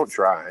 and they don't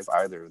drive,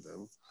 either of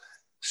them.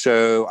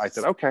 So I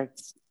said, okay,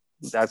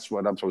 that's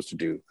what I'm supposed to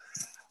do.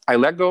 I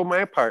let go of my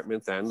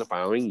apartment then the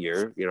following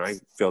year. I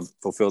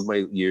fulfilled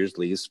my year's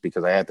lease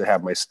because I had to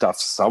have my stuff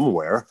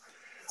somewhere.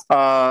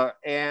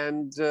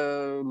 And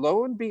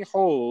lo and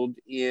behold,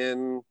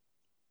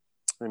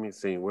 let me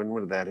see, when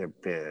would that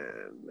have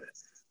been?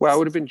 Well, it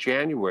would have been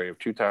January of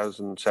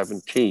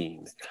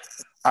 2017.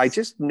 I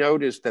just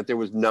noticed that there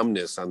was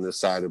numbness on this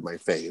side of my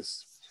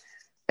face.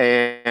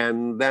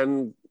 And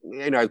then,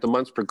 as the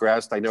months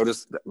progressed, I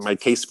noticed that my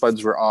taste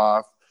buds were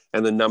off,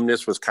 and the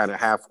numbness was kind of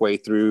halfway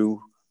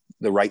through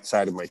the right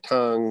side of my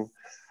tongue.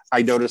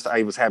 I noticed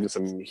I was having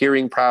some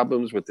hearing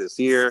problems with this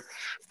ear.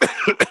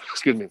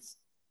 Excuse me.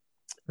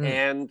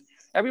 And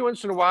every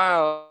once in a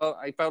while,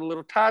 I felt a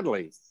little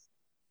toddly.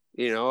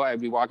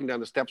 I'd be walking down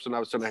the steps, and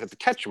all of a sudden I had to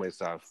catch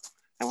myself.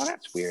 And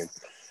that's weird.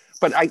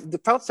 But I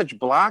felt such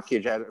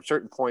blockage at a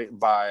certain point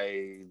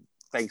by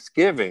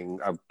Thanksgiving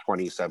of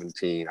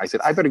 2017. I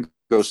said, I better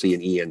go see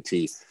an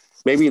ENT.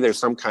 Maybe there's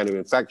some kind of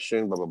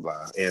infection, blah, blah,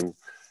 blah. And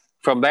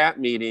from that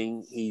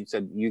meeting, he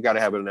said, you got to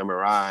have an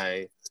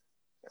MRI.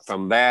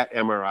 From that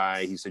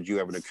MRI, he said, you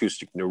have an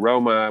acoustic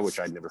neuroma, which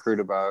I'd never heard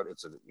about.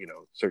 It's a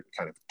certain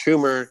kind of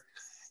tumor.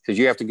 He said,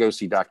 you have to go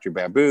see Dr.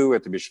 Babu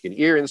at the Michigan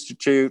Ear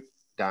Institute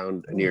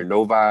down near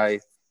Novi,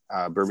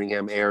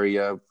 Birmingham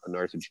area,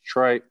 north of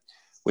Detroit.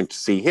 Went to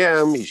see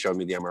him. He showed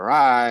me the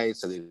MRI.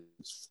 Said,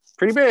 it's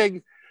pretty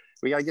big.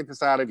 We got to get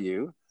this out of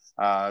you.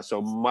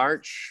 So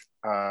March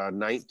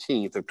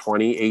 19th of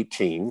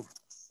 2018,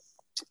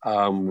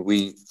 I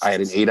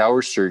had an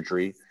 8-hour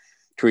surgery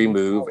to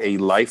remove a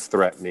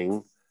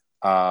life-threatening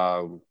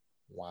brain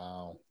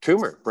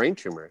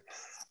tumor.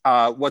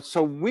 What's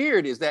so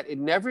weird is that it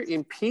never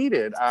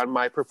impeded on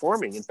my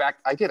performing. In fact,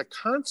 I did a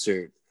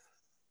concert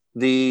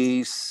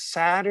the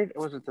Saturday.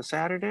 Was it the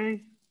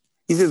Saturday?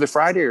 either the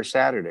Friday or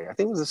Saturday. I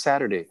think it was a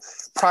Saturday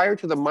prior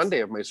to the Monday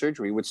of my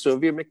surgery with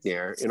Sylvia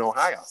McNair in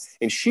Ohio.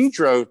 And she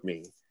drove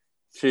me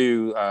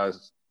to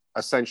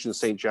Ascension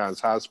St.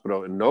 John's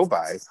Hospital in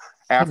Novi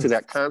after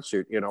that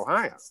concert in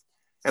Ohio.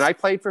 And I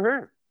played for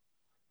her.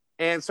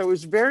 And so it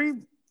was very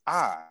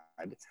odd.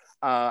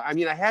 I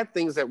mean, I had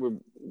things that were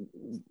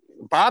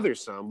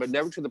bothersome, but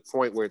never to the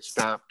point where it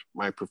stopped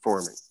my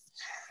performing.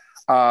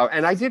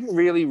 And I didn't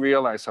really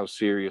realize how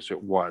serious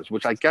it was,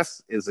 which I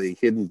guess is a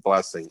hidden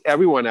blessing.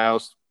 Everyone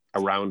else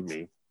around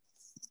me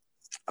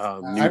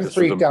knew I'm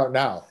freaked out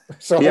now.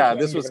 So yeah,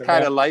 this was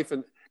kind of life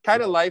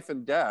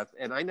and death,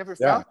 and I never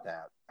felt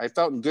that. I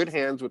felt in good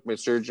hands with my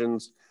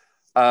surgeons.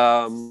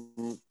 I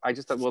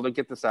just thought, well, they'll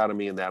get this out of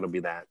me, and that'll be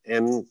that.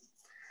 And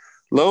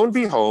lo and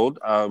behold,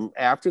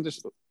 after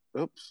this,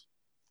 oops,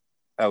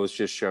 that was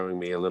just showing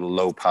me a little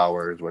low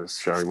power is what it's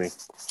showing me.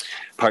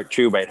 Part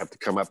 2 might have to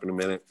come up in a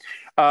minute.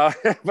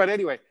 But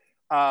anyway,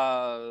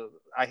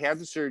 I had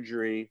the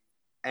surgery,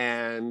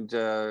 and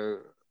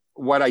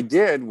what I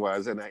did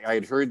was, and I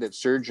had heard that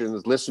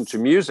surgeons listen to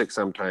music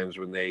sometimes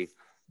when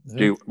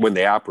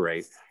they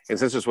operate. And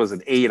since this was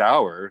an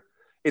 8-hour,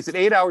 it's an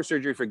 8-hour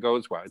surgery if it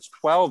goes well. It's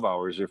 12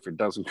 hours if it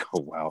doesn't go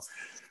well.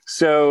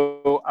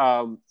 So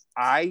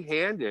I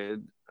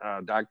handed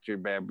Dr.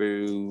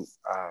 Babu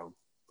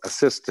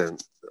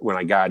assistant when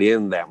I got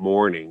in that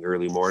morning,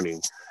 early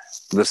morning,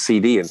 the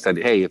CD and said,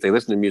 hey, if they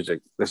listen to music,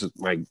 this is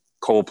my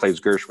Cole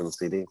Plays Gershwin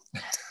CD.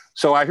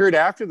 So I heard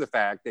after the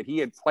fact that he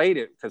had played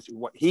it because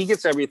he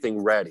gets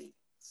everything ready.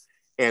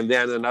 And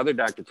then another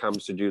doctor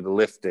comes to do the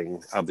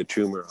lifting of the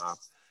tumor off.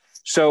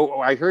 So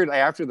I heard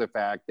after the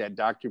fact that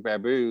Dr.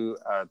 Babu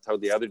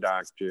told the other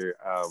doctor,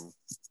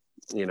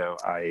 you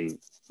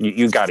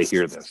got to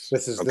hear this.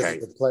 This is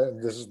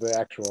the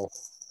actual.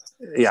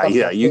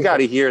 Yeah, you got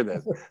to hear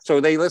this. So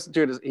they listened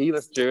to it. He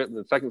listened to it, and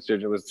the second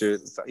surgeon listened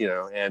to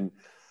it.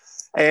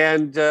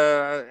 And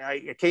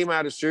I came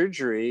out of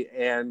surgery,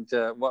 and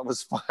what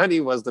was funny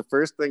was the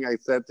first thing I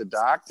said to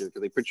doctor,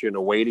 because they put you in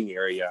a waiting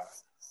area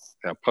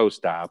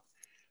post-op,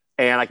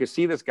 and I could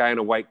see this guy in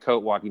a white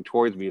coat walking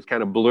towards me. It's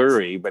kind of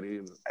blurry, but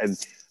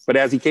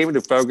as he came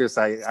into focus,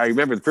 I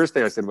remember the first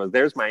thing I said was,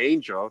 "There's my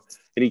angel,"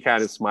 and he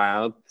kind of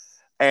smiled.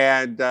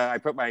 And I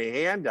put my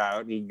hand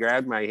out, and he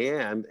grabbed my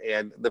hand,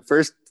 and the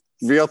first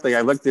real thing, I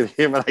looked at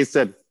him and I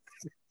said,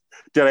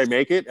 "Did I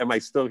make it? Am I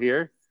still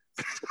here?"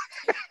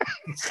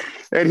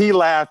 And he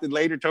laughed and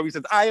later told me, he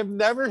said, "I have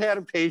never had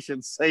a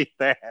patient say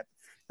that."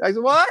 I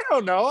said, "Well, I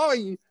don't know.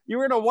 You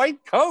were in a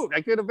white coat.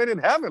 I could have been in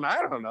heaven.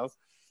 I don't know."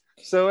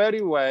 So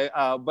anyway,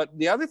 but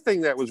the other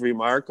thing that was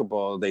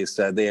remarkable, they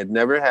said they had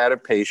never had a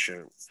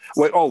patient.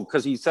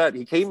 Because he said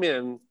he came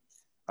in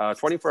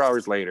 24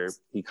 hours later.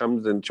 He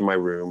comes into my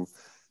room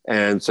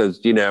and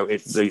says,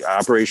 the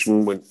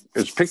operation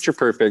was picture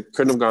perfect,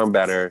 couldn't have gone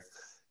better.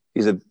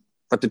 He said,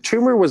 but the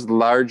tumor was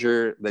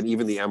larger than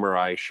even the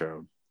MRI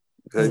showed.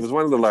 It was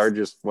one of the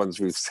largest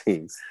ones we've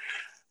seen.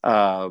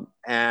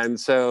 And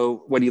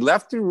so when he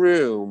left the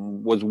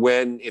room was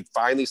when it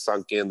finally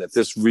sunk in that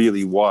this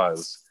really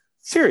was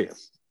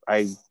serious.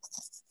 I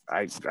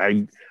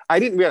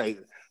didn't realize.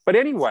 But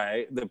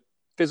anyway, the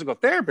physical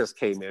therapist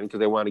came in because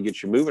they want to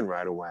get you moving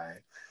right away.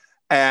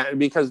 And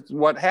because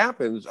what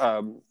happens,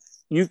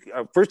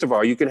 first of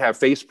all, you can have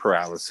face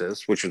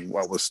paralysis, which is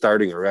what was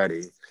starting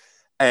already.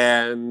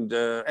 And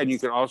you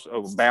can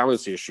also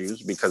balance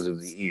issues because of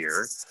the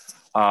ear.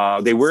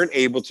 They weren't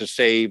able to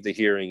save the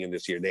hearing in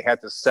this ear. They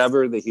had to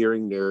sever the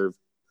hearing nerve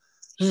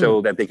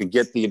so that they could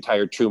get the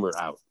entire tumor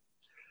out.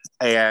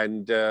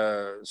 And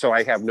so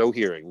I have no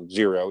hearing,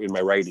 0 in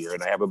my right ear,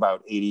 and I have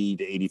about 80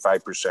 to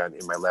 85%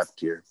 in my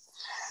left ear.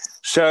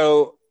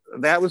 So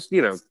that was,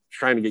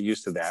 trying to get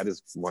used to that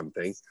is one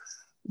thing.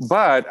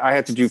 But I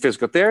had to do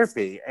physical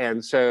therapy.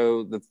 And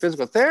so the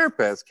physical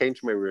therapist came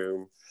to my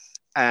room,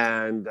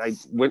 and I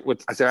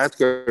said, I have to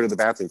go to the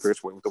bathroom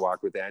first, went to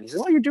walk with that. And he said,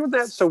 well, you're doing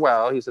that so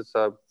well. He said,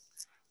 so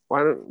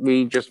why don't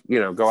we just,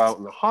 go out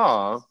in the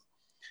hall?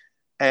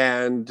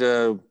 And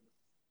so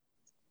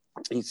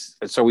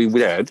we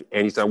did.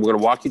 And he said, we're going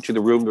to walk you to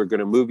the room we're going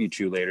to move you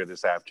to later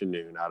this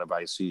afternoon out of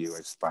ICU.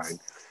 It's fine.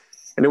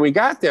 And then we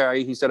got there.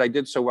 He said, I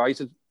did so well. He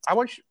said,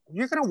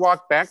 you're going to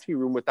walk back to your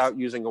room without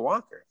using a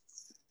walker.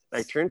 And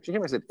I turned to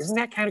him. I said, isn't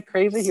that kind of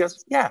crazy? He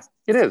goes, yeah,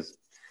 it is.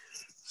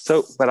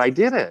 So, but I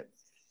did it.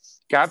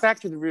 Got back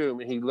to the room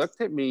and he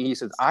looked at me. He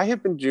said, I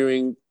have been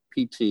doing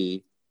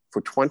PT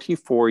for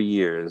 24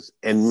 years.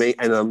 And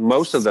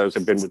most of those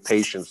have been with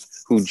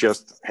patients who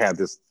just had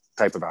this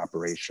type of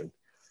operation.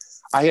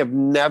 I have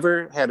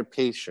never had a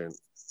patient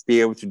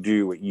be able to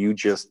do what you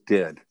just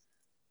did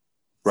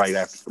right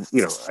after,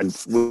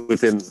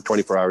 within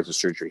 24 hours of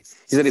surgery.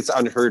 He said, it's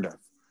unheard of.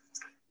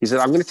 He said,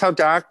 I'm going to tell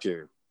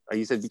doctor.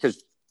 He said,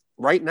 because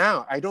right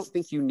now, I don't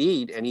think you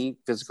need any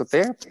physical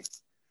therapy.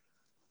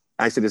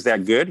 I said, is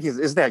that good? He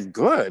said, is that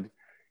good?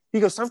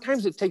 He goes,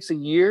 sometimes it takes a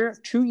year,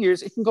 2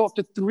 years. It can go up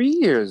to 3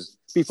 years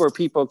before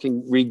people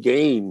can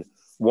regain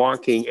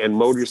walking and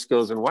motor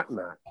skills and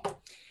whatnot.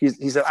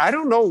 He said, I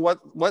don't know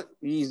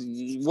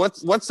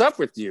what's up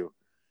with you.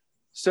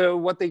 So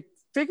what they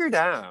figured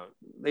out,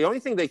 the only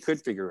thing they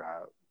could figure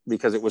out,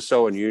 because it was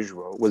so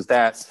unusual, was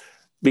that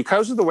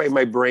because of the way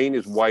my brain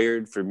is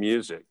wired for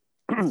music,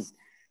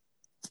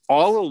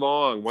 all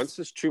along, once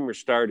this tumor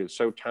started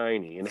so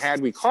tiny, and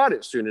had we caught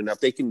it soon enough,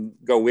 they can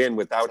go in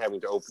without having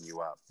to open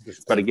you up.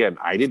 But again,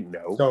 I didn't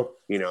know,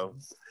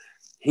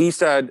 He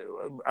said,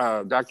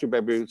 Dr.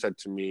 Babu said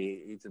to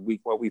me, he said,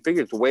 what we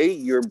figured is the way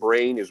your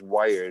brain is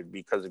wired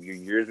because of your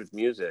years with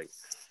music,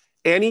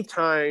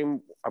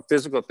 anytime a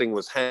physical thing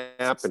was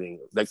happening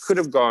that could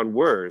have gone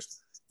worse,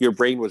 your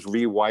brain was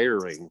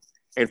rewiring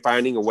and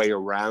finding a way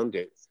around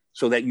it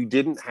so that you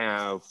didn't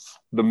have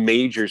the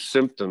major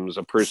symptoms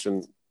a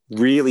person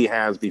really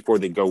has before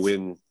they go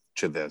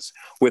into this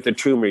with a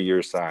tumor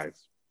your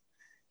size.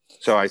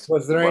 So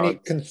was there any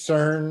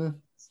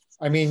concern?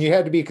 I mean, you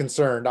had to be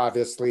concerned,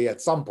 obviously,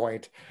 at some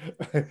point.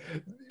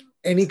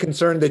 Any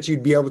concern that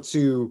you'd be able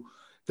to,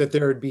 that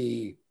there would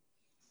be,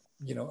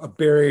 a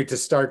barrier to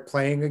start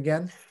playing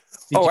again?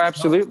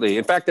 Absolutely.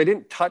 In fact, I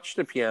didn't touch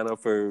the piano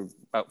for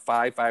about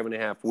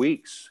 5.5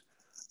 weeks.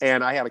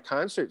 And I had a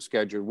concert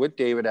scheduled with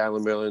David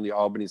Alan Miller and the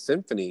Albany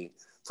Symphony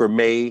for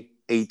May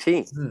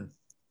 18th.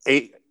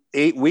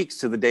 8 weeks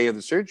to the day of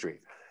the surgery.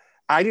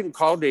 I didn't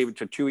call David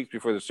till 2 weeks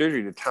before the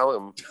surgery to tell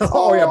him.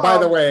 By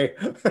the way.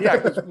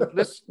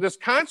 Because this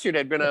concert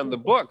had been on the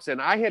books,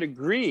 and I had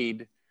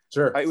agreed.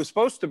 Sure. It was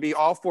supposed to be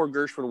all 4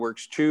 Gershwin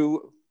works,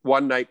 2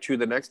 one night, 2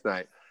 the next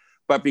night.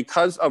 But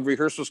because of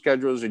rehearsal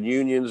schedules and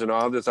unions and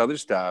all this other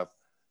stuff,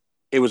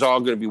 it was all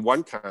going to be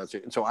one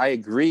concert. And so I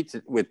agreed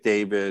with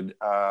David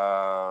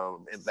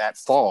that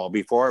fall,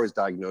 before I was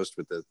diagnosed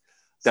with this,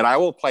 that I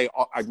will play.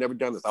 I've never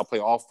done this. I'll play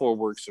all 4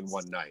 works in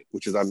one night,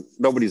 which is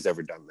nobody's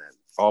ever done that.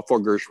 All 4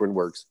 Gershwin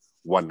works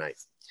one night.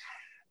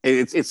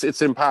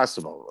 It's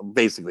impossible.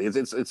 Basically,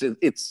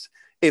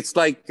 it's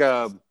like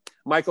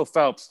Michael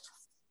Phelps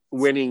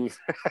winning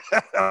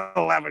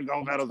 11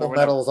 gold medals.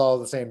 Medals all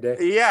the same day.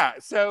 Yeah.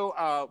 So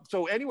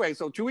anyway,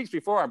 2 weeks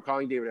before, I'm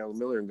calling David Alan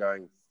Miller and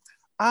going,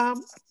 now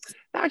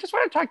I just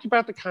want to talk to you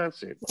about the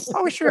concert.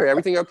 Oh, sure.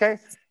 Everything okay?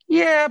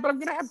 Yeah, but I'm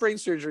going to have brain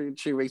surgery in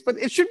 2 weeks, but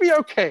it should be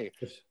okay.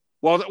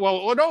 Well,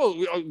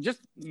 no, just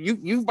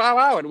you bow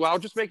out. Well, I'll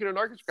just make it an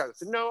orchestra. I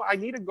said, no, I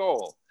need a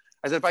goal.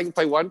 I said, if I can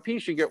play 1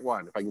 piece, you get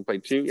 1. If I can play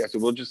 2, I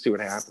said, we'll just see what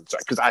happens.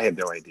 Because I had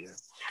no idea.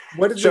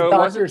 What did the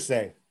doctors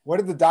say? What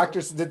did the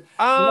doctors say? They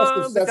must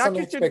have set some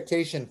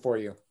expectation for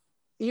you.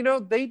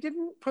 They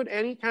didn't put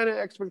any kind of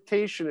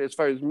expectation as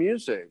far as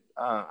music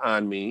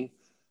on me.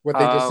 What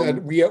they just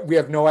said, we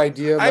have no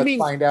idea. Let's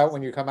find out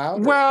when you come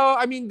out. Well,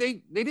 I mean,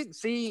 they didn't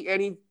see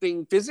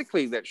anything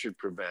physically that should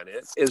prevent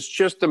it. It's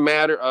just a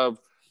matter of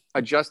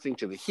adjusting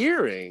to the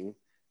hearing.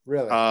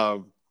 Really?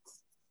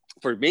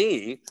 For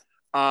me.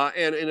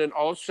 And then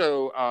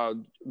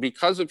also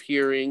because of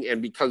hearing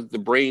and because the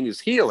brain is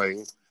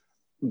healing,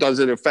 does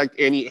it affect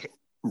any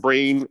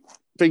brain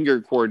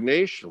finger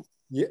coordination?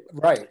 Yeah,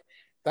 right.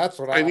 That's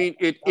what I mean.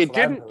 It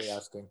didn't. Really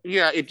asking.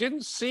 Yeah, it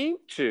didn't seem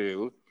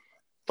to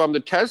from the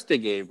test they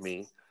gave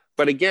me.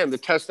 But again, the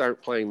tests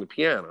aren't playing the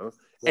piano,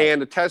 right.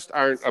 And the tests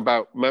aren't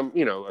about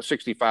a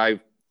 65,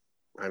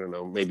 I don't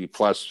know, maybe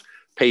plus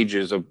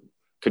pages of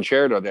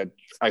concerto that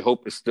I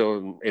hope is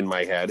still in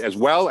my head, as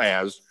well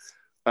as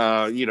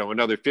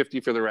another 50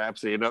 for the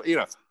Rhapsody,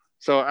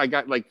 so I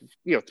got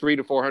 300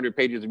 to 400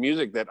 pages of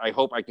music that I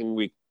hope I can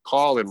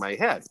recall in my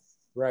head.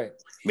 Right.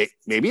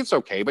 Maybe it's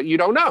okay, but you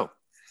don't know.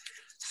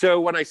 So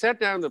when I sat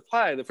down to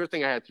play, the first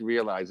thing I had to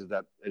realize is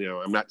that,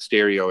 I'm not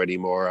stereo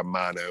anymore, I'm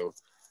mono.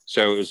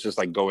 So it was just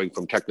like going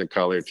from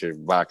Technicolor to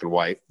black and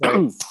white.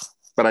 Right.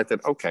 But I said,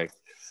 okay.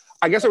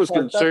 I guess I was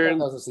concerned.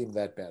 That doesn't seem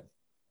that bad.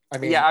 I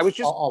mean, yeah, I was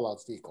just all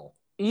else equal.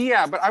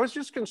 Yeah, but I was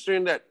just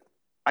concerned that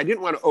I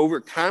didn't want to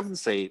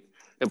overcompensate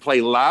and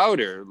play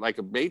louder like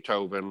a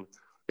Beethoven,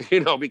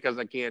 because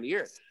I can't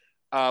hear it.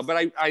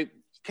 But I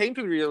came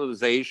to the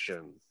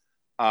realization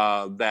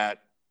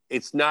that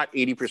it's not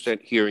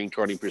 80% hearing,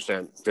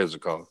 20%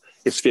 physical.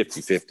 It's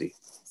 50-50,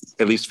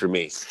 at least for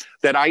me.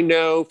 That I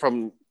know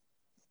from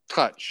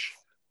touch,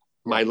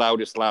 my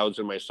loudest louds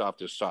and my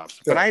softest softs.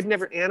 But I had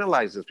never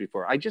analyzed this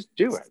before. I just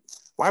do it.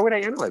 Why would I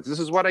analyze? This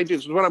is what I do.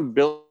 This is what I'm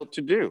built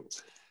to do.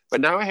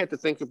 But now I had to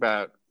think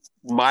about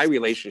my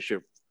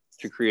relationship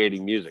to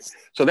creating music.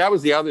 So that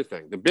was the other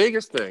thing. The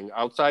biggest thing,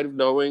 outside of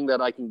knowing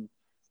that I can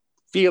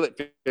feel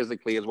it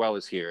physically as well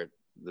as hear it,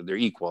 that they're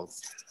equal,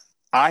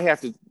 I have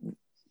to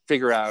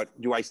figure out,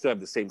 do I still have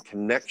the same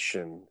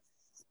connection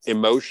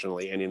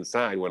emotionally and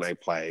inside when I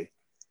play?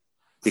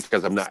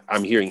 Because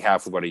I'm hearing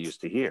half of what I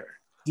used to hear.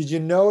 Did you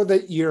know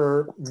that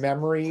your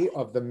memory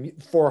of the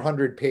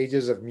 400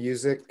 pages of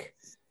music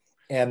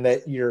and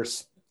that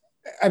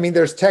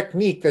there's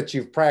technique that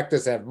you've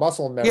practiced and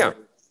muscle memory. Yeah.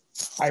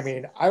 I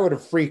mean, I would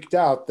have freaked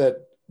out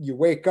that you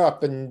wake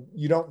up and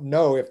you don't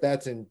know if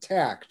that's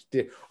intact.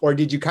 Or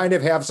did you kind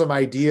of have some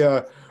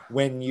idea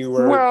when you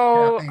were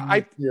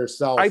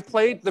yourself?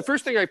 The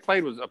first thing I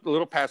played was a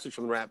little passage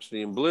from the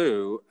Rhapsody in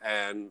Blue.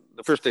 And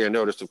the first thing I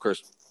noticed, of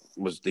course,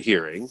 was the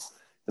hearing.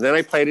 And then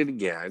I played it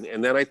again.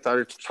 And then I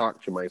started to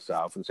talk to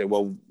myself and say,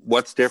 well,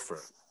 what's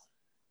different?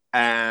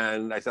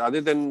 And I said,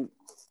 other than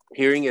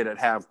hearing it at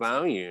half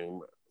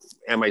volume,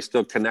 am I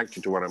still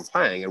connected to what I'm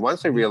playing? And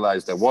once I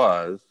realized I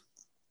was,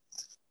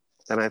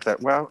 then I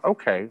thought, well,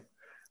 okay,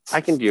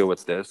 I can deal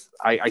with this.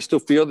 I still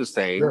feel the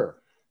same. Sure.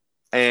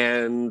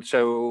 And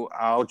so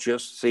I'll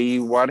just see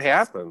what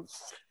happens.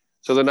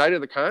 So the night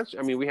of the concert,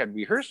 I mean, we had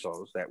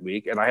rehearsals that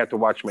week, and I had to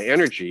watch my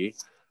energy,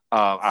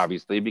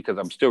 obviously, because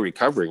I'm still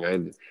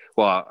recovering.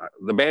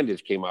 The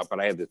bandage came up, but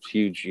I had this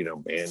huge,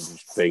 bandage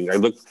thing.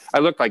 I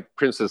looked like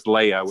Princess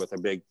Leia with a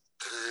big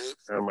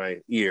on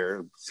my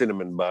ear,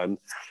 cinnamon bun,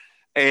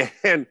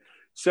 and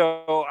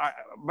so,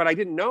 but I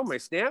didn't know my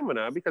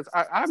stamina because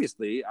I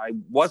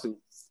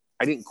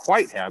didn't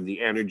quite have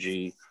the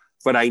energy,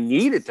 but I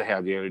needed to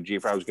have the energy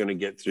if I was going to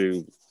get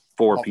through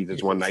four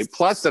pieces one night,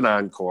 plus an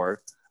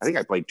encore. I think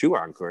I played 2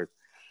 encores,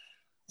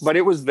 but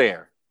it was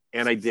there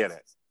and I did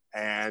it.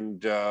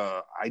 And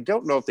I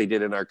don't know if they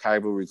did an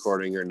archival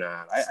recording or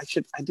not.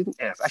 I didn't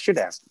ask. I should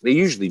ask. They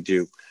usually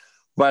do,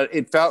 but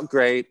it felt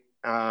great.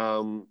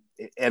 And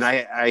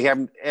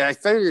I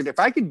figured if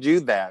I could do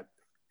that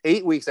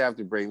 8 weeks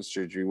after brain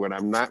surgery, when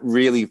I'm not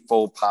really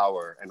full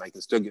power and I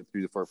can still get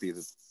through the 4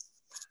 pieces,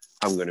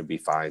 I'm going to be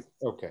fine.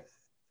 Okay.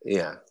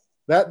 Yeah.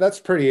 That's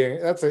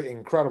an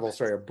incredible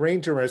story. A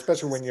brain tumor,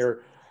 especially when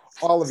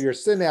all of your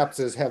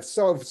synapses have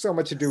so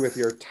much to do with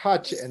your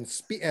touch and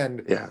speed,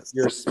 and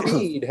your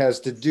speed has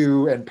to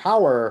do, and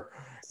power,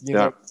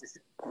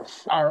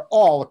 are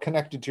all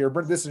connected to your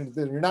brain.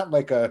 You're not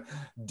like a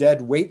dead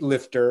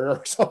weightlifter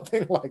or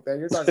something like that.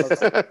 You're talking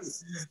about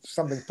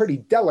something pretty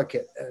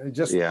delicate and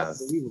just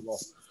unbelievable.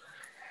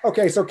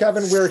 Okay, so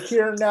Kevin, we're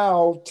here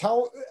now.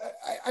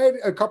 I had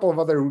a couple of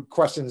other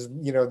questions,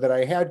 that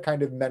I had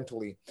kind of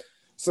mentally.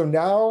 So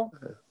now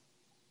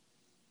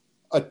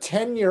an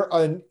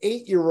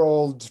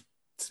 8-year-old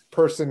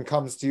person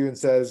comes to you and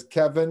says,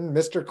 Kevin,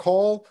 Mr.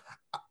 Cole,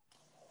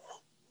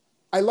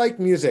 I like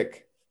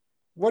music.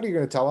 What are you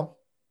going to tell him?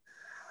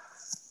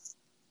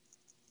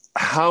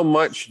 How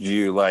much do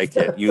you like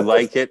it? You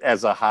like it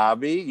as a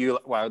hobby?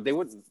 They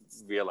wouldn't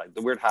realize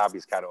the word hobby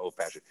is kind of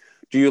old-fashioned.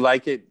 Do you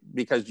like it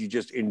because you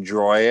just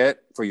enjoy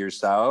it for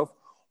yourself?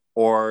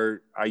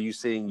 Or are you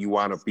saying you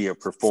want to be a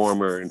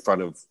performer in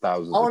front of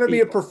thousands of people? I want to be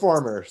a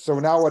performer. So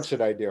now what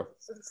should I do?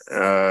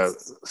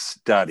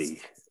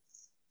 Study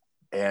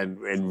and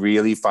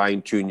really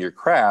fine-tune your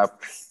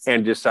craft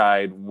and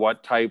decide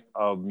what type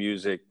of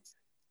music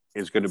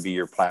is going to be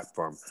your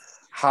platform.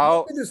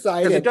 How? Because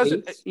it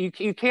doesn't.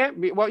 You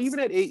can't be. Well, even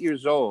at 8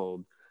 years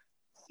old,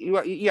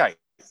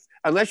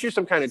 unless you're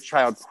some kind of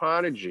child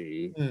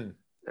prodigy,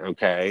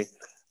 okay.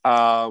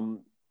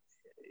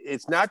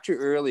 It's not too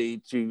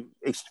early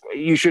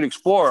you should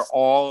explore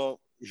all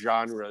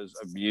genres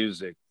of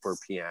music for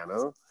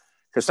piano,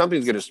 because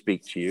something's going to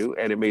speak to you,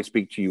 and it may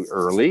speak to you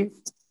early,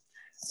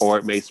 or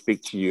it may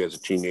speak to you as a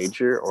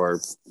teenager,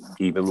 or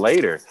even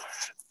later.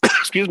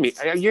 Excuse me.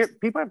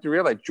 People have to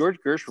realize George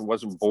Gershwin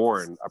wasn't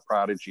born a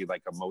prodigy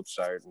like a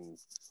Mozart and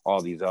all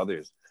these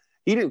others.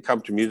 He didn't come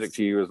to music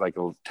till he was like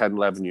 10,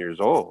 11 years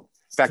old.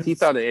 In fact, he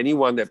thought that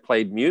anyone that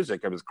played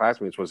music of his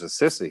classmates was a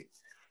sissy.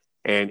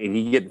 And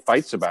he'd get in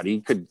fights about it.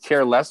 He could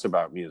care less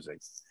about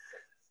music.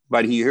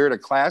 But he heard a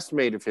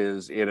classmate of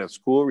his in a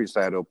school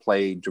recital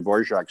play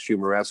Dvorak's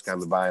Humoresque on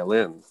the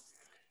violin.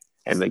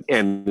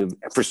 And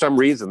for some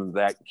reason,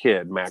 that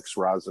kid, Max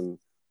Rosen,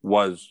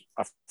 was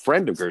a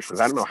friend of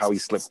Gershwin's. I don't know how he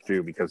slipped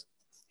through because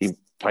he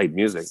played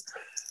music.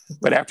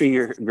 But after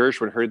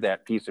Gershwin heard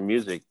that piece of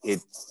music,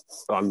 it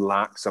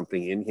unlocked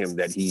something in him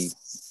that he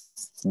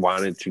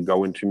wanted to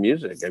go into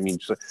music. I mean,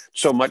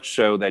 so much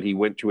so that he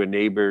went to a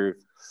neighbor.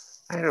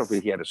 I don't know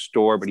if he had a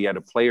store, but he had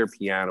a player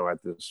piano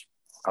at this,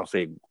 I'll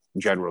say,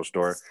 general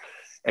store.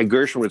 And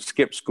Gershwin would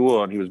skip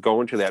school and he was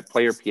going to that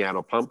player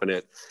piano, pumping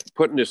it,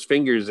 putting his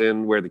fingers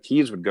in where the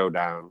keys would go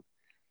down,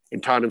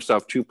 and taught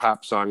himself 2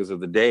 pop songs of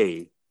the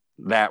day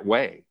that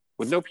way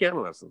with no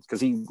piano lessons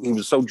because he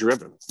was so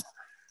driven.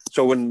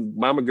 So when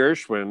Mama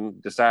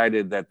Gershwin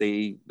decided that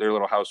their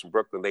little house in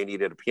Brooklyn, they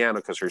needed a piano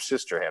because her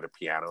sister had a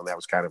piano, and that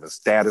was kind of a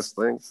status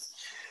thing.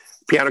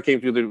 Piano came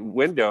through the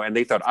window, and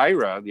they thought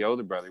Ira, the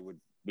older brother, would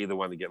be the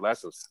one to get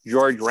lessons.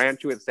 George ran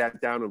to it,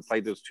 sat down, and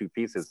played those 2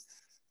 pieces.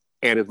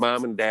 And his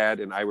mom and dad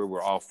and Ira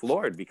were all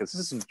floored because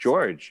this is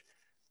George,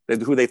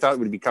 who they thought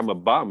would become a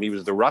bum. He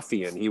was the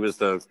ruffian. He was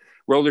the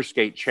roller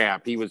skate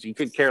champ. He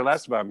could care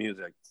less about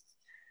music.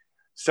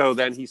 So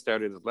then he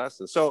started his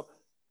lessons. So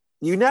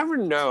you never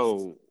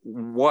know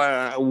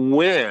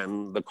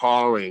when the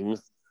calling,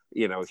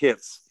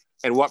 hits,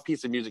 and what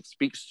piece of music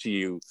speaks to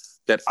you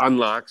that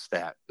unlocks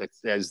that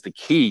is the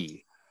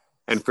key.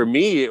 And for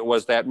me, it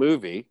was that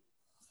movie.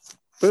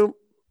 Boom.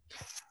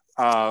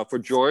 For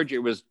George, it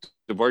was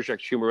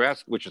Dvorak's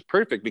Humoresque, which is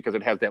perfect because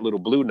it has that little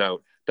blue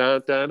note da,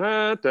 da,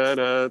 da, da,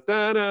 da,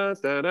 da, da,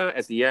 da, da,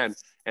 at the end.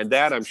 And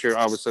that, I'm sure,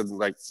 all of a sudden,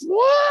 like,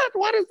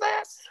 what is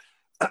that?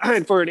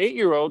 And for an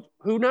 8-year-old,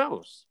 who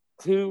knows?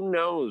 Who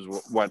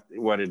knows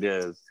what it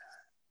is?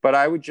 But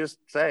I would just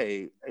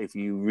say, if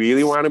you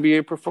really want to be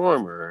a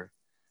performer,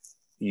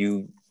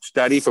 you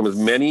study from as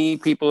many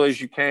people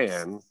as you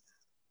can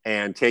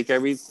and take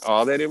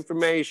all that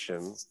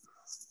information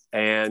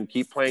and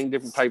keep playing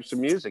different types of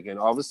music. And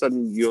all of a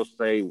sudden you'll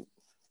say,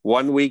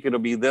 one week it'll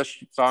be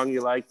this song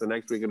you like, the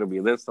next week it'll be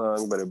this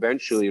song, but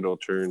eventually it'll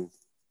turn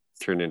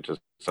into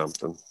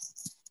something.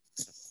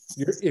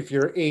 If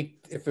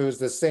it was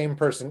the same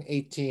person,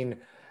 18,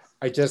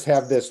 I just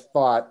have this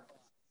thought.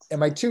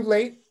 Am I too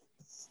late?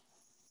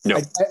 No.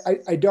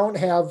 I don't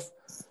have,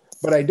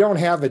 but I don't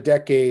have a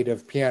decade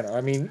of piano.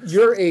 I mean,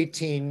 you're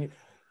 18,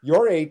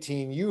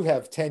 you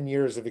have 10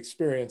 years of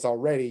experience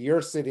already.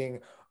 You're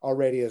sitting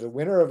already as a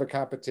winner of a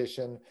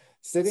competition,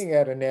 sitting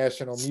at a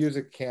national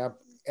music camp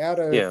at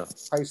a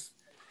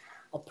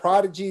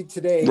prodigy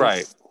today.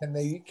 Right. Can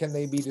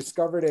they be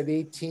discovered at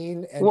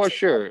 18? And well,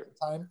 sure.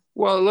 Time?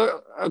 Well,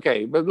 look,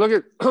 okay, but look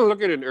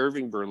at an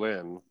Irving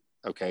Berlin.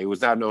 Okay, he was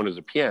not known as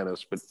a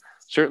pianist, but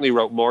certainly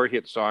wrote more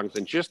hit songs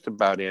than just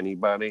about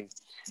anybody.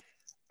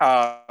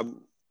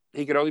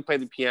 He could only play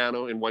the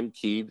piano in one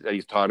key that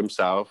he's taught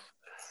himself.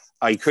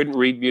 He couldn't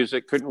read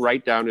music, couldn't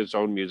write down his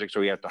own music, so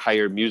he had to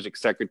hire music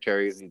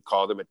secretaries. He'd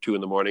call them at 2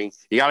 a.m.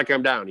 You got to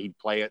come down. He'd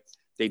play it.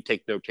 They'd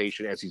take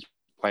notation as he's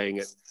playing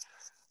it.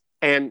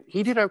 And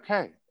he did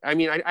okay. I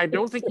mean, I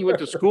don't think he went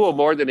to school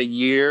more than a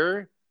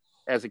year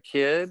as a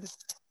kid.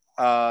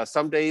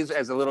 Some days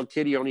as a little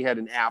kid, he only had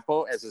an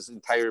apple as his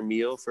entire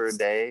meal for a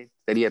day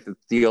that he had to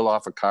steal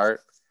off a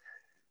cart.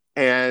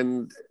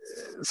 And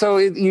so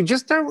you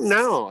just don't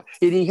know.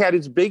 And he had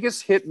his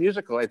biggest hit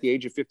musical at the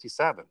age of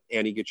 57,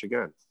 Annie Get Your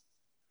Gun.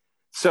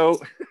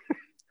 So,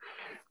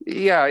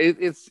 yeah,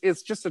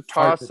 it's just a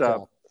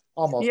toss-up.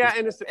 Almost. Yeah,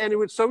 and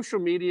with social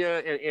media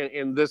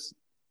and this,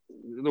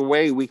 the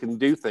way we can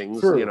do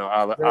things, true.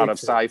 Out of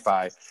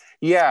sci-fi.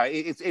 Yeah,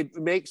 it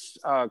makes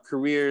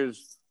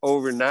careers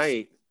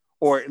overnight,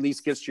 or at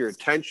least gets your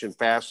attention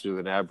faster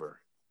than ever.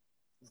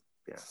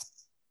 Yeah.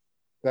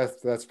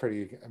 That's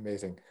pretty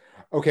amazing.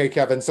 Okay,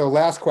 Kevin. So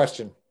last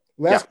question.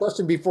 Last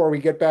question before we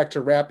get back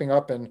to wrapping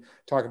up and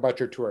talking about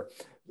your tour.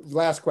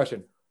 Last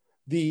question.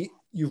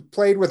 You've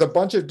played with a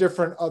bunch of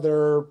different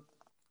other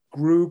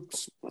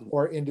groups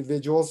or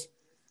individuals.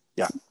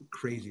 Yeah.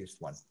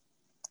 Craziest one.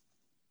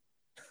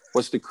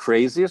 What's the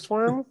craziest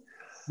one?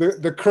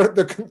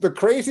 The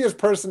craziest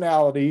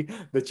personality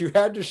that you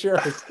had to share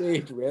a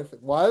stage with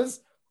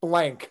was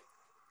blank.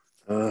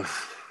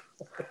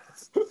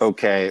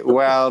 Okay,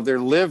 well, they're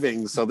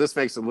living, so this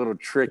makes it a little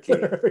tricky.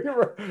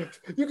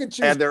 You can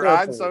choose, and they're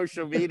on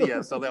social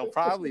media, so they'll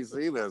probably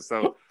see this.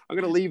 So I'm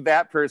going to leave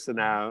that person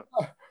out.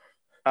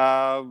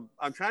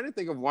 I'm trying to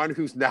think of one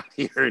who's not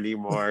here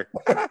anymore.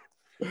 But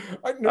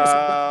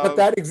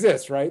that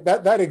exists, right?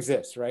 That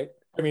exists, right?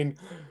 I mean.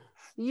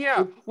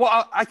 Yeah,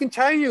 well, I can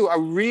tell you a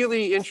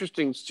really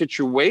interesting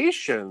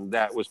situation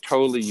that was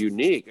totally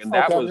unique, and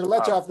that was. I'm going to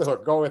let you off the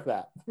hook. Go with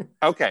that.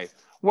 Okay.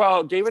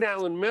 Well, David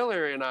Allen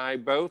Miller and I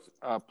both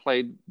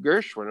played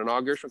Gershwin, an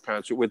all Gershwin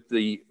concert with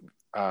the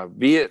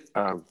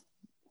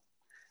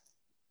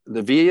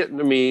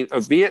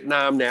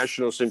Vietnam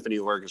National Symphony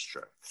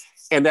Orchestra,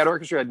 and that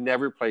orchestra had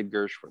never played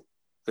Gershwin.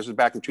 This was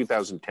back in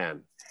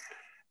 2010,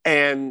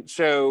 and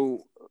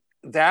so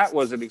that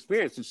was an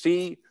experience to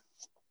see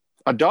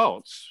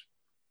adults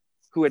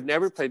who had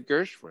never played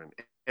Gershwin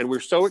and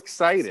were so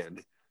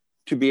excited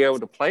to be able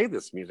to play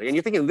this music. And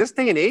you're thinking, this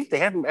day and age, they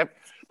haven't,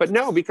 but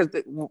no, because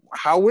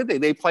how would they?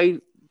 They played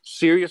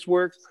serious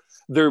works.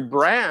 Their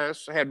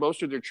brass had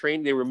most of their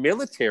training, they were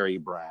military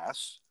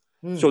brass.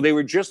 So they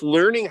were just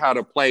learning how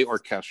to play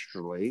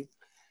orchestrally.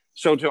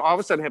 So to all of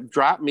a sudden have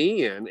dropped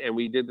me in and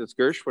we did this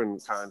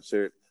Gershwin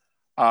concert,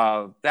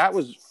 that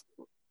was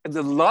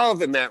the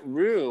love in that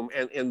room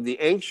and the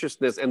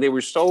anxiousness. And they were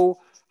so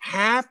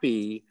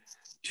happy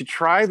to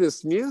try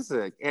this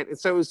music. And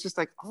so it was just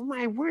like, oh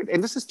my word.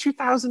 And this is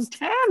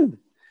 2010.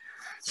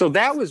 So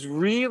that was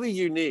really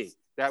unique.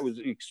 That was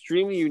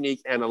extremely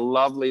unique and a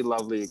lovely,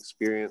 lovely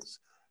experience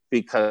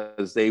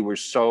because they were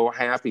so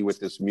happy with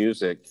this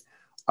music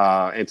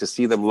and to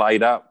see them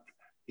light up,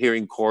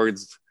 hearing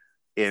chords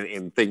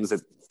in things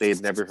that they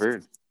had never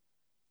heard.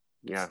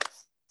 Yeah,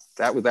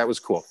 that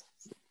was cool.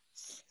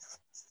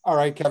 All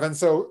right, Kevin.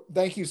 So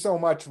thank you so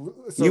much.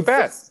 So you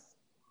bet.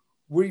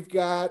 We've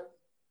got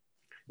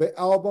the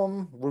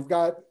album, we've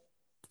got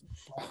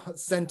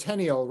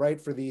Centennial, right,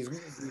 for these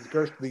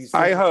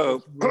I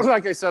hope.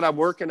 Like I said, I'm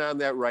working on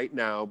that right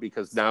now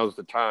because now's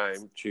the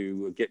time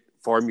to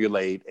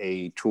formulate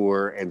a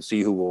tour and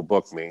see who will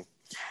book me.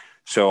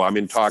 So I'm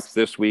in talks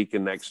this week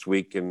and next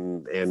week,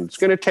 and it's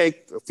going to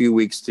take a few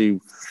weeks to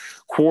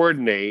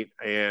coordinate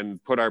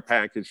and put our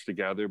package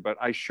together. But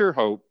I sure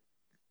hope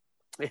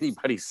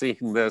anybody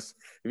seeing this,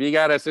 if you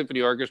got a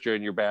symphony orchestra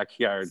in your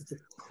backyard,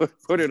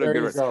 put it in a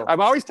good way. I'm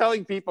always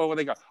telling people when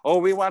they go, oh,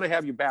 we want to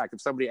have you back.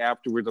 If somebody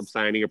afterwards, I'm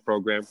signing a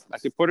program, I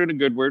say, put in a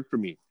good word for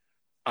me.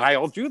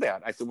 I'll do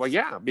that. I said, well,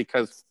 yeah,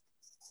 because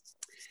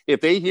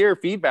if they hear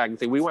feedback and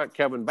say, we want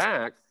Kevin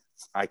back,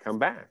 I come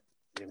back.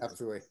 You know?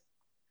 Absolutely.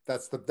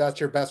 That's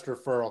your best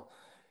referral.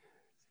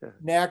 Yeah.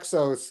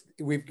 Naxos,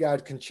 we've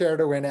got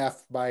Concerto in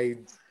F by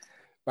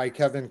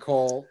Kevin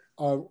Cole.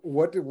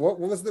 What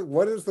is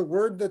the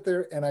word that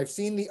they're, and I've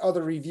seen the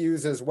other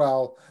reviews as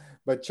well,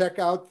 but check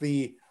out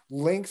the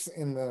links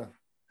in the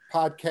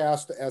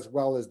podcast as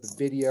well as the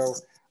video,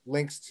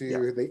 links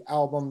to the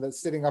album that's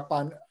sitting up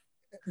on,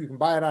 you can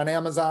buy it on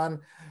Amazon.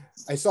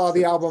 I saw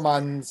the album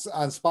on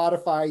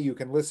Spotify. You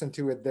can listen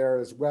to it there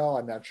as well.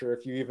 I'm not sure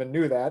if you even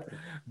knew that,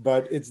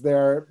 but it's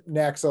there.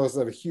 Naxos,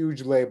 a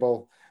huge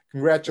label.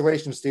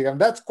 Congratulations, Steve.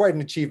 That's quite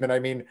an achievement. I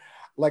mean,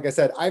 like I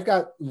said, I've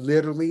got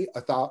literally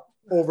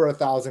over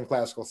 1,000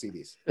 classical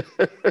CDs.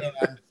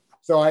 And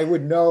so I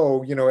would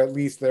know, at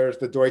least there's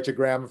the Deutsche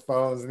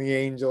Grammophones and the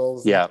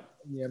Angels, Yeah,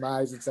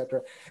 EMIs,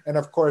 etc. And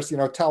of course,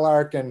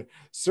 Telarc, and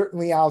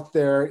certainly out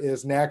there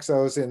is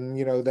Naxos and,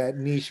 that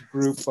niche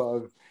group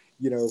of,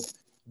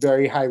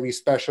 very highly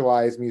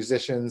specialized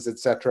musicians,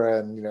 etc.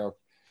 And,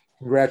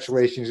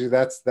 congratulations.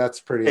 That's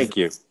pretty. Thank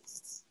you.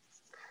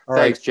 All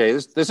Thanks, right. Jay.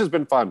 This has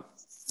been fun.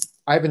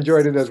 I've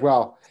enjoyed it as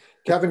well.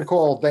 Kevin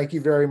Cole, thank you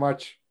very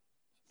much.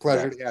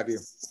 Pleasure to have you.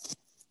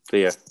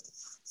 See ya.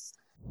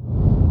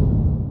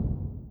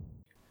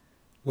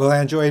 Well,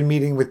 I enjoyed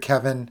meeting with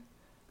Kevin,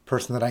 a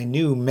person that I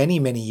knew many,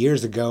 many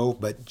years ago,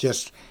 but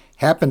just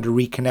happened to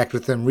reconnect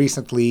with him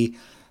recently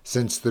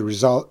since the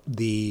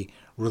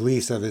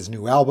release of his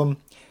new album.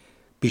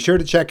 Be sure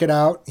to check it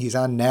out. He's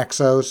on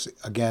Naxos.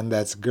 Again,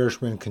 that's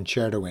Gershwin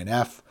Concerto in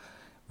F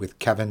with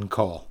Kevin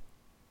Cole.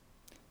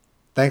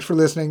 Thanks for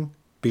listening.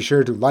 Be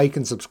sure to like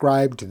and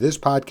subscribe to this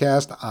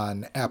podcast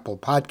on Apple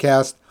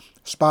Podcast,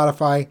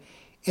 Spotify,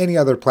 any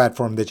other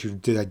platform that you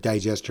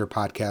digest your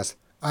podcast.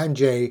 I'm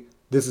Jay.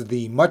 This is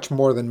the Much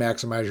More Than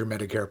Maximize Your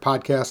Medicare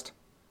podcast.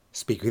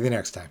 Speak with you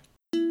next time.